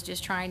 but it was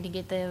just trying to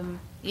get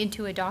them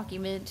into a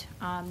document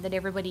that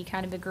everybody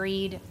kind of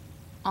agreed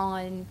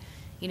on.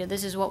 You know,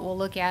 this is what we'll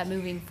look at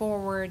moving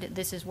forward.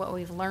 This is what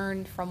we've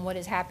learned from what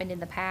has happened in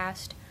the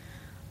past.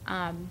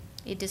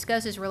 It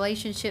discusses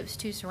relationships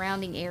to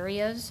surrounding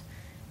areas.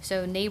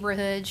 So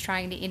neighborhoods,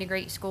 trying to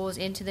integrate schools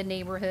into the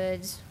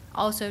neighborhoods.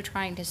 Also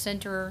trying to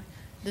center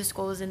the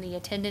schools in the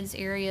attendance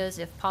areas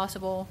if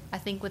possible. I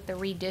think with the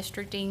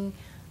redistricting,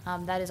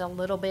 that is a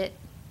little bit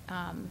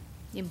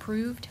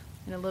improved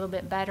and a little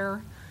bit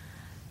better.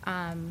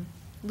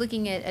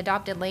 Looking at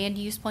adopted land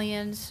use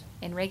plans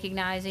and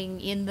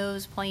recognizing in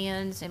those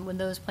plans and when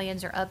those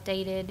plans are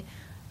updated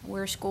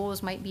where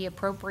schools might be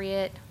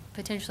appropriate,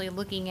 potentially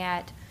looking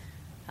at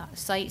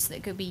sites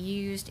that could be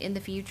used in the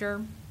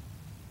future.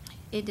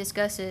 It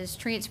discusses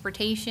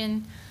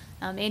transportation.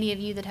 Any of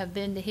you that have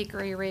been to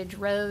Hickory Ridge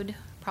Road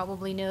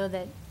probably know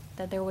that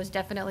there was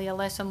definitely a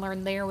lesson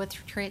learned there with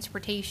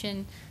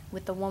transportation,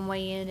 with the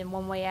one-way in and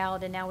one-way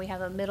out, and now we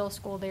have a middle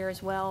school there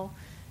as well.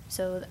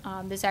 So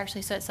this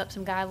actually sets up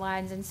some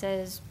guidelines and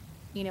says,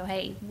 you know,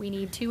 hey, we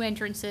need 2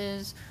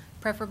 entrances,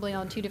 preferably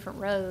on 2 different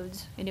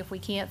roads, and if we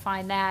can't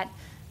find that,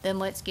 then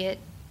let's get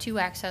 2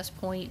 access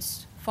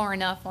points far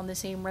enough on the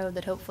same road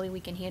that hopefully we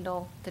can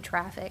handle the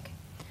traffic.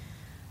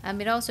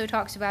 It also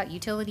talks about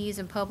utilities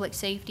and public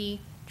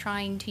safety,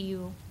 trying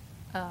to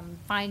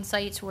find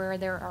sites where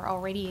there are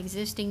already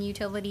existing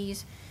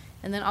utilities,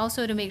 and then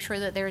also to make sure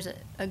that there's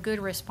a good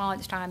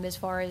response time as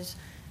far as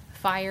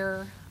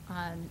fire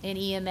and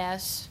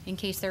EMS in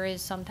case there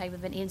is some type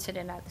of an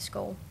incident at the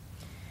school.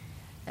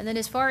 And then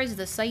as far as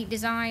the site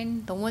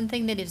design, the one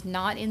thing that is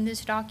not in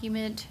this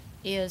document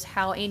is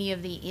how any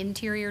of the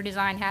interior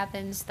design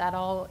happens. That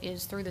all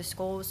is through the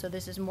school, so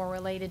this is more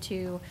related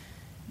to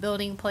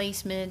building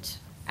placement,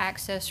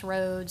 access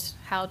roads,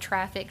 how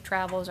traffic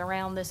travels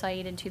around the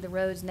site and to the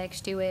roads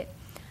next to it.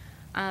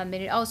 And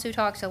it also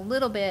talks a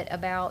little bit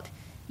about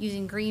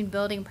using green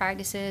building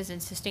practices and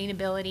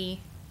sustainability,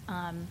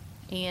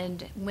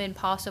 and when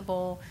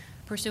possible,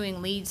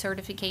 pursuing LEED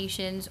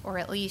certifications, or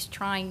at least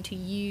trying to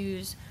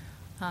use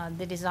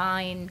the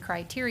design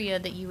criteria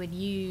that you would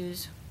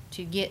use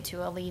to get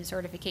to a LEED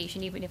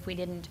certification, even if we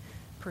didn't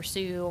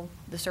pursue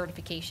the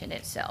certification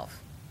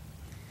itself.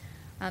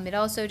 It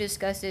also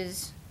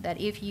discusses that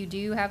if you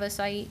do have a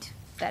site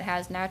that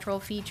has natural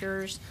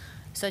features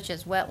such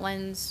as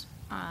wetlands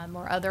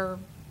or other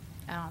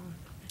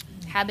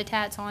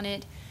habitats on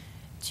it,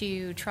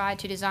 to try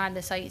to design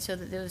the site so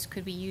that those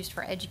could be used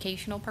for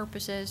educational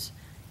purposes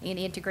and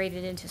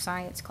integrated into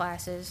science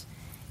classes.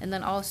 And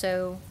then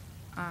also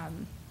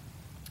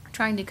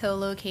trying to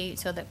co-locate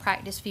so that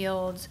practice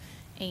fields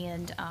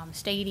and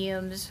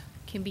stadiums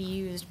can be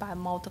used by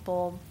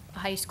multiple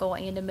high school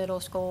and a middle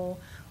school,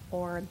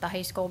 or the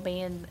high school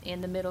band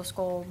and the middle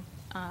school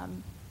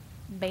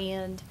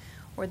band,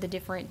 or the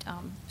different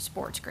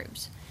sports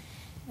groups.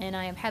 And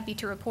I am happy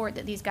to report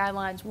that these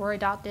guidelines were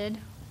adopted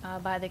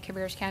by the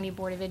Cabarrus County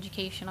Board of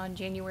Education on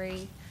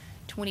January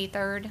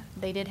 23rd.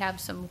 They did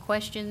have some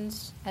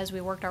questions as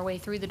we worked our way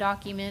through the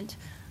document.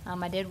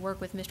 I did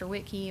work with Mr.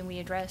 Whitkey, and we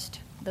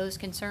addressed those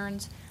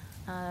concerns,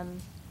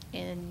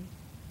 and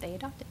they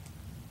adopted.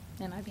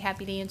 And I'd be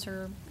happy to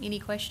answer any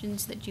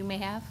questions that you may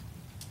have.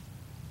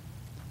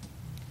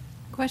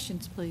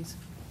 Questions, please.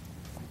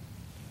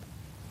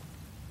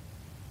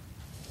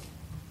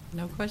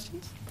 No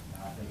questions?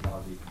 I think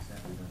I'll be consent.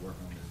 We've been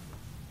working on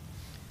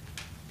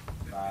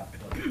this 5,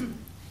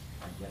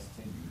 I guess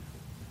 10 years.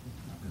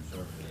 I'm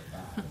conservative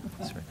at 5.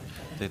 That's right.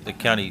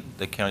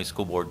 The county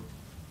school board,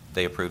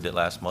 they approved it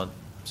last month,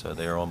 so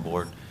they are on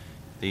board.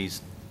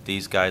 These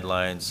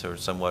guidelines are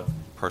somewhat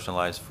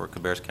personalized for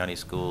Cabarrus County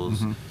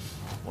schools.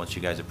 Once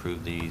you guys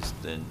approve these,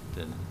 then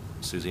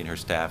Susie and her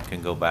staff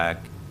can go back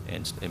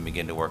and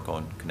begin to work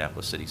on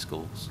Kannapolis City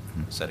Schools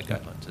set of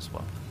guidelines as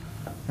well.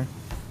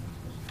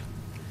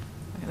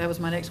 That was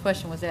my next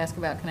question, was to ask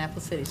about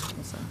Kannapolis City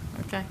Schools. So,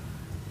 okay.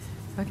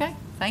 Okay,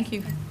 thank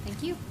you.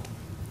 Thank you.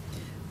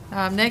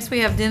 Next, we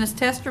have Dennis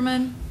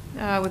Testerman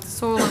with the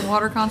Soil and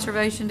Water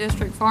Conservation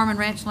District Farm and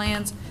Ranch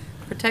Lands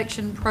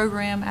Protection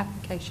Program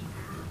application.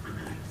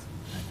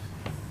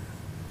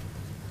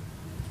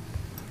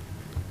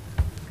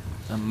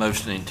 I'm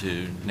motioning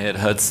to Ned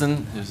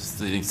Hudson, who's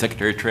the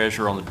Secretary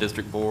Treasurer on the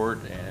District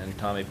Board, and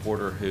Tommy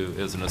Porter, who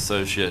is an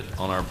associate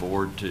on our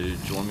board, to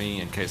join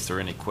me in case there are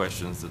any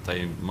questions that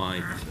they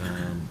might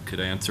could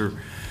answer.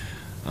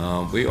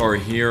 We are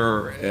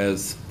here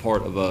as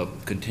part of a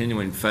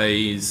continuing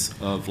phase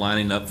of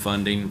lining up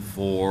funding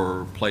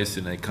for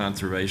placing a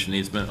conservation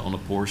easement on a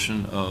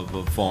portion of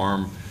a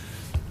farm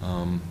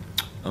owned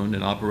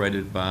and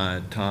operated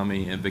by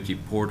Tommy and Vicki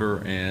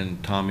Porter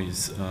and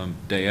Tommy's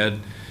dad.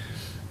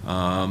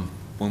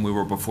 When we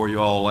were before you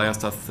all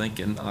last, I think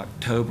in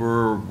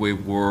October, we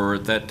were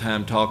at that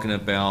time talking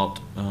about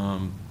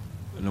an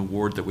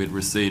award that we'd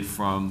received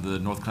from the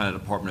North Carolina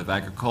Department of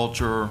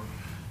Agriculture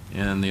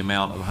in the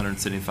amount of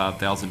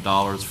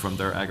 $175,000 from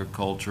their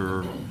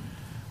agricultural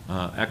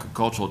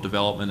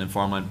development and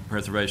farmland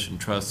preservation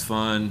trust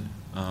fund.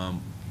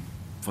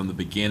 From the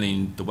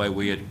beginning, the way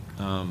we had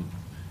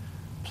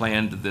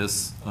planned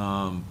this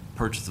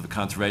purchase of a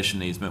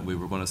conservation easement, we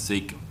were going to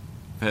seek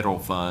federal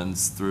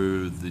funds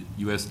through the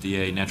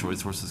USDA Natural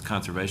Resources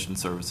Conservation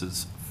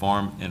Services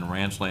Farm and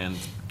Ranch Land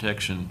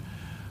Protection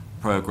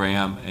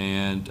Program,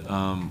 and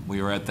we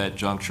are at that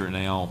juncture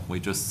now. We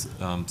just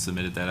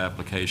submitted that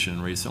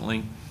application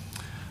recently.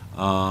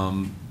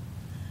 The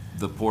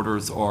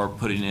Porters are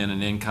putting in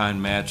an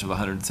in-kind match of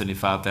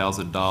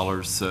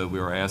 $175,000, so we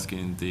are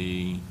asking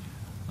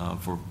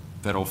for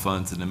federal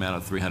funds in the amount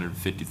of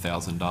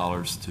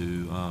 $350,000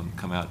 to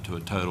come out to a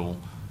total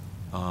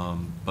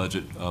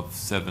budget of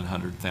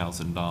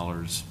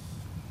 $700,000.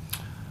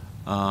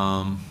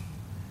 I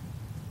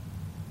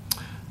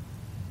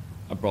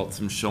brought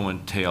some show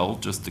and tell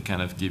just to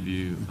kind of give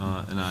you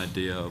an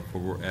idea of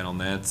where we're at on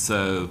that.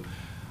 So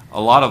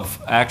a lot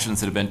of actions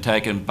that have been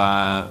taken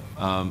by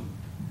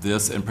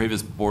This and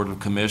previous Board of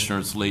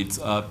Commissioners leads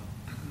up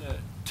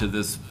to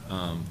this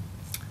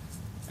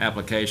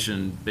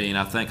application being,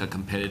 I think, a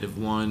competitive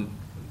one.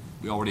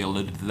 We already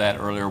alluded to that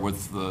earlier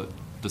with the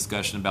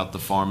discussion about the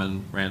farm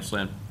and ranch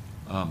land,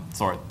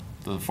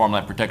 the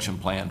farmland protection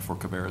plan for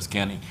Cabarrus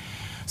County.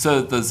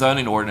 So the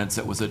zoning ordinance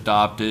that was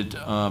adopted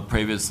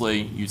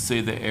previously, you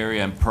see the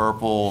area in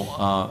purple,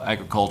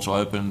 agricultural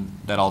open,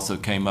 that also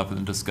came up in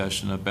the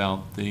discussion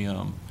about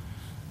the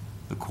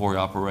quarry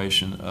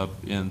operation up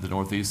in the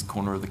northeast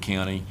corner of the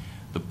county.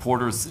 The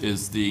Porters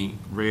is the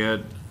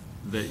red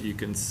that you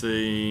can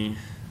see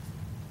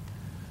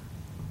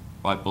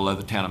right below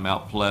the town of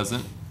Mount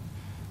Pleasant.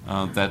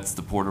 That's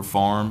the Porter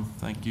Farm.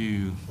 Thank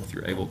you with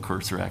your able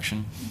cursor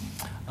action.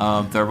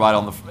 They're right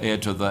on the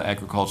edge of the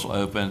agricultural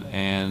open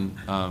and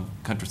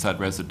countryside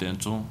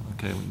residential.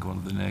 Okay, we can go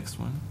on to the next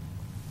one.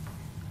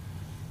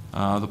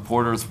 The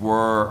Porters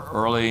were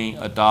early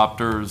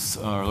adopters,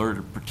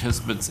 early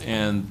participants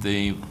in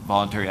the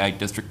voluntary ag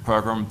district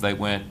program. They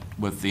went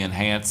with the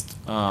enhanced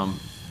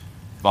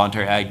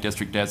voluntary ag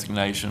district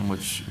designation,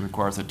 which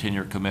requires a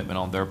 10-year commitment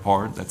on their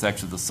part. That's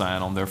actually the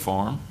sign on their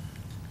farm.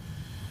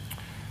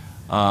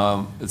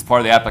 As part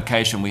of the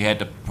application, we had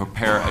to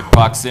prepare a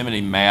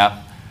proximity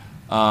map.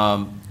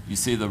 You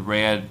see the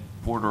red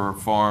Porter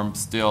Farm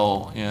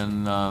still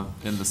in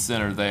the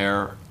center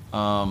there.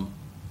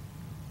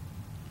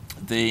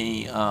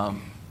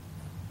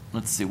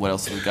 Let's see what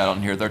else we got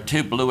on here. There are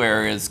two blue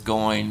areas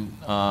going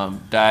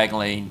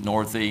diagonally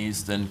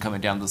northeast and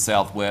coming down to the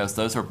southwest.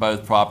 Those are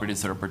both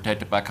properties that are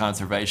protected by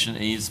conservation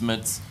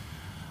easements.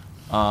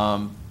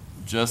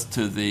 Just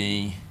to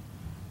the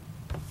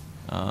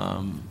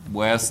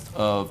west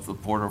of the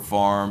Porter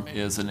Farm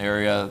is an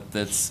area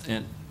that's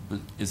in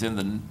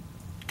the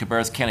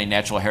Cabarrus County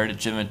Natural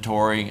Heritage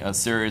Inventory, a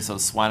series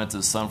of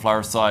Swinet's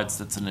sunflower sites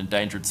that's an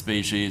endangered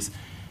species,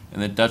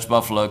 and then Dutch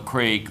Buffalo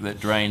Creek that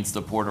drains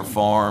the Porter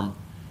Farm.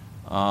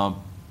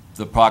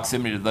 The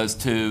proximity to those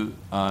two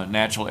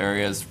natural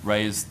areas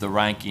raised the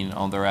ranking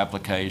on their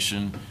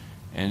application,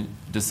 and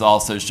this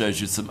also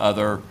shows you some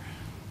other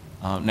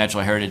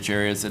natural heritage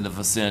areas in the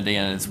vicinity,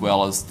 and as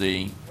well as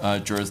the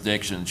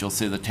jurisdictions. You'll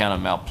see the town of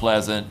Mount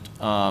Pleasant.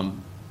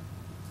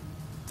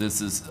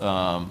 This is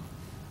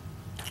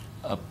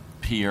up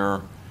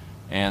here,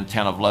 and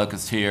town of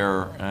Locust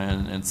here,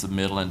 and some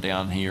Midland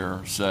down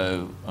here.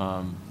 So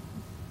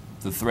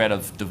the threat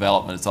of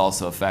development is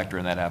also a factor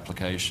in that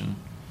application.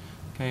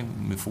 Okay,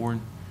 move forward.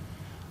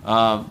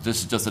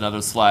 This is just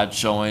another slide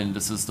showing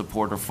this is the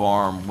Porter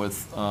Farm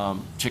with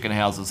chicken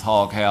houses,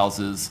 hog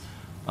houses.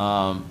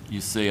 You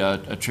see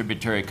a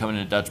tributary coming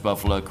into Dutch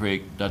Buffalo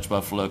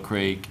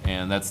Creek,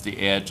 and that's the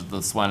edge of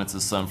the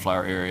Swinet's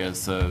sunflower area.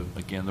 So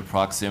again, the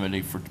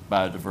proximity for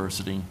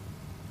biodiversity.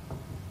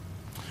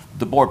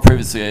 The board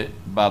previously,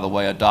 by the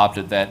way,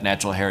 adopted that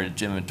natural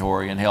heritage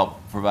inventory and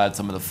helped provide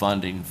some of the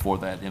funding for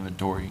that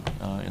inventory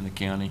in the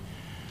county.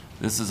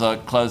 This is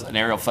an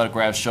aerial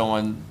photograph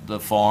showing the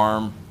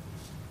farm,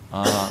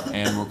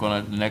 and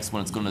the next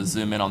one is going to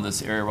zoom in on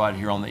this area right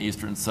here on the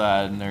eastern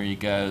side, and there you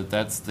go.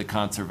 That's the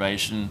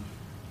conservation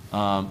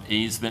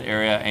easement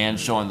area and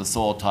showing the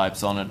soil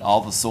types on it.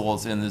 All the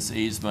soils in this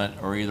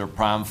easement are either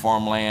prime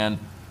farmland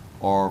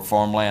or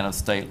farmland of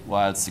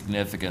statewide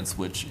significance,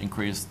 which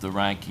increased the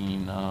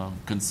ranking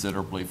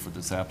considerably for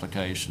this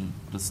application.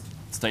 The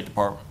State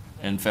Department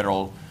and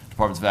federal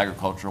Departments of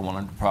Agriculture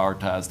wanted to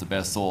prioritize the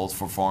best soils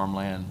for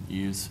farmland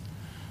use.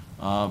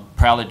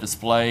 Proudly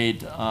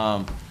displayed,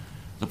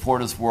 the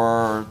Porters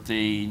were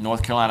the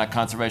North Carolina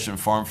Conservation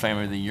Farm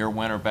Family of the Year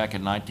winner back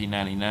in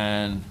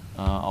 1999.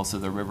 Also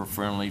the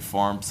river-friendly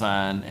farm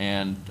sign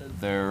and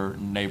their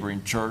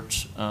neighboring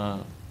church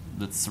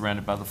that's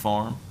surrounded by the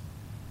farm.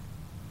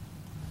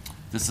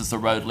 This is the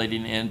road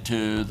leading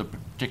into the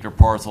particular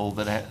parcel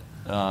that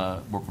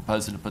we're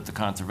proposing to put the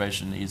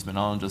conservation easement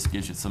on. Just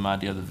gives you some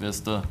idea of the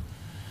vista.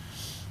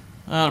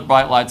 The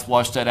bright lights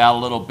washed that out a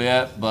little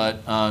bit,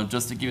 but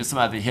just to give you some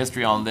of the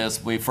history on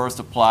this, we first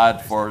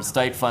applied for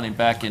state funding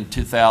back in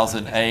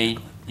 2008.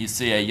 You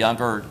see a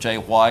younger Jay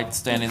White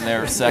standing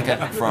there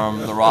second from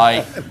the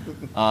right.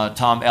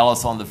 Tom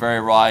Ellis on the very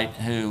right,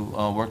 who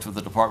worked with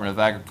the Department of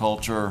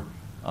Agriculture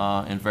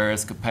in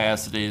various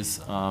capacities.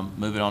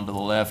 Moving on to the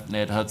left,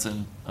 Ned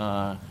Hudson,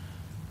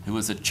 who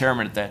was a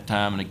chairman at that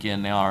time, and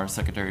again now our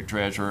Secretary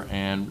Treasurer,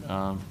 and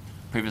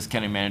previous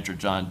county manager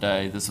John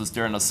Day. This was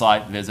during a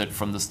site visit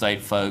from the state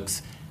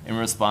folks in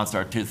response to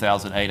our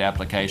 2008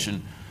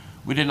 application.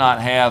 We did not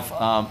have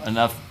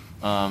enough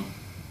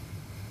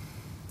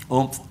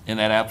oomph in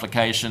that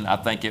application. I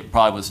think it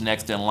probably was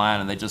next in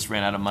line, and they just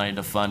ran out of money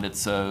to fund it.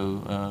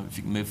 So if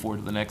you can move forward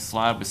to the next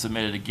slide. We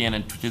submitted again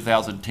in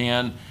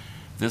 2010.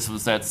 This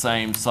was that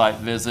same site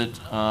visit.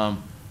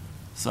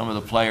 Some of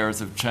the players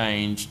have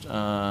changed.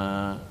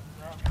 All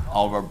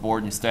of our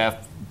board and staff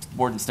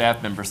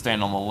members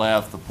stand on the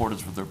left, the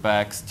Porters with their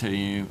backs to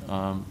you.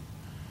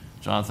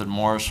 Jonathan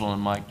Marshall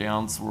and Mike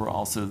Downs were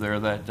also there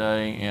that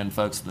day, and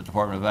folks from the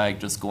Department of Ag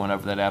just going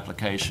over that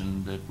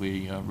application that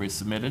we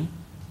resubmitted.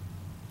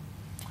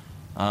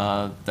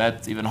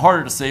 That's even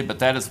harder to see, but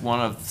that is one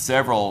of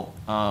several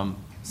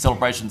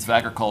celebrations of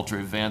agriculture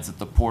events that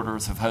the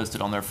Porters have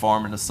hosted on their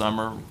farm in the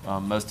summer.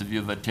 Most of you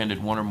have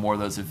attended one or more of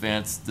those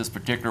events. This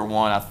particular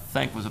one, I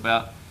think, was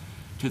about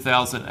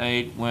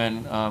 2008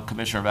 when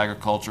Commissioner of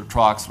Agriculture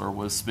Troxler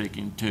was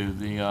speaking to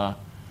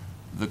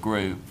the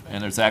group.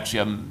 And there's actually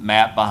a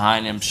map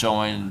behind him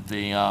showing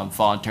the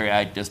voluntary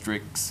ag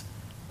districts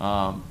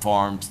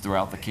farms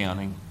throughout the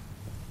county.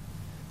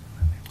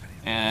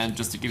 And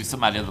just to give you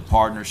some idea of the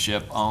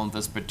partnership on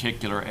this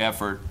particular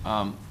effort,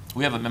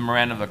 we have a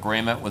memorandum of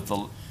agreement with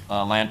the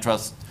Land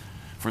Trust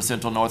for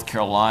Central North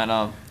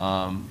Carolina.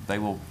 They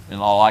will, in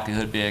all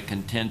likelihood, be a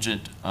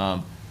contingent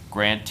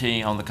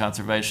grantee on the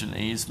conservation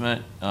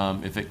easement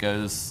if it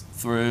goes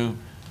through.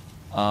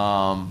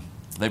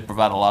 They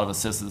provide a lot of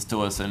assistance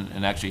to us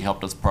and actually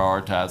helped us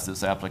prioritize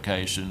this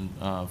application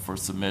for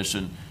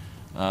submission.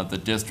 The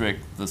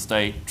district, the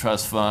state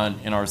trust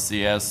fund,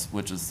 NRCS,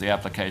 which is the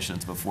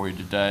applications before you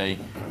today,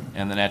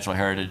 and the Natural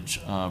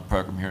Heritage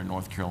program here in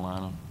North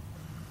Carolina.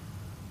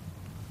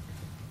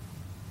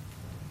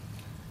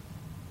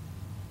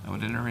 I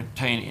would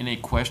entertain any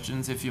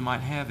questions if you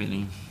might have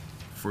any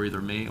for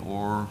either me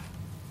or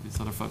these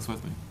other folks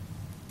with me.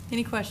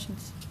 Any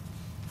questions?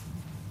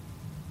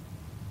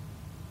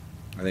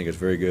 I think it's a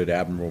very good,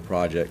 admirable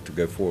project to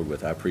go forward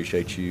with. I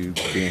appreciate you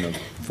being a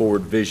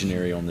forward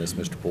visionary on this,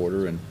 Mr.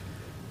 Porter and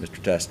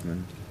Mr.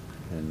 Testman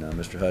and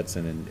Mr.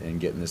 Hudson, and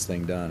getting this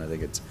thing done. I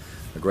think it's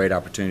a great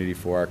opportunity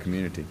for our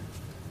community.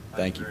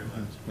 Thank you. Very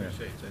much.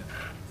 Appreciate that.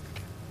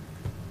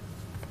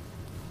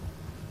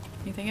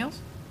 Anything else?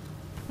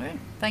 All right,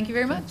 thank you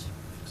very much.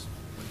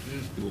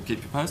 We'll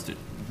keep you posted.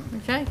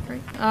 Okay,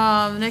 great.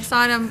 Next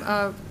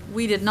item,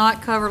 we did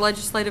not cover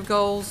legislative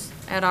goals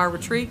at our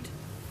retreat,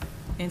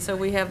 and so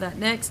we have that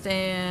next,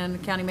 and the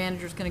county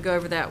manager is going to go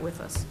over that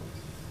with us.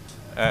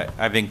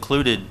 I've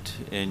included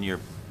in your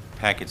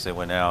packets that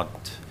went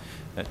out,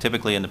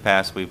 typically in the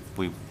past,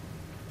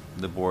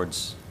 the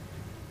board's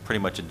pretty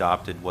much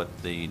adopted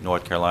what the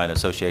North Carolina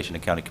Association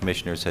of County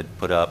Commissioners had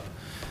put up.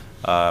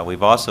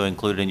 We've also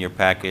included in your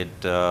packet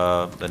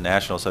the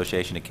National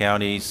Association of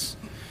Counties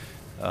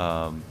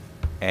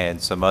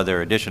and some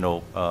other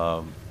additional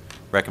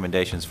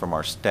recommendations from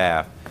our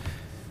staff.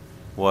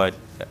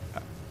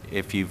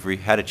 If you've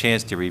had a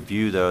chance to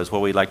review those,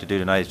 what we'd like to do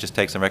tonight is just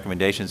take some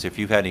recommendations. If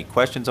you've had any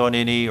questions on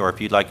any, or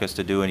if you'd like us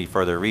to do any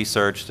further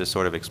research to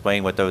sort of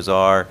explain what those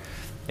are,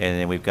 and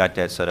then we've got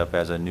that set up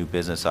as a new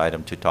business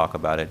item to talk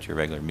about at your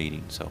regular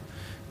meeting. So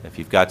if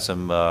you've got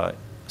some of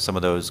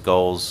those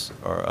goals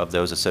or of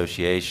those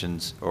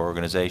associations or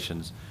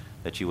organizations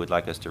that you would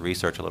like us to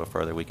research a little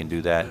further, we can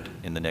do that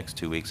in the next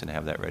 2 weeks and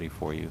have that ready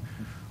for you.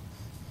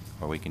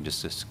 Or we can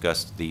just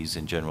discuss these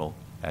in general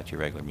at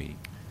your regular meeting.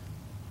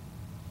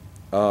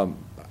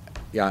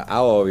 Yeah, I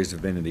always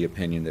have been of the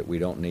opinion that we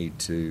don't need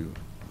to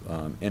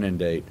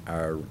inundate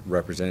our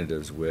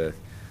representatives with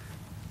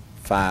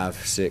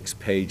 5-6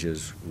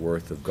 pages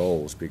worth of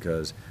goals,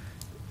 because,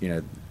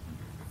 you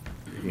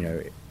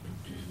know,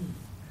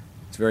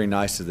 it's very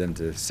nice of them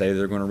to say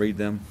they're going to read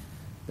them.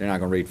 They're not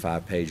going to read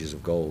 5 pages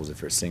of goals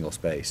if they're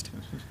single-spaced.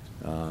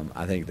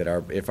 I think that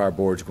if our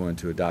board's going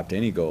to adopt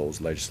any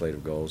goals,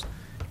 legislative goals,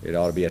 it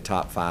ought to be a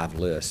top 5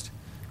 list,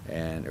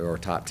 or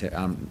top 10,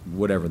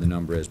 whatever the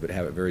number is, but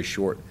have it very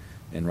short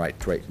and right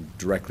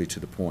directly to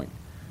the point.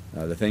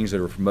 The things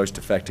that are most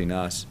affecting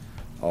us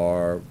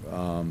are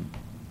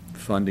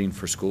funding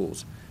for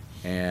schools,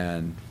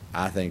 and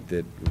I think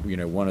that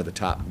one of the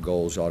top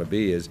goals ought to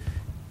be is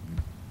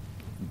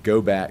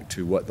go back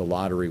to what the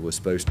lottery was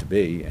supposed to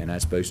be, and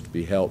that's supposed to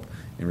be help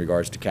in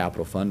regards to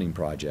capital funding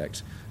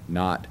projects,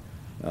 not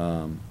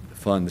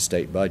fund the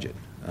state budget.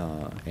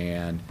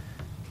 And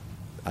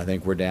I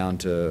think we're down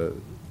to,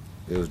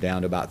 it was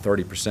down to about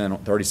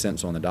 30%, 30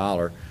 cents on the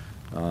dollar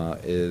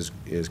is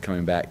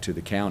coming back to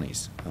the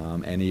counties.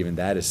 And even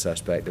that is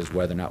suspect as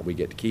whether or not we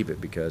get to keep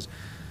it, because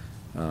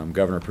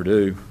Governor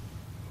Perdue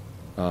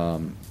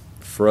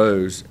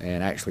froze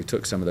and actually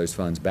took some of those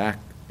funds back,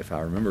 if I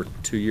remember,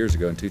 2 years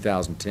ago in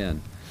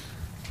 2010.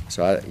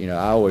 So I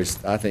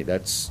think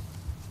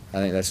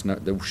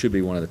that should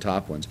be one of the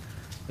top ones.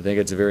 I think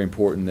it's very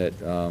important that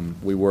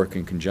we work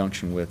in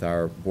conjunction with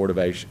our Board of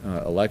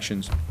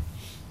Elections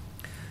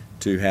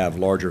to have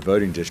larger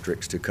voting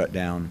districts to cut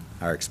down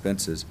our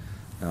expenses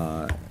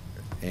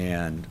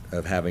and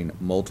of having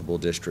multiple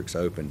districts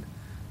open.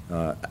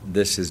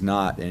 This is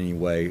not in any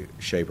way,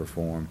 shape, or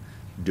form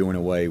doing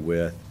away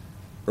with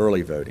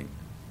early voting.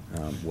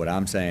 What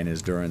I'm saying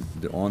is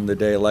on the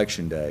day,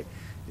 election day,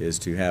 is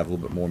to have a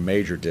little bit more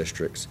major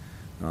districts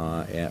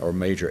or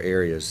major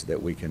areas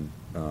that we can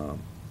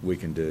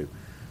do.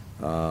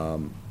 I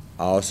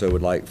also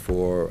would like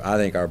I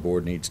think our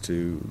board needs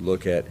to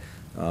look at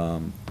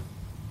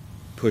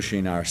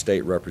pushing our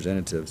state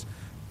representatives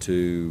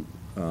to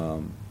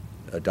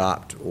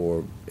adopt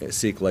or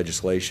seek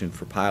legislation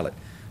for pilot,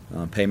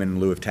 payment in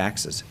lieu of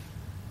taxes,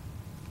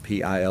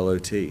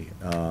 PILOT.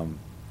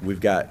 We've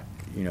got,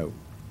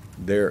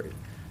 there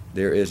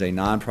is a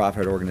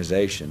nonprofit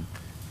organization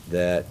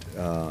that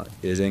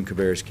is in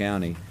Cabarrus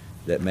County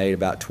that made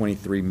about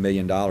 $23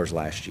 million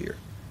last year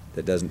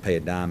that doesn't pay a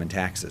dime in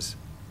taxes.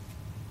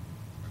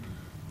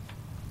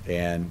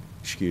 And,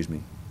 excuse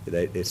me,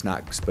 it's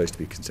not supposed to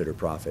be considered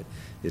profit.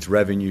 It's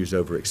revenues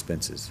over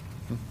expenses.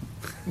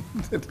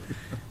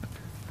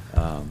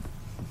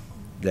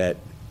 That,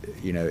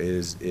 you know,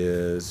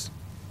 is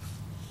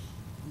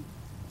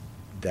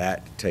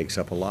that takes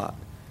up a lot.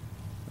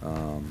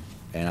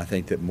 And I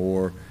think that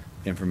more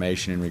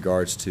information in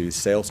regards to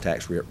sales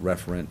tax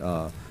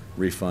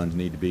refunds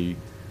need to be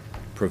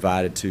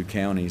provided to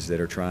counties that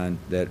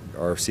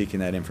are seeking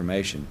that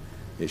information.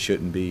 It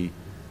shouldn't be,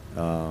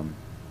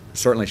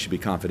 certainly should be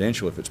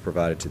confidential if it's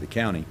provided to the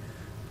county,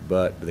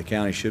 but the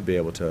county should be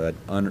able to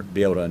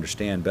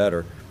understand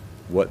better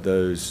what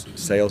those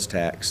sales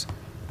tax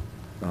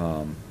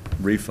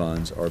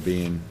refunds are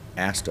being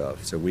asked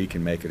of, so we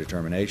can make a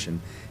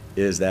determination,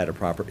 is that a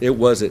proper,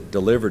 was it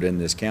delivered in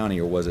this county,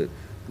 or was it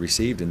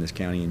received in this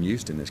county and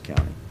used in this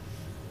county?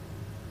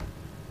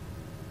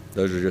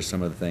 Those are just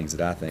some of the things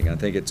that I think. I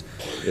think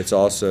it's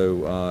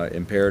also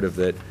imperative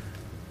that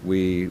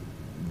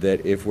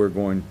if we're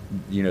going,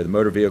 you know, the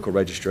motor vehicle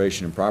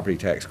registration and property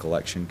tax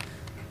collection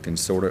can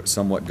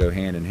somewhat go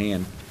hand in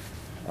hand,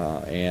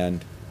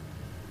 and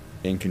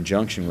in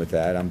conjunction with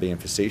that, I'm being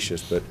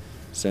facetious, but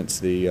since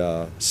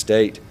the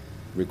state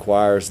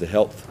requires the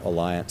Health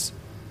Alliance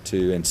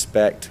to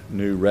inspect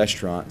new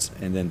restaurants,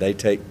 and then they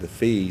take the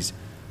fees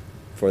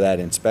for that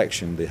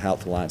inspection, the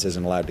Health Alliance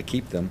isn't allowed to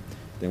keep them,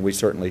 then we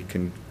certainly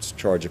can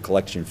charge a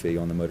collection fee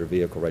on the motor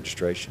vehicle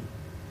registration.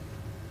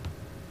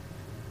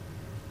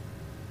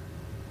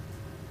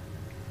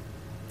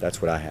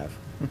 That's what I have.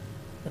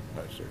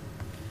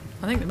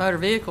 I think the motor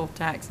vehicle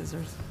taxes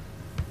are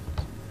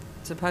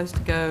supposed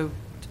to go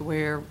to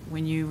where,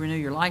 when you renew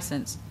your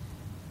license,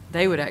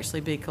 they would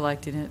actually be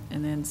collecting it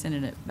and then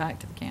sending it back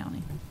to the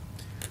county.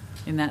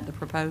 Isn't that the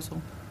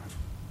proposal?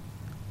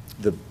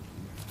 Go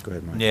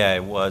ahead, Mike. Yeah,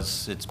 it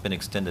was. It's been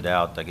extended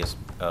out. I guess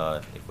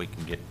if we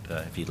can get,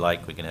 if you'd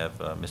like, we can have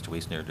Mr.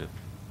 Wiesner to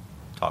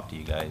talk to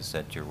you guys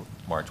at your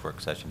March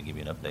work session to give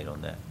you an update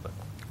on that. But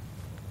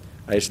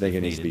I just think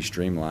it needs to be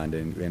streamlined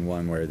in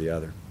one way or the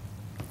other.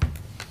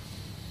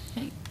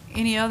 Okay.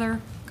 Any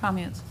other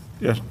comments?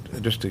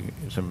 Just to get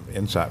some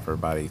insight for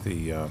everybody,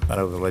 I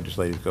know the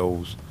legislative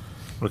goals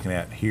looking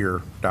at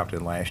here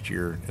adopted last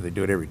year, they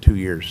do it every 2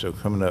 years. So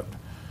coming up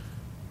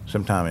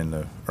sometime in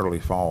the early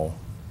fall,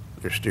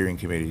 there's steering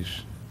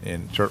committees,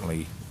 and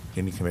certainly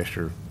any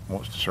commissioner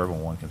wants to serve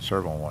on one can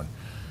serve on one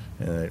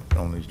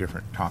on these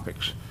different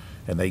topics,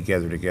 and they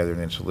gather together and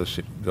then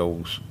solicit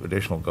goals,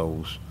 additional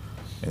goals,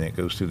 and it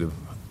goes through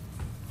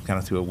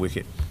through a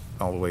wicket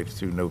all the way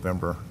through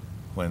November,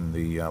 when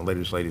the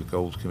Legislative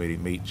Goals Committee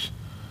meets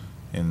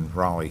in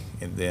Raleigh,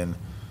 and then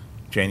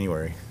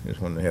January is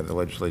when they have the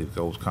Legislative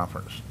Goals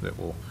Conference that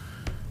will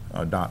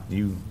adopt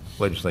new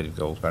legislative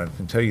goals. But I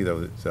can tell you, though,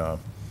 that a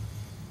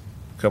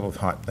couple of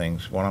hot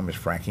things. One of them is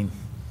fracking,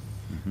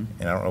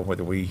 and I don't know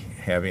whether we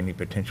have any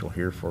potential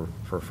here for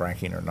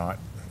fracking or not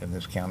in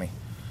this county,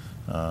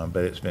 but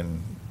it's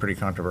been pretty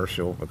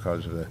controversial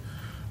because of the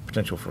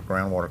potential for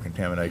groundwater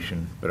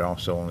contamination, but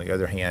also, on the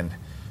other hand,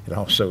 it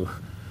also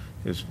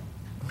is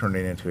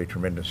turning into a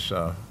tremendous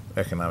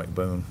economic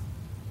boom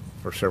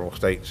for several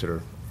states that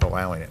are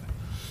allowing it.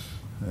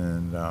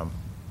 And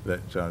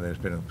there's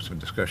been some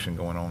discussion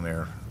going on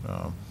there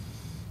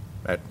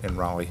in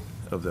Raleigh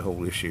of the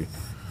whole issue.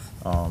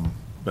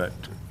 But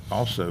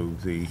also,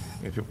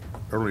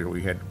 earlier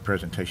we had a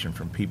presentation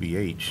from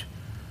PBH.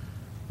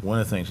 One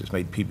of the things that's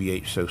made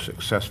PBH so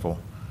successful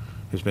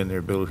has been their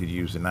ability to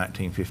use the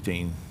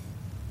 1915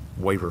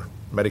 waiver,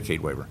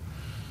 Medicaid waiver.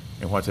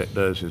 And what that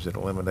does is it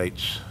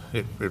eliminates,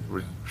 it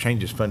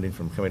changes funding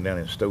from coming down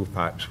in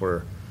stovepipes,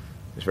 where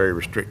it's very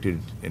restricted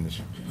and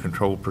is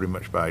controlled pretty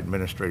much by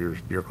administrators,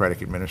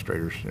 bureaucratic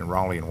administrators in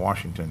Raleigh and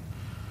Washington,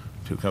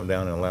 to come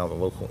down and allow the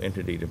local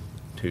entity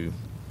to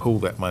pool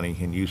that money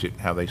and use it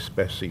how they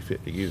best see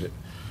fit to use it.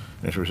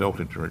 And it's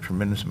resulted in a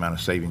tremendous amount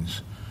of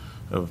savings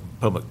of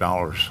public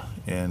dollars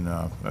and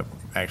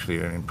actually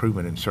an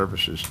improvement in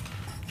services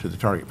to the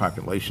target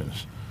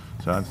populations.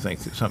 So I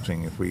think that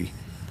something, if we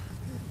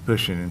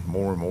push in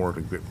more and more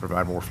to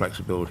provide more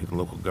flexibility to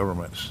local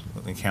governments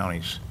and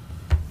counties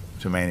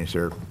to manage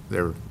their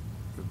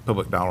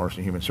public dollars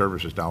and human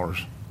services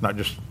dollars, not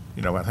just,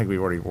 I think we're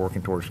already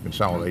working towards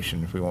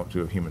consolidation if we want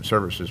to of human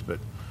services, but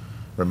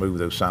remove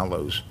those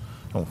silos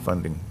on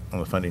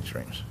the funding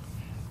streams.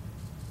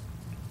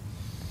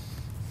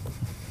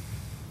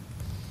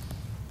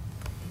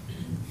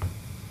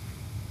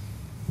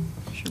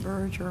 Mr.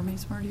 Burridge or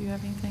Meesmer, do you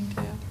have anything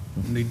to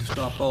add? Need to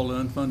stop all the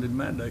unfunded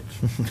mandates,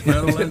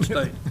 federal and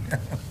state.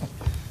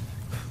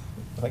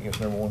 I think it's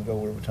number one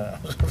goal every time.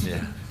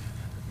 Yeah.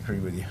 Agree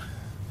with you.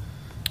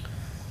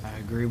 I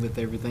agree with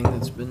everything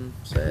that's been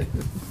said.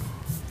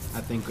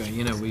 I think,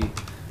 we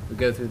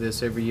go through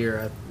this every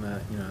year.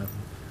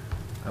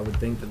 I would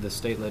think that the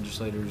state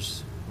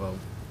legislators, well,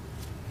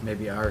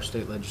 maybe our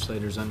state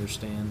legislators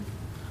understand,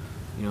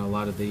 a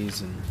lot of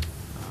these, and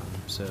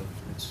so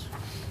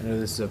I know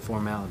this is a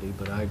formality,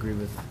 but I agree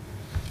with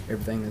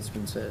everything that's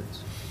been said.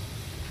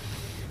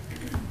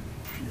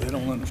 They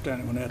don't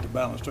understand it when they have to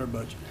balance their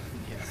budget.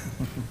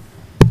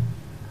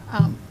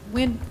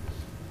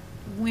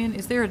 When,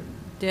 is there a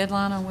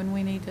deadline on when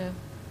we need to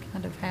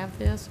kind of have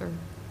this, or?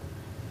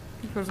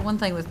 There was one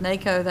thing with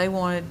NACO, they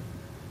wanted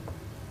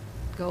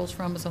goals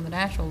from us on the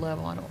national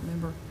level, I don't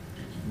remember.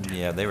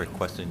 Yeah, they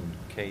requested,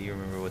 Kay, you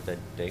remember what that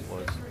date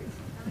was?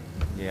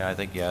 Yeah, I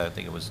think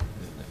it was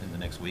in the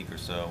next week or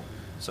so.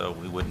 So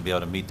we wouldn't be able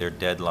to meet their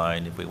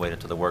deadline if we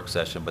waited till the work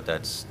session, but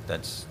that's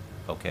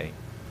okay.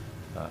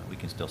 We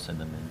can still send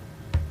them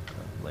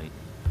in late.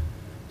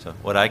 So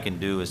what I can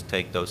do is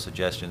take those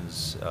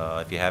suggestions.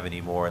 If you have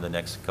any more in the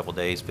next couple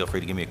days, feel free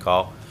to give me a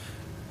call.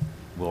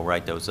 We'll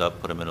write those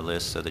up, put them in a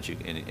list so that you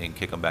can, and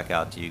kick them back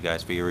out to you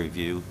guys for your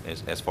review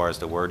as far as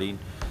the wording.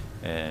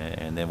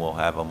 And then we'll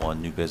have them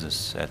on new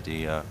business at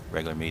the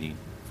regular meeting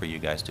for you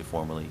guys to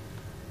formally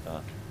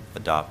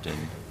adopt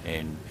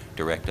and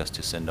direct us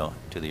to send on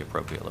to the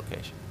appropriate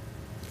location.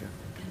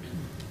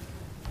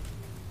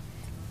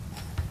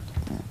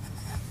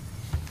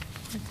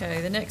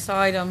 Okay, the next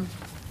item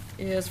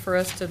is for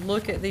us to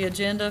look at the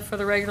agenda for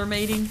the regular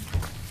meeting.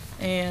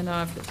 And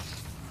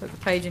put the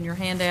page in your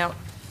handout.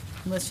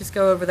 And let's just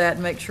go over that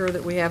and make sure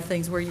that we have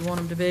things where you want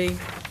them to be.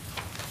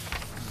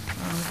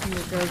 If you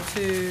would go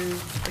to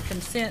the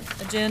consent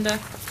agenda,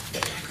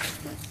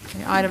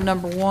 okay, item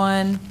number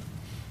 1,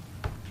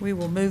 we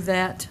will move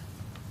that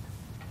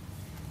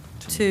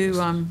to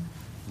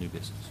new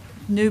business.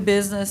 New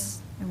business,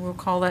 and we'll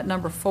call that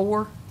number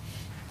 4.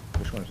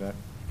 Which one is that?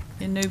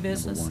 In new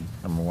business.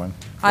 Number one.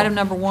 Item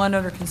number 1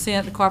 under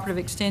consent, the cooperative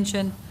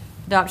extension,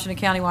 adoption of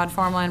countywide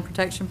farmland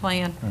protection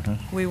plan.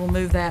 We will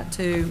move that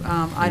to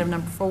item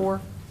number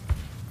 4.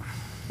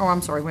 Oh,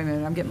 I'm sorry, wait a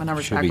minute, I'm getting my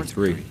numbers Should be backwards.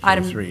 3.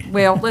 Item, 3.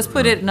 well, let's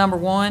put it at number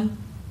 1.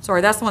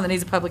 Sorry, that's the one that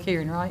needs a public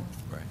hearing, right?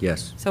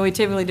 Yes. So we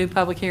typically do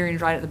public hearings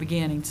right at the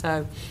beginning,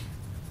 so,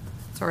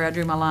 sorry, I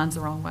drew my lines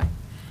the wrong way.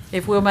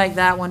 If we'll make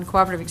that one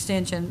cooperative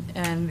extension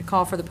and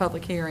call for the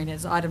public hearing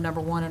as item number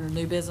 1 under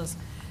new business,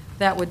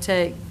 that would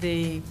take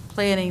the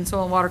planning,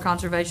 soil and water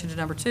conservation to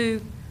number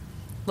 2,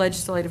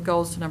 legislative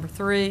goals to number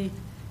 3,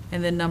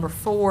 and then number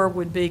 4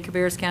 would be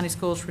Cabarrus County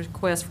Schools'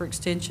 request for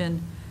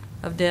extension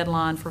of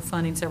deadline for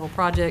funding several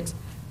projects.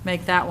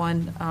 Make that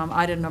one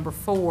item number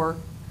 4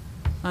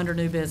 under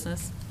new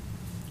business.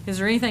 Is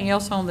there anything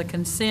else on the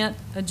consent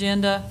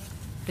agenda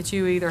that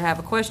you either have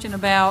a question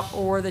about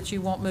or that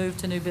you want moved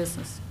to new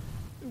business?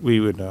 We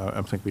would,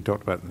 I think we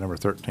talked about number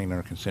 13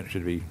 under consent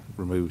should be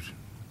removed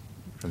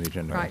from the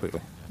agenda Right.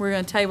 completely. We're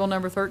going to table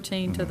number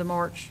 13 to the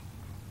March.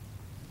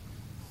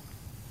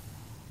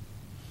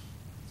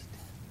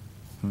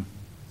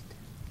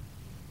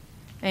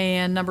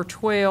 And number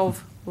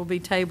 12 will be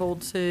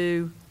tabled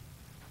to,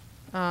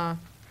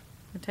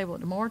 table it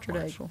to March or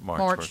to April? March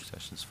work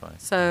session's fine.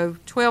 So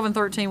 12 and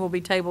 13 will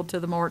be tabled to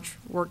the March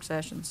work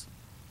sessions.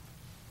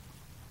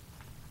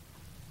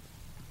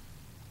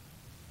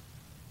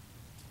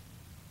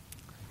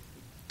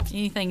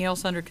 Anything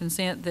else under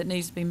consent that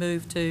needs to be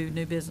moved to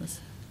new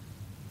business?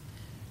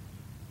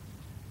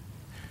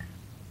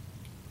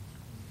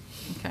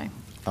 Okay.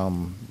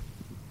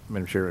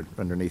 Madam Chair,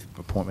 underneath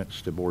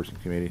appointments to boards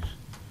and committees,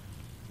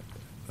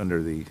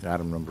 under the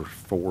item number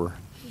 4,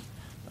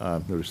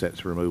 notice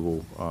that's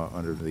removal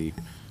under the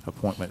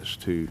appointment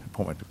to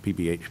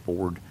PBH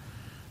board.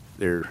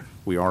 There,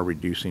 we are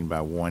reducing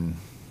by 1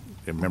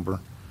 member.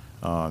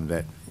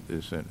 That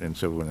is, and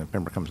so when the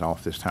member comes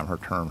off this time,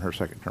 her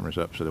second term is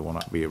up, so there will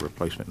not be a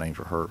replacement name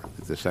for her.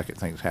 The second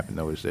thing that's happened,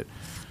 though, is that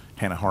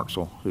Hannah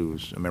Hartzell,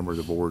 who's a member of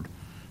the board,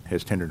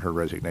 has tendered her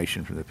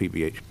resignation from the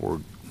PBH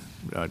board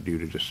due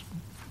to just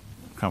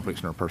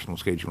conflicts in her personal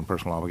schedule and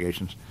personal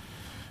obligations.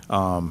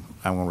 I'm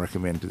going to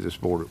recommend to this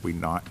board that we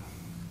not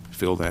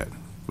fill that.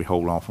 We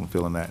hold off on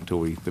filling that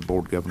until the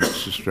board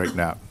governance is straightened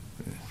out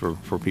for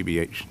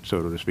PBH. So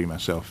it'll just be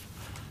myself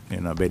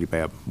and Betty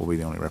Babb will be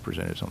the only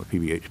representatives on the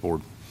PBH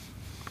board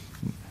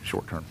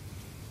short term.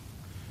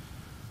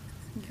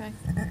 Okay.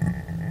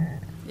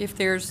 If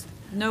there's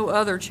no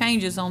other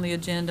changes on the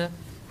agenda,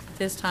 at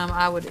this time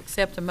I would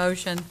accept a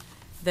motion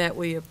that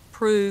we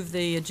approve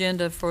the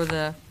agenda for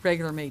the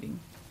regular meeting.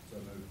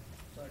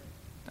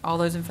 All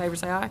those in favor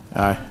say aye.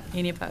 Aye.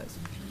 Any opposed?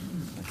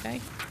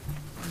 Okay.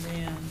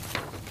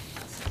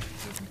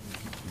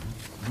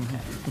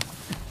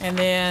 And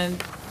then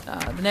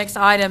the next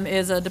item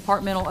is a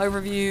departmental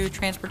overview,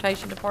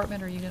 Transportation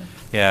Department. Are you going to?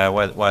 Yeah,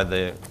 while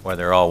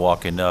they're all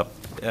walking up,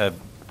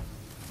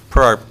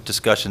 per our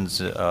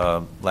discussions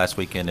last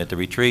weekend at the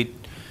retreat,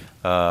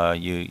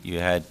 you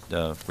had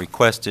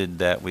requested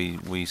that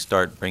we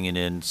start bringing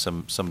in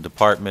some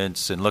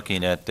departments and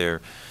looking at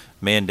their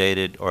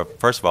mandated, or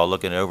first of all,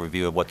 looking at an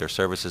overview of what their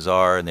services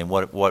are, and then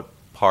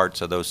what parts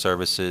of those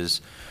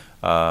services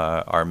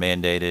are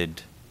mandated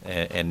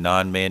and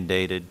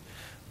non-mandated.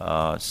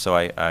 So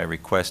I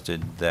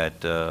requested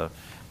that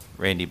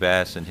Randy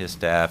Bass and his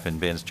staff and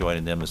Ben's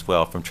joining them as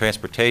well. From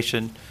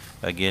transportation,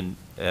 again,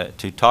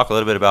 to talk a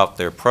little bit about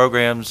their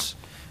programs,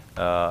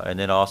 and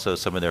then also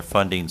some of their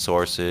funding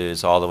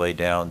sources, all the way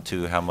down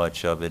to how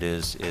much of it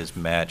is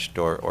matched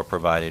or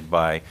provided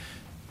by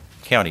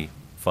county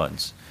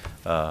funds.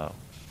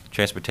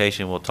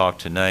 Transportation, we'll talk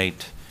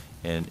tonight.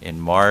 In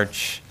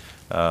March,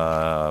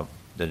 the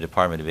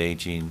Department of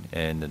Aging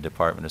and the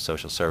Department of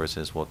Social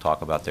Services will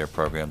talk about their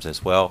programs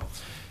as well.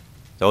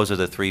 Those are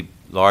the three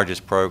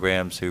largest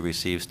programs who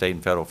receive state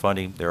and federal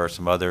funding. There are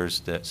some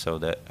others so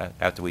that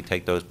after we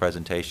take those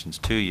presentations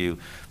to you,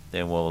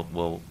 then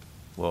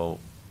we'll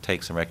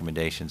take some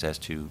recommendations as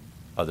to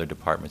other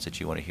departments that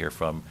you want to hear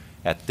from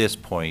at this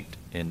point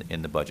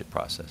in the budget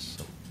process.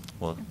 So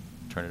we'll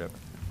turn it over.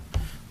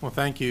 Well,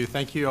 thank you.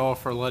 Thank you all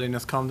for letting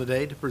us come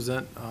today to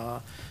present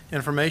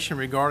information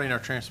regarding our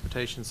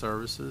transportation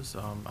services.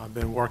 I've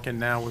been working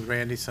now with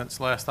Randy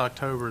since last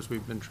October as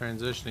we've been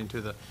transitioning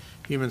to the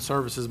human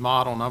services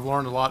model, and I've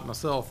learned a lot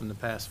myself in the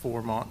past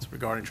 4 months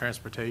regarding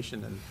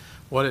transportation and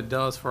what it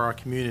does for our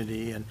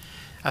community. And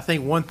I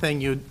think one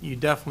thing you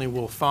definitely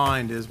will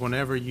find is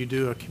whenever you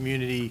do a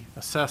community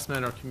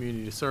assessment or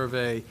community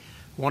survey,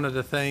 one of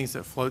the things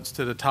that floats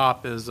to the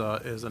top is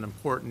an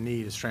important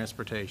need is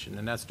transportation,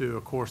 and that's due,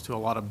 of course, to a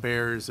lot of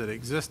barriers that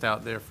exist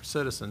out there for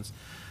citizens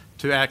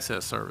to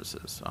access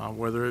services,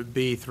 whether it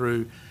be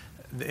through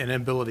an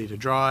inability to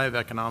drive,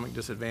 economic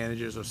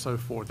disadvantages, or so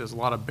forth. There's a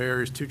lot of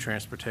barriers to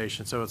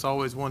transportation, so it's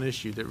always one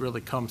issue that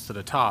really comes to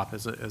the top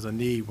as a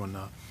need when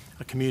a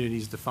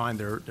community's define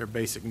their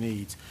basic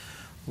needs.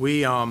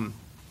 We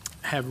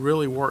have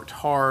really worked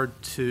hard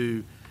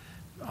to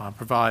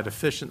provide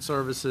efficient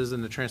services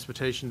in the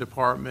transportation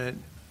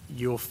department.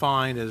 You'll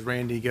find as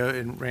Randy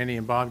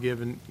and Bob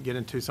get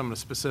into some of the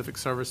specific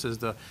services,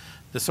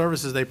 the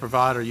services they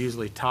provide are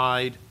usually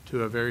tied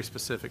to a very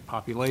specific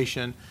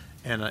population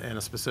and a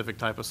specific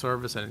type of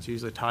service, and it's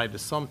usually tied to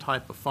some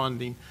type of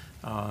funding.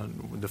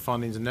 The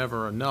funding's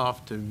never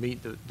enough to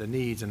meet the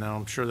needs, and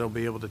I'm sure they'll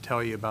be able to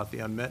tell you about the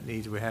unmet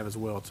needs we have as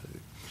well too.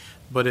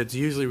 But it's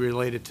usually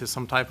related to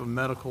some type of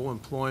medical,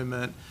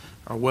 employment,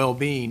 or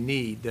well-being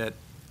need that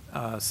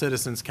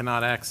citizens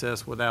cannot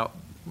access without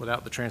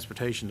the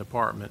transportation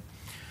department.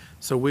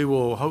 So we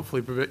will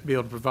hopefully be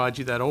able to provide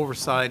you that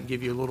oversight and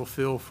give you a little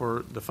feel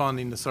for the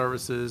funding, the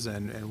services,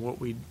 and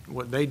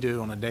what they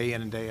do on a day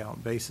in and day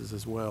out basis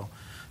as well.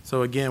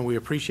 So again, we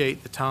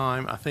appreciate the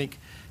time. I think,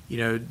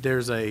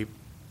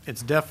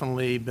 it's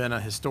definitely been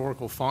a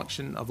historical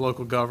function of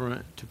local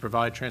government to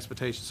provide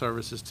transportation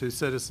services to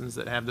citizens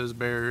that have those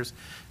barriers.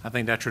 I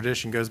think that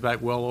tradition goes back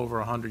well over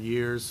 100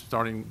 years,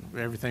 starting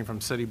everything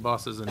from city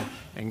buses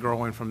and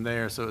growing from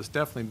there. So it's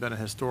definitely been a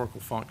historical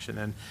function.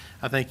 And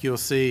I think you'll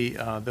see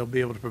they'll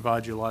be able to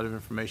provide you a lot of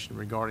information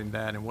regarding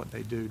that and what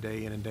they do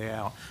day in and day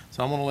out.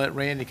 So I'm going to let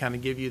Randy kind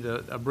of give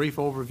you a brief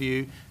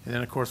overview, and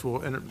then, of course, we'll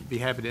be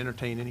happy to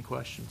entertain any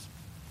questions.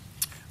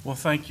 Well,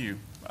 thank you.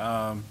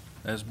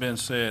 As Ben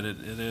said,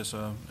 it's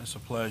a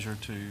pleasure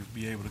to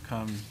be able to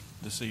come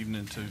this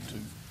evening to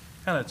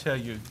kind of tell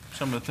you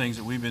some of the things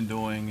that we've been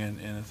doing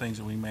and the things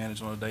that we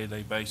manage on a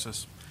day-to-day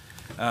basis.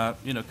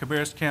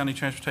 Cabarrus County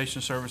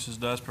Transportation Services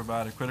does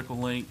provide a critical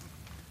link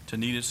to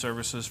needed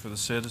services for the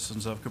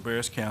citizens of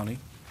Cabarrus County.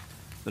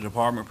 The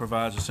department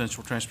provides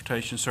essential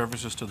transportation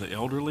services to the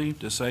elderly,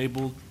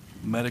 disabled,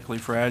 medically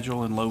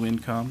fragile, and low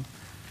income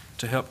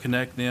to help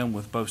connect them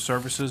with both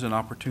services and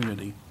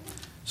opportunity.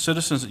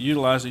 Citizens that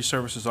utilize these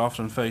services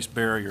often face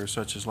barriers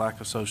such as lack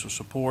of social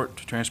support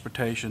to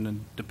transportation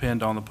and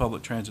depend on the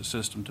public transit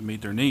system to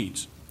meet their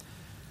needs.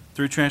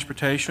 Through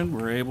transportation,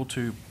 we're able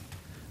to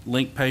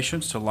link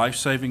patients to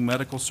life-saving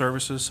medical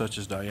services such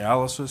as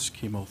dialysis,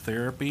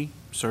 chemotherapy,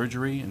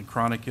 surgery, and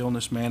chronic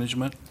illness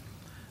management,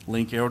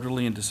 link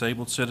elderly and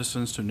disabled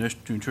citizens to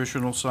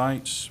nutritional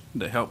sites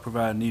that help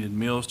provide needed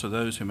meals to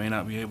those who may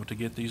not be able to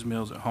get these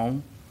meals at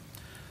home,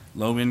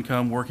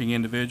 low-income working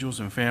individuals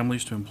and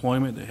families to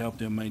employment that help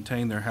them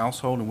maintain their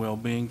household and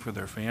well-being for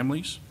their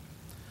families,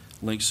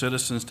 link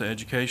citizens to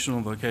educational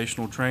and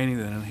vocational training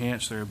that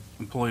enhance their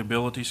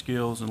employability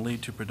skills and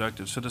lead to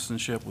productive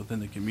citizenship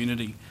within the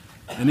community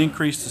and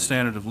increase the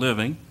standard of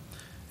living,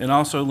 and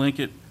also link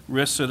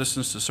at-risk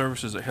citizens to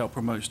services that help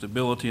promote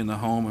stability in the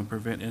home and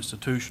prevent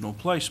institutional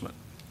placement.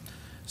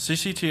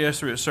 CCTS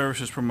through its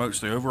services promotes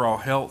the overall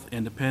health,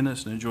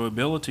 independence, and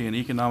enjoyability and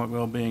economic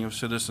well-being of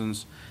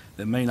citizens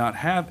that may not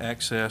have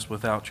access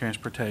without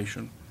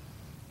transportation.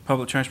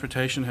 Public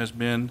transportation has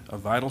been a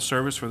vital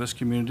service for this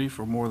community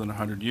for more than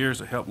 100 years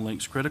that help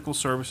links critical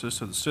services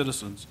to the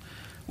citizens.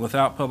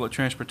 Without public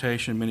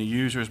transportation, many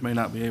users may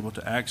not be able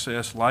to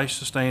access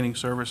life-sustaining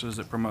services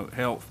that promote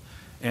health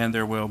and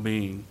their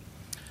well-being.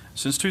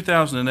 Since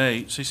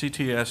 2008,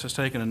 CCTS has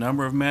taken a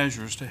number of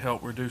measures to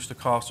help reduce the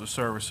cost of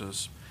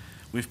services.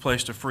 We've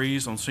placed a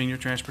freeze on senior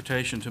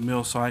transportation to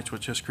meal sites,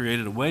 which has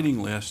created a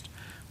waiting list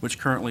which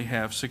currently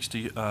have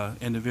 60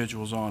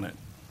 individuals on it.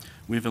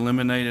 We've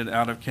eliminated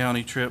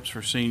out-of-county trips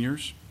for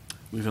seniors.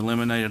 We've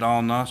eliminated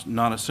all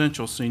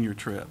non-essential senior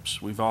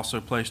trips. We've also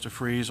placed a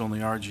freeze on the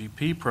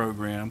RGP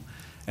program,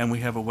 and we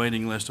have a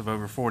waiting list of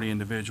over 40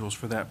 individuals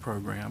for that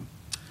program.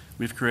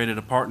 We've created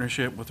a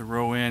partnership with the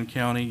Rowan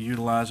County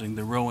utilizing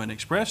the Rowan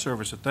Express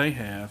service that they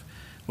have.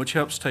 which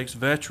helps takes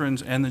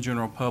veterans and the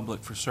general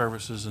public for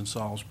services in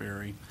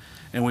Salisbury.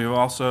 And we've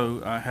also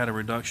had a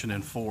reduction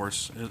in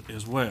force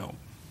as well.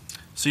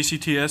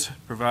 CCTS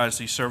provides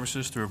these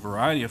services through a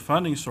variety of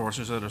funding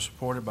sources that are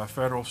supported by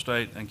federal,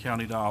 state, and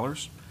county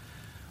dollars.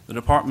 The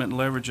department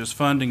leverages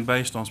funding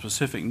based on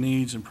specific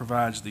needs and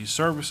provides these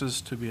services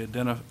to the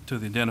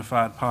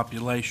identified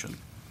population.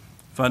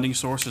 Funding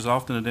sources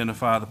often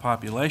identify the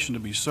population to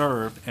be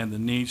served and the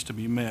needs to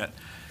be met.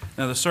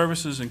 Now, the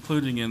services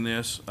including in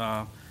this,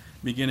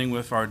 beginning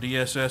with our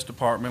DSS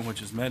department,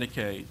 which is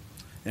Medicaid,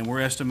 and we're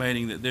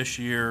estimating that this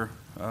year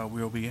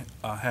we'll be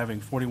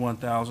having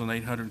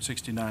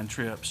 41,869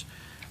 trips,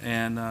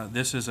 and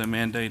this is a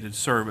mandated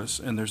service,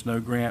 and there's no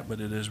grant,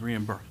 but it is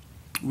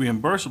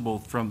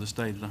reimbursable from the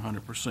state at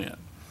 100%.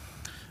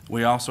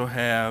 We also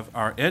have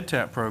our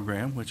EdTap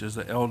program, which is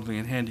the elderly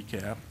and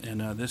handicapped, and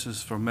this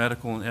is for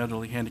medical and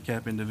elderly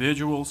handicapped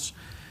individuals.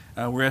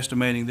 We're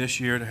estimating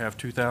this year to have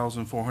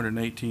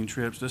 2,418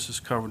 trips. This is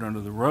covered under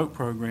the ROPE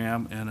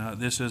program, and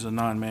this is a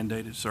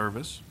non-mandated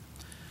service.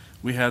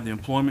 We have the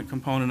employment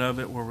component of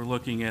it, where we're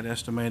looking at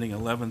estimating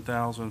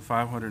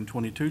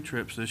 11,522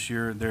 trips this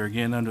year. They're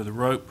again under the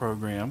ROPE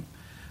program.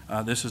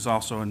 This is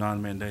also a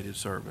non-mandated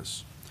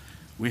service.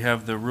 We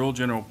have the Rural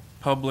General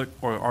Public,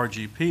 or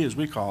RGP as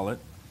we call it.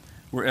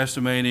 We're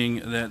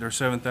estimating that there are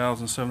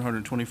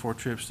 7,724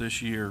 trips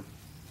this year.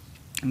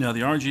 Now,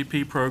 the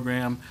RGP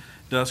program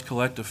does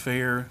collect a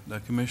fare.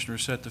 The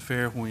commissioners set the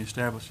fare when we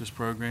established this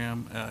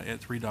program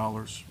at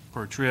 $3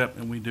 per trip,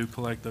 and we do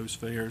collect those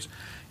fares,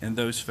 and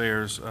those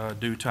fares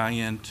do tie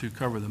in to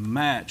cover the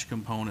match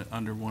component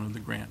under one of the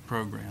grant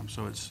programs,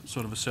 so it's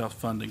sort of a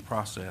self-funding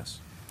process.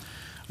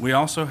 We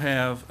also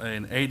have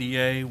an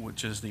ADA,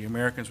 which is the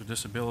Americans with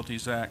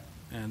Disabilities Act,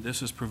 and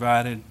this is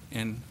provided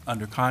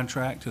under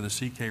contract to the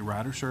CK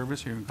Rider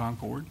Service here in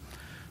Concord,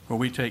 where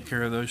we take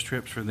care of those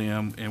trips for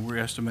them, and we're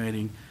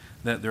estimating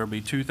that there will be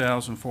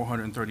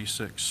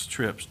 2,436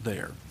 trips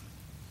there.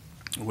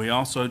 We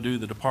also do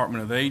the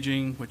Department of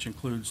Aging, which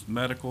includes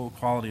medical,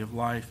 quality of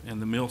life,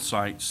 and the meal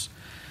sites.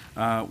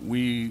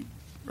 We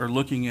are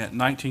looking at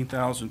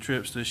 19,000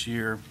 trips this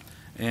year,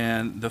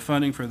 and the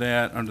funding for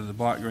that under the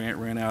block grant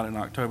ran out in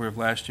October of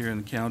last year,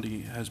 and the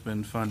county has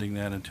been funding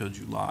that until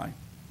July.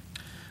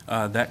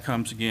 That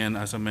comes again,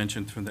 as I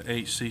mentioned, from the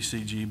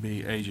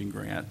HCCGB Aging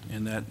Grant,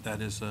 and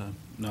that is a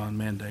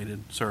non-mandated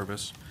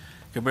service.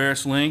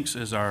 Cabarrus Links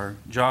is our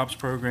jobs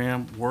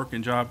program, work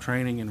and job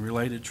training and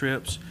related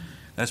trips.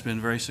 That's been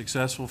very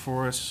successful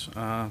for us.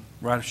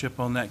 Ridership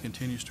on that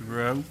continues to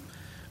grow.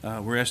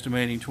 We're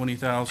estimating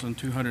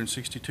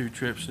 20,262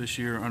 trips this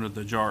year under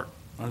the JART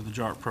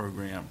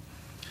program.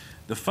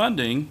 The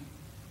funding,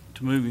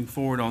 to moving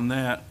forward on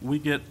that, we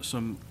get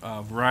some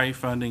variety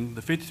funding.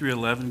 The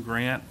 5311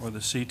 grant, or the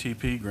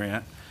CTP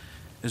grant,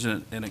 is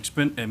an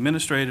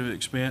administrative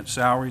expense,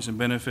 salaries and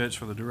benefits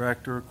for the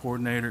director,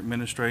 coordinator,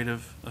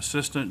 administrative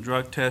assistant,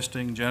 drug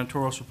testing,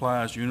 janitorial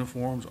supplies,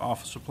 uniforms,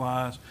 office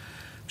supplies,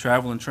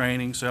 travel and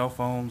training, cell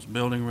phones,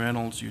 building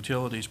rentals,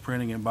 utilities,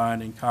 printing and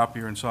binding,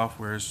 copier and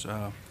softwares.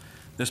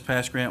 This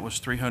past grant was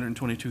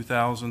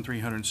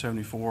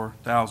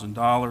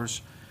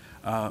 $322,374,000.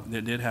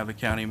 That did have a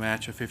county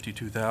match of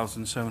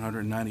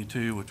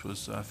 $52,792, which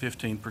was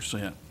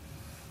 15%.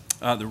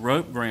 The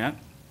ROPE grant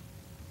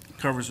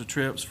covers the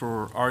trips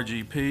for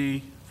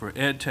RGP, for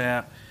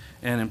EdTap,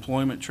 and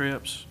employment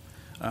trips.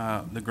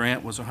 The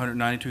grant was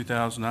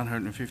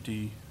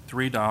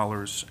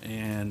 $192,953,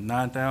 and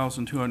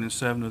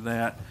 $9,207 of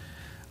that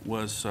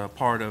was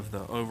part of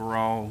the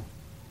overall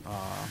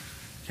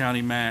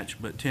county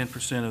match, but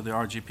 10% of the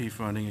RGP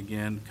funding,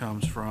 again,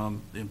 comes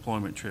from the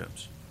employment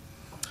trips.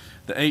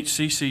 The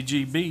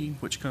HCCGB,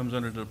 which comes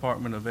under the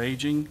Department of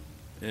Aging,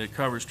 it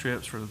covers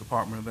trips for the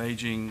Department of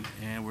Aging,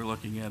 and we're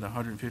looking at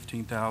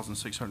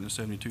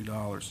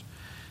 $115,672.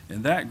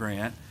 In that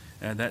grant,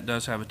 that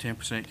does have a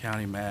 10%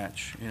 county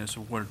match, and it's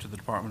awarded to the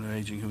Department of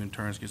Aging, who in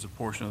turn gives a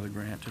portion of the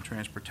grant to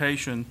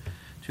transportation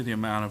to the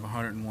amount of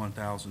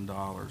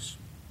 $101,000.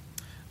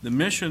 The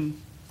mission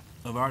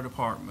of our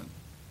department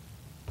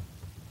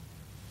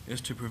is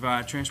to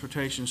provide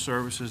transportation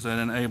services that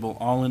enable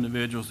all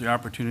individuals the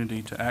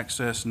opportunity to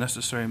access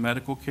necessary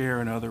medical care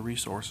and other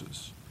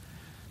resources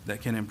that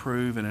can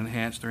improve and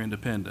enhance their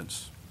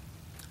independence.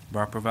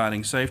 By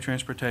providing safe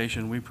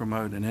transportation, we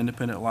promote an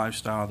independent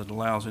lifestyle that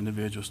allows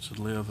individuals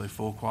to live a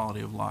full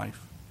quality of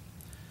life.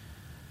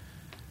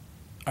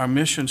 Our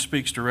mission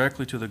speaks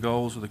directly to the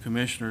goals of the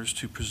commissioners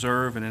to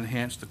preserve and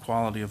enhance the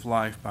quality of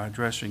life by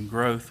addressing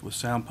growth with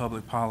sound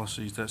public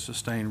policies that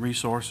sustain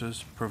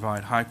resources,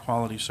 provide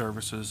high-quality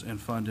services,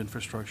 and fund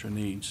infrastructure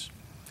needs.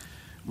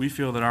 We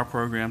feel that our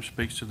program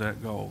speaks to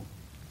that goal.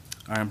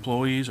 Our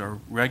employees are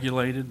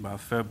regulated by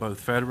both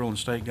federal and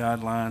state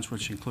guidelines,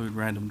 which include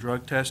random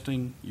drug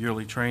testing,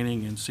 yearly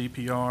training in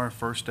CPR,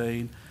 first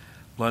aid,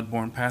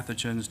 bloodborne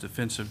pathogens,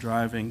 defensive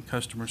driving,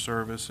 customer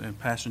service, and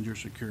passenger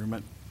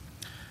securement.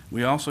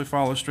 We also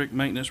follow strict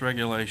maintenance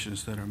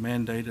regulations that are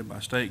mandated by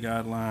state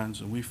guidelines,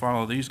 and we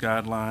follow these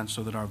guidelines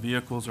so that our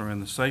vehicles are in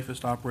the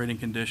safest operating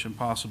condition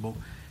possible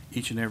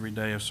each and every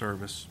day of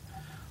service.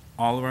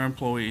 all of our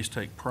employees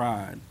take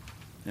pride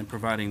in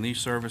providing these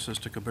services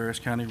to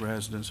Cabarrus County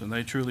residents, and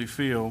they truly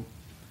feel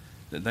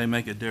that they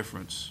make a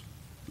difference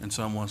in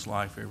someone's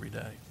life every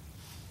day.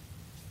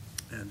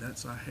 And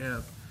that's, I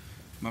have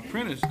my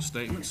printed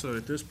statement, so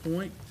at this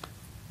point,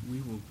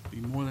 we will be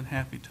more than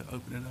happy to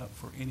open it up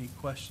for any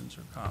questions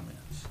or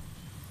comments.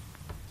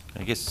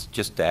 I guess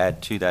just to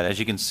add to that, as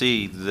you can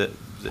see,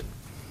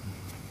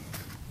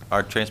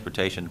 our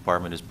transportation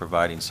department is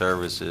providing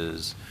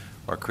services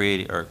or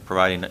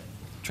providing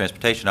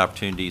transportation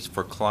opportunities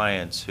for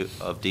clients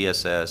of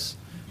DSS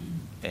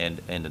and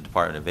the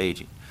Department of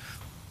Aging.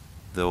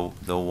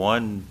 The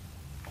one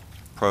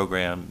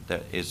program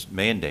that is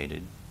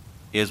mandated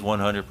is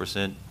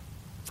 100%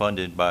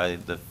 funded by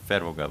the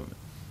federal government.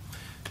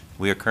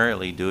 We are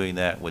currently doing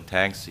that with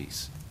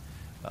taxis,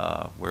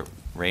 where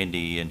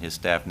Randy and his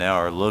staff now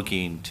are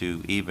looking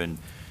to even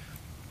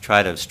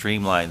try to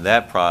streamline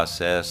that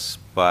process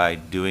by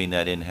doing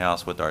that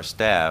in-house with our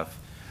staff,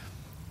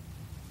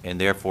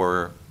 and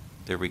therefore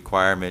the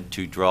requirement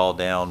to draw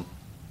down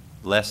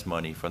less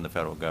money from the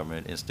federal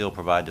government and still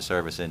provide the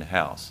service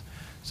in-house.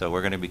 So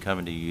we're going to be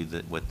coming to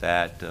you with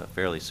that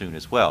fairly soon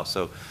as well.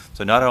 So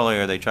not only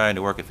are they trying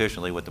to work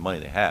efficiently with the money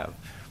they have,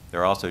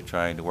 they're also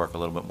trying to work a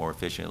little bit more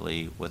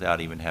efficiently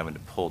without even having to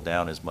pull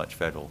down as much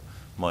federal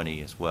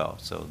money as well,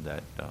 so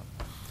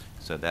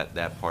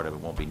that part of it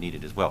won't be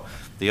needed as well.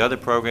 The other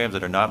programs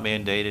that are not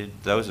mandated,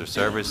 those are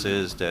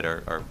services that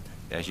are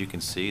as you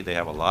can see, they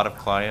have a lot of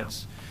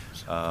clients.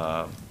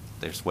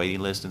 There's waiting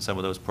lists in some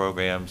of those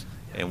programs,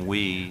 and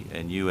we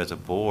and you as a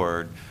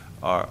board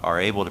are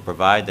able to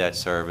provide that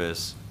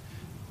service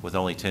with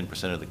only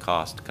 10% of the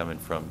cost coming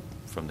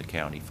from the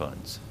county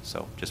funds.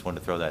 So just wanted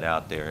to throw that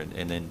out there.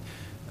 And then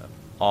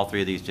all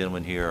three of these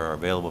gentlemen here are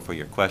available for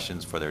your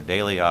questions for their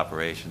daily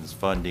operations,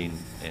 funding,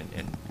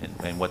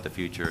 and what the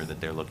future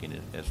that they're looking at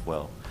as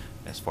well,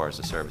 as far as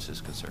the service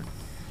is concerned.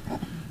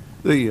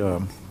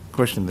 The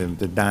question,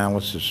 the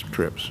dialysis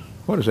trips,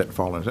 what does that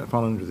fall under? Does that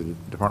fall under the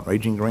Department of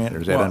Aging grant, or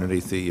is that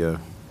underneath the?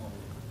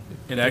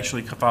 It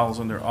actually falls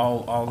under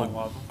all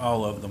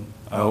of them.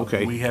 Oh,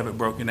 okay. We have it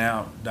broken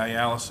out.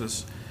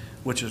 Dialysis,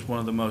 which is one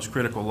of the most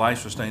critical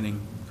life-sustaining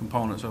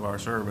components of our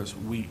service,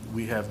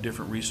 we have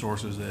different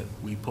resources that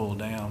we pull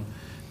down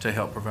to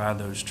help provide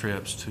those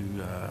trips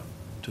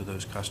to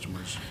those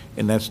customers.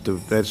 And that's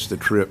the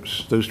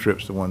trips, those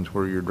trips, the ones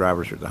where your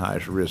drivers are at the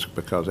highest risk,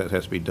 because that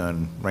has to be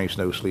done rain,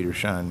 snow, sleet, or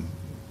shine.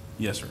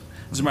 Yes, sir.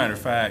 As a matter of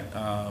fact,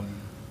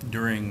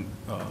 during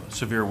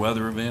severe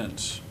weather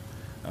events,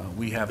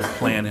 we have a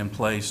plan in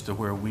place to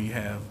where we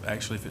have,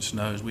 actually if it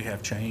snows, we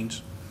have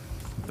chains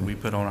that we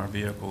put on our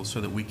vehicles so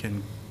that we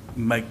can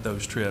make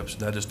those trips.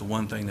 That is the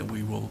one thing that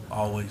we will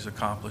always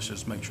accomplish,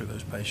 is make sure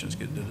those patients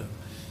get to the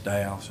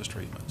dialysis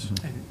treatments.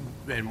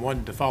 And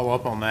one to follow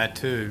up on that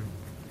too,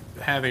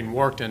 having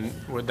worked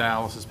with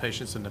dialysis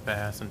patients in the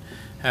past and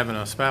having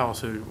a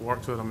spouse who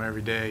works with them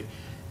every day,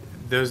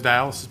 those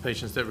dialysis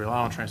patients that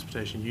rely on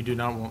transportation, you do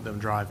not want them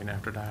driving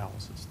after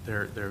dialysis.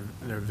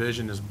 Their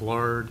vision is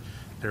blurred,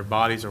 their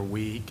bodies are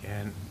weak,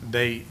 and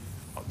the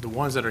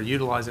ones that are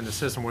utilizing the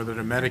system, whether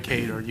they're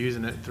Medicaid or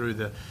using it through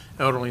the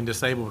elderly and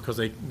disabled because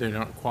they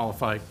don't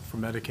qualify for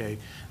Medicaid,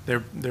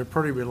 they're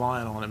pretty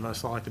reliant on it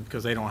most likely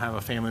because they don't have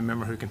a family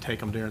member who can take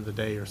them during the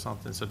day or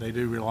something. So they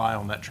do rely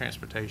on that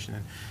transportation,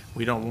 and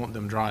we don't want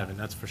them driving,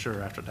 that's for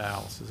sure, after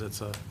dialysis.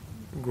 It's a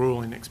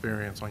grueling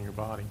experience on your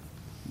body.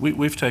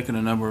 We've taken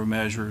a number of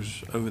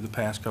measures over the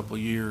past couple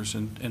of years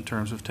in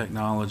terms of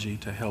technology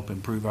to help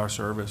improve our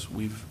service.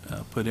 We've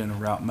put in a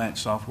route match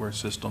software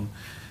system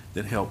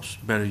that helps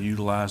better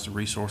utilize the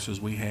resources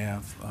we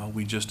have.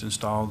 We just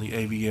installed the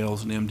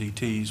AVLs and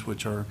MDTs,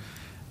 which are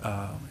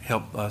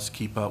help us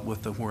keep up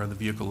with where the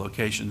vehicle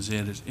locations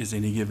is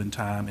any given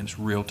time, and it's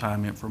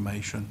real-time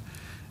information.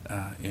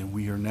 And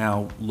we are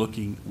now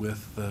looking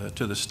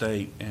to the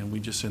state, and we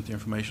just sent the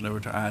information over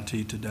to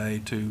IT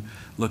today to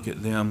look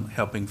at them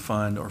helping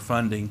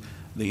funding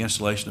the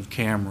installation of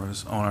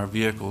cameras on our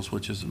vehicles,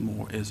 which is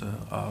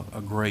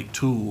a great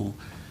tool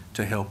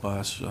to help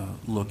us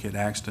look at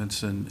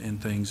accidents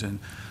and things. And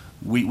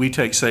we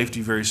take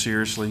safety very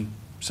seriously.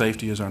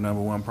 Safety is our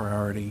 #1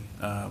 priority.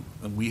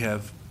 We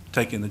have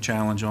taken the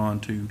challenge on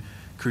to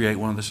create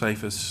one of the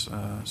safest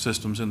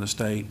systems in the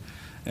state.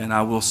 And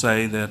I will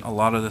say that a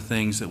lot of the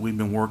things that we've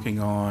been working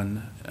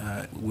on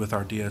with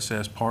our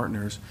DSS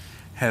partners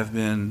have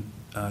been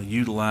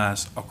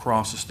utilized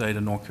across the state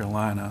of North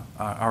Carolina.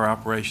 Our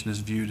operation is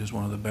viewed as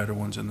one of the better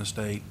ones in the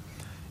state,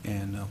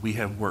 and we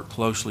have worked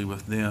closely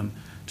with them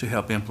to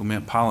help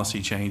implement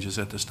policy changes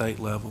at the state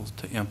level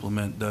to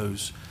implement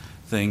those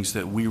things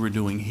that we were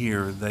doing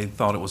here. They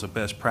thought it was a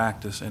best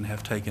practice and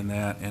have taken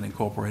that and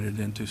incorporated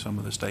it into some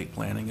of the state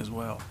planning as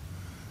well.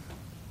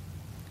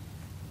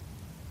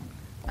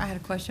 I had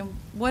a question.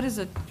 What is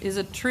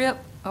a trip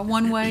a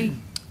one-way?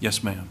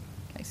 Yes, ma'am.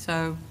 Okay,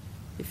 so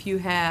if you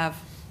have,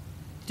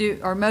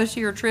 are most of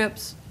your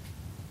trips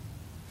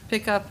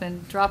pick up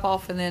and drop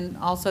off and then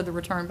also the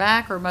return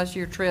back, or most of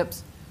your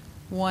trips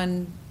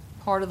one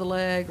part of the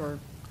leg, or?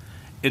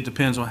 It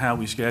depends on how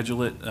we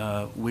schedule it.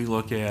 We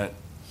look at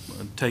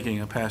taking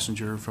a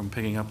passenger from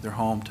picking up their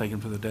home, taking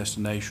them to the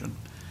destination.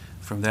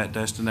 From that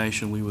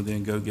destination, we would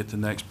then go get the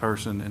next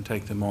person and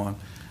take them on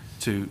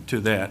to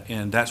that.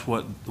 And that's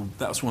one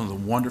of the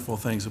wonderful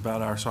things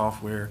about our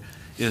software,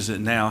 is it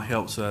now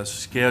helps us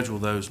schedule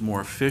those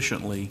more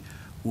efficiently,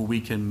 where we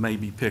can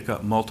maybe pick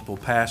up multiple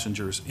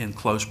passengers in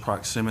close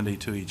proximity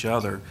to each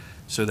other,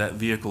 so that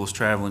vehicle is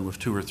traveling with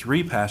 2 or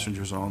 3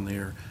 passengers on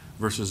there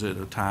versus at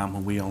a time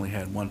when we only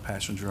had 1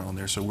 passenger on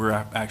there. So we're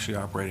actually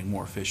operating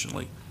more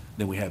efficiently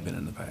than we have been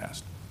in the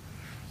past.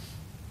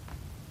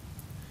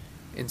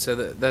 And so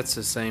that's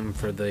the same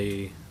for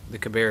the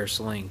Cabarrus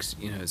links.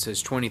 You know, it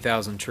says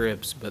 20,000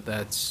 trips, but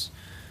that's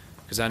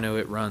because I know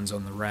it runs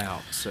on the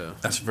route. So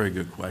that's a very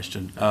good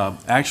question.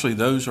 Actually,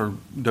 those are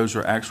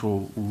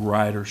actual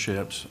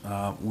riderships.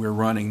 We're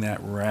running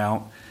that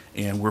route,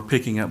 and we're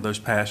picking up those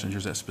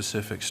passengers at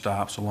specific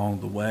stops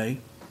along the way.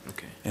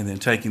 Okay. And then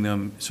taking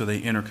them so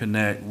they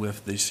interconnect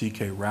with the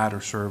CK rider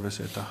service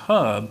at the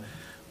hub,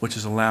 which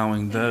is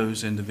allowing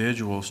those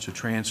individuals to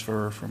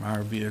transfer from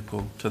our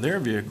vehicle to their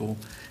vehicle,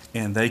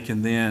 and they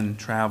can then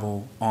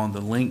travel on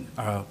the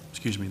the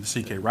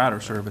CK rider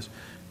service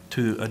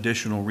to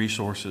additional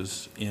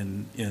resources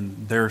in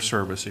their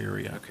service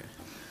area. Okay.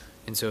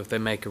 And so if they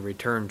make a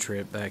return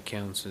trip, that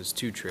counts as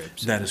 2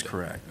 trips? That is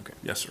correct. Okay.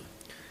 Yes, sir.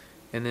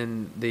 And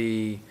then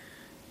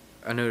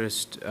I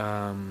noticed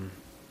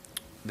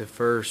the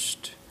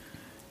first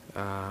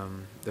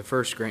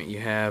grant you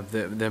have,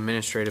 the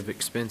administrative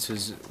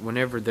expenses,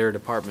 whenever their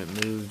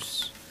department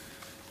moves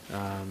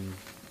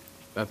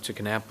up to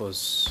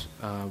Kannapolis,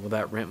 will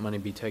that rent money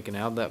be taken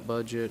out of that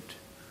budget?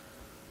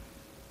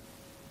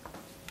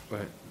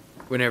 But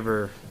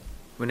whenever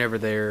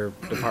their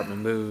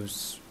department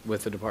moves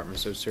with the Department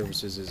of Social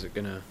Services,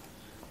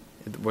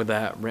 will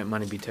that rent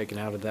money be taken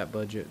out of that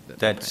budget?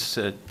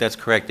 That's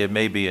correct. There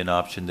may be an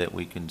option that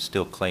we can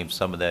still claim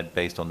some of that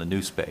based on the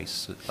new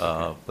space,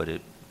 but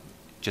it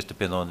just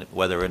depends on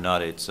whether or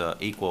not it's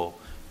equal.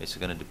 It's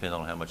going to depend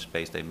on how much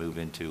space they move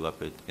into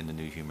up in the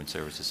new Human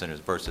Services Centers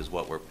versus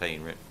what we're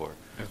paying rent for.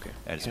 Okay.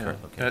 At its Yeah,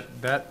 current location.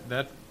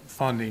 that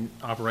funding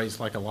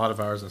operates like a lot of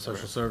ours in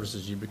social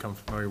services you become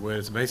familiar with.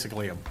 It's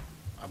basically a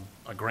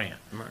grant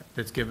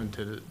that's given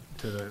to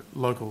the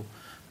local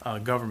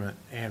government,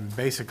 and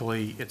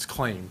basically it's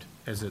claimed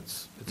as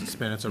it's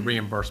spent. It's a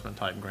reimbursement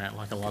type grant,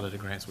 like a lot of the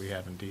grants we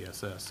have in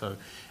DSS. So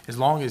as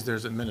long as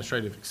there's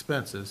administrative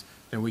expenses,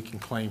 then we can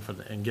claim for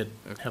and get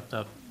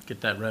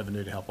that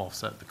revenue to help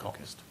offset the cost.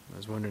 Okay. I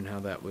was wondering how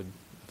that would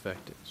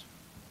affect it.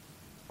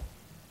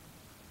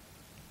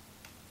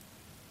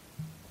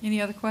 Any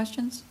other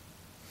questions?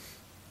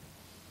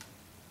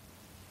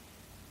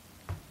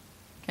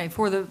 Okay,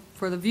 for the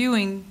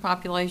viewing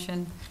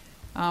population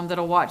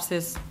that'll watch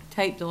this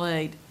tape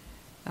delayed,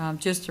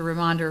 just a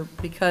reminder,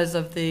 because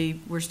of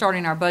we're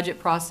starting our budget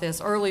process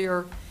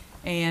earlier,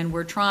 and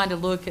we're trying to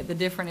look at the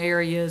different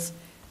areas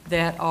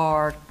that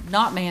are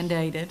not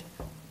mandated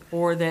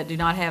or that do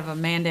not have a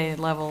mandated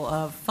level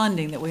of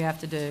funding that we have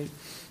to do,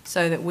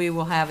 so that we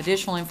will have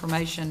additional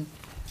information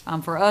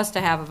for us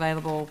to have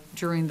available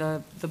during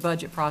the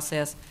budget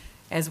process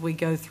as we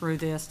go through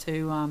this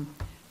to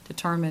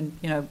determine,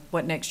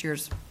 what next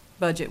year's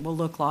budget will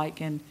look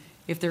like, and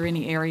if there are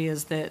any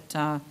areas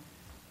that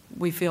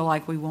we feel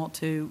like we want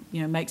to,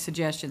 make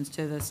suggestions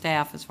to the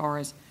staff as far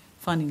as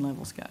funding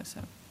levels go.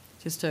 So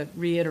just to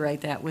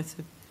reiterate that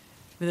with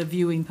the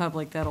viewing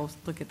public that'll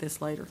look at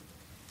this later.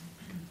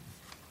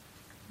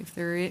 If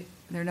there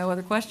are no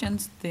other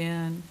questions,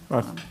 then go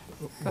ahead.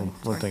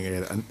 One thing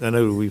to add, I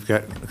know we've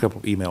got a couple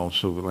of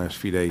emails over the last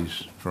few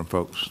days from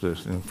folks,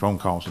 and phone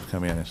calls have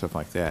come in and stuff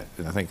like that,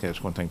 and I think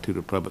that's one thing too,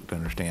 the public to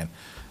understand.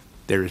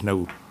 There is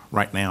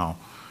right now,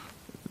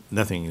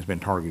 nothing has been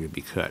targeted to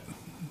be cut.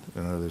 I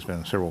know there's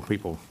been several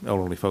people,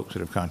 elderly folks that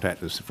have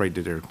contacted us afraid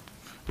that their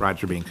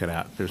rides are being cut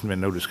out. There's been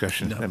no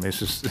discussion. No. I mean, it's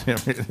just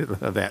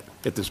of that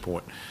at this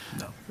point.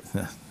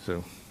 No.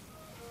 So.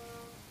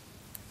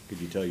 Could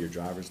you tell your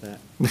drivers that?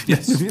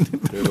 Yes.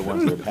 They're the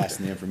ones that are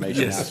passing the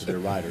information Yes. out to their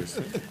riders.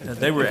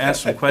 They were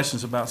asked some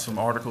questions about some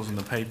articles in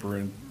the paper,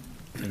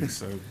 and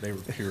so they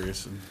were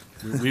curious, and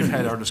we've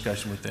had our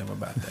discussion with them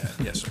about that.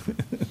 Yes, sir.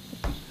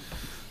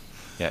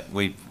 Yeah,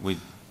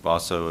 we've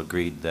also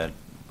agreed that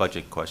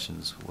budget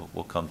questions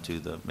will come to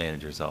the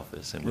manager's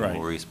office, and we Right.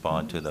 will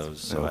respond to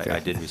those. So Okay. I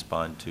did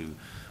respond to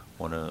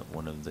one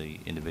of the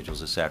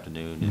individuals this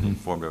afternoon and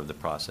informed her of the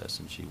process,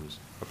 and she was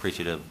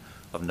appreciative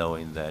of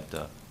knowing that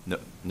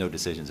no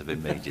decisions have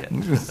been made yet.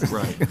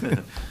 Right.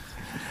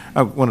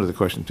 One of the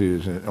questions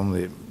too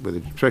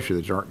is especially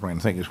the JARC grant,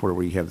 I think is where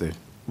we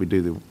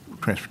do the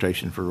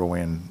transportation for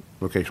Rowan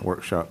Vocational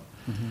Workshop.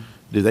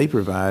 Do they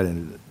provide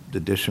an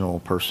additional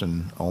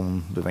person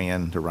on the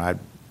van to ride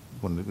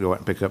when they go out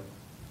and pick up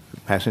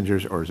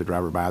passengers, or is the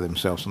driver by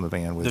themselves on the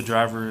van with? The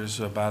driver is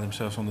by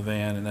themselves on the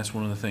van, and that's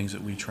one of the things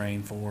that we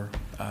train for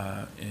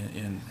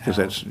Because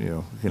that's,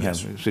 you can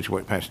Yes,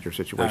 have passenger I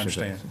situations.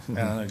 understand. And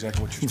I know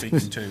exactly what you're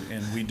speaking to,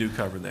 and we do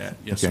cover that.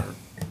 Yes, Okay. sir.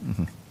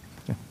 Mhm.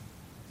 Okay.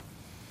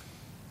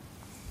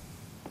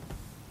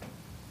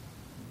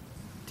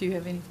 Do you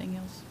have anything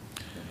else?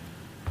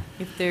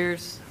 If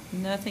there's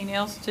nothing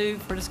else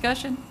for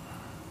discussion,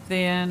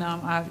 then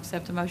I would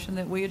accept a motion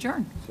that we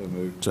adjourn. So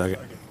moved.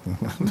 Second.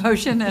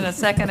 Motion and a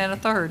second and a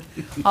third.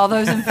 All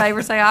those in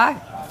favor say aye.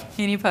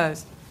 Any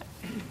opposed?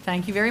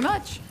 Thank you very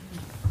much.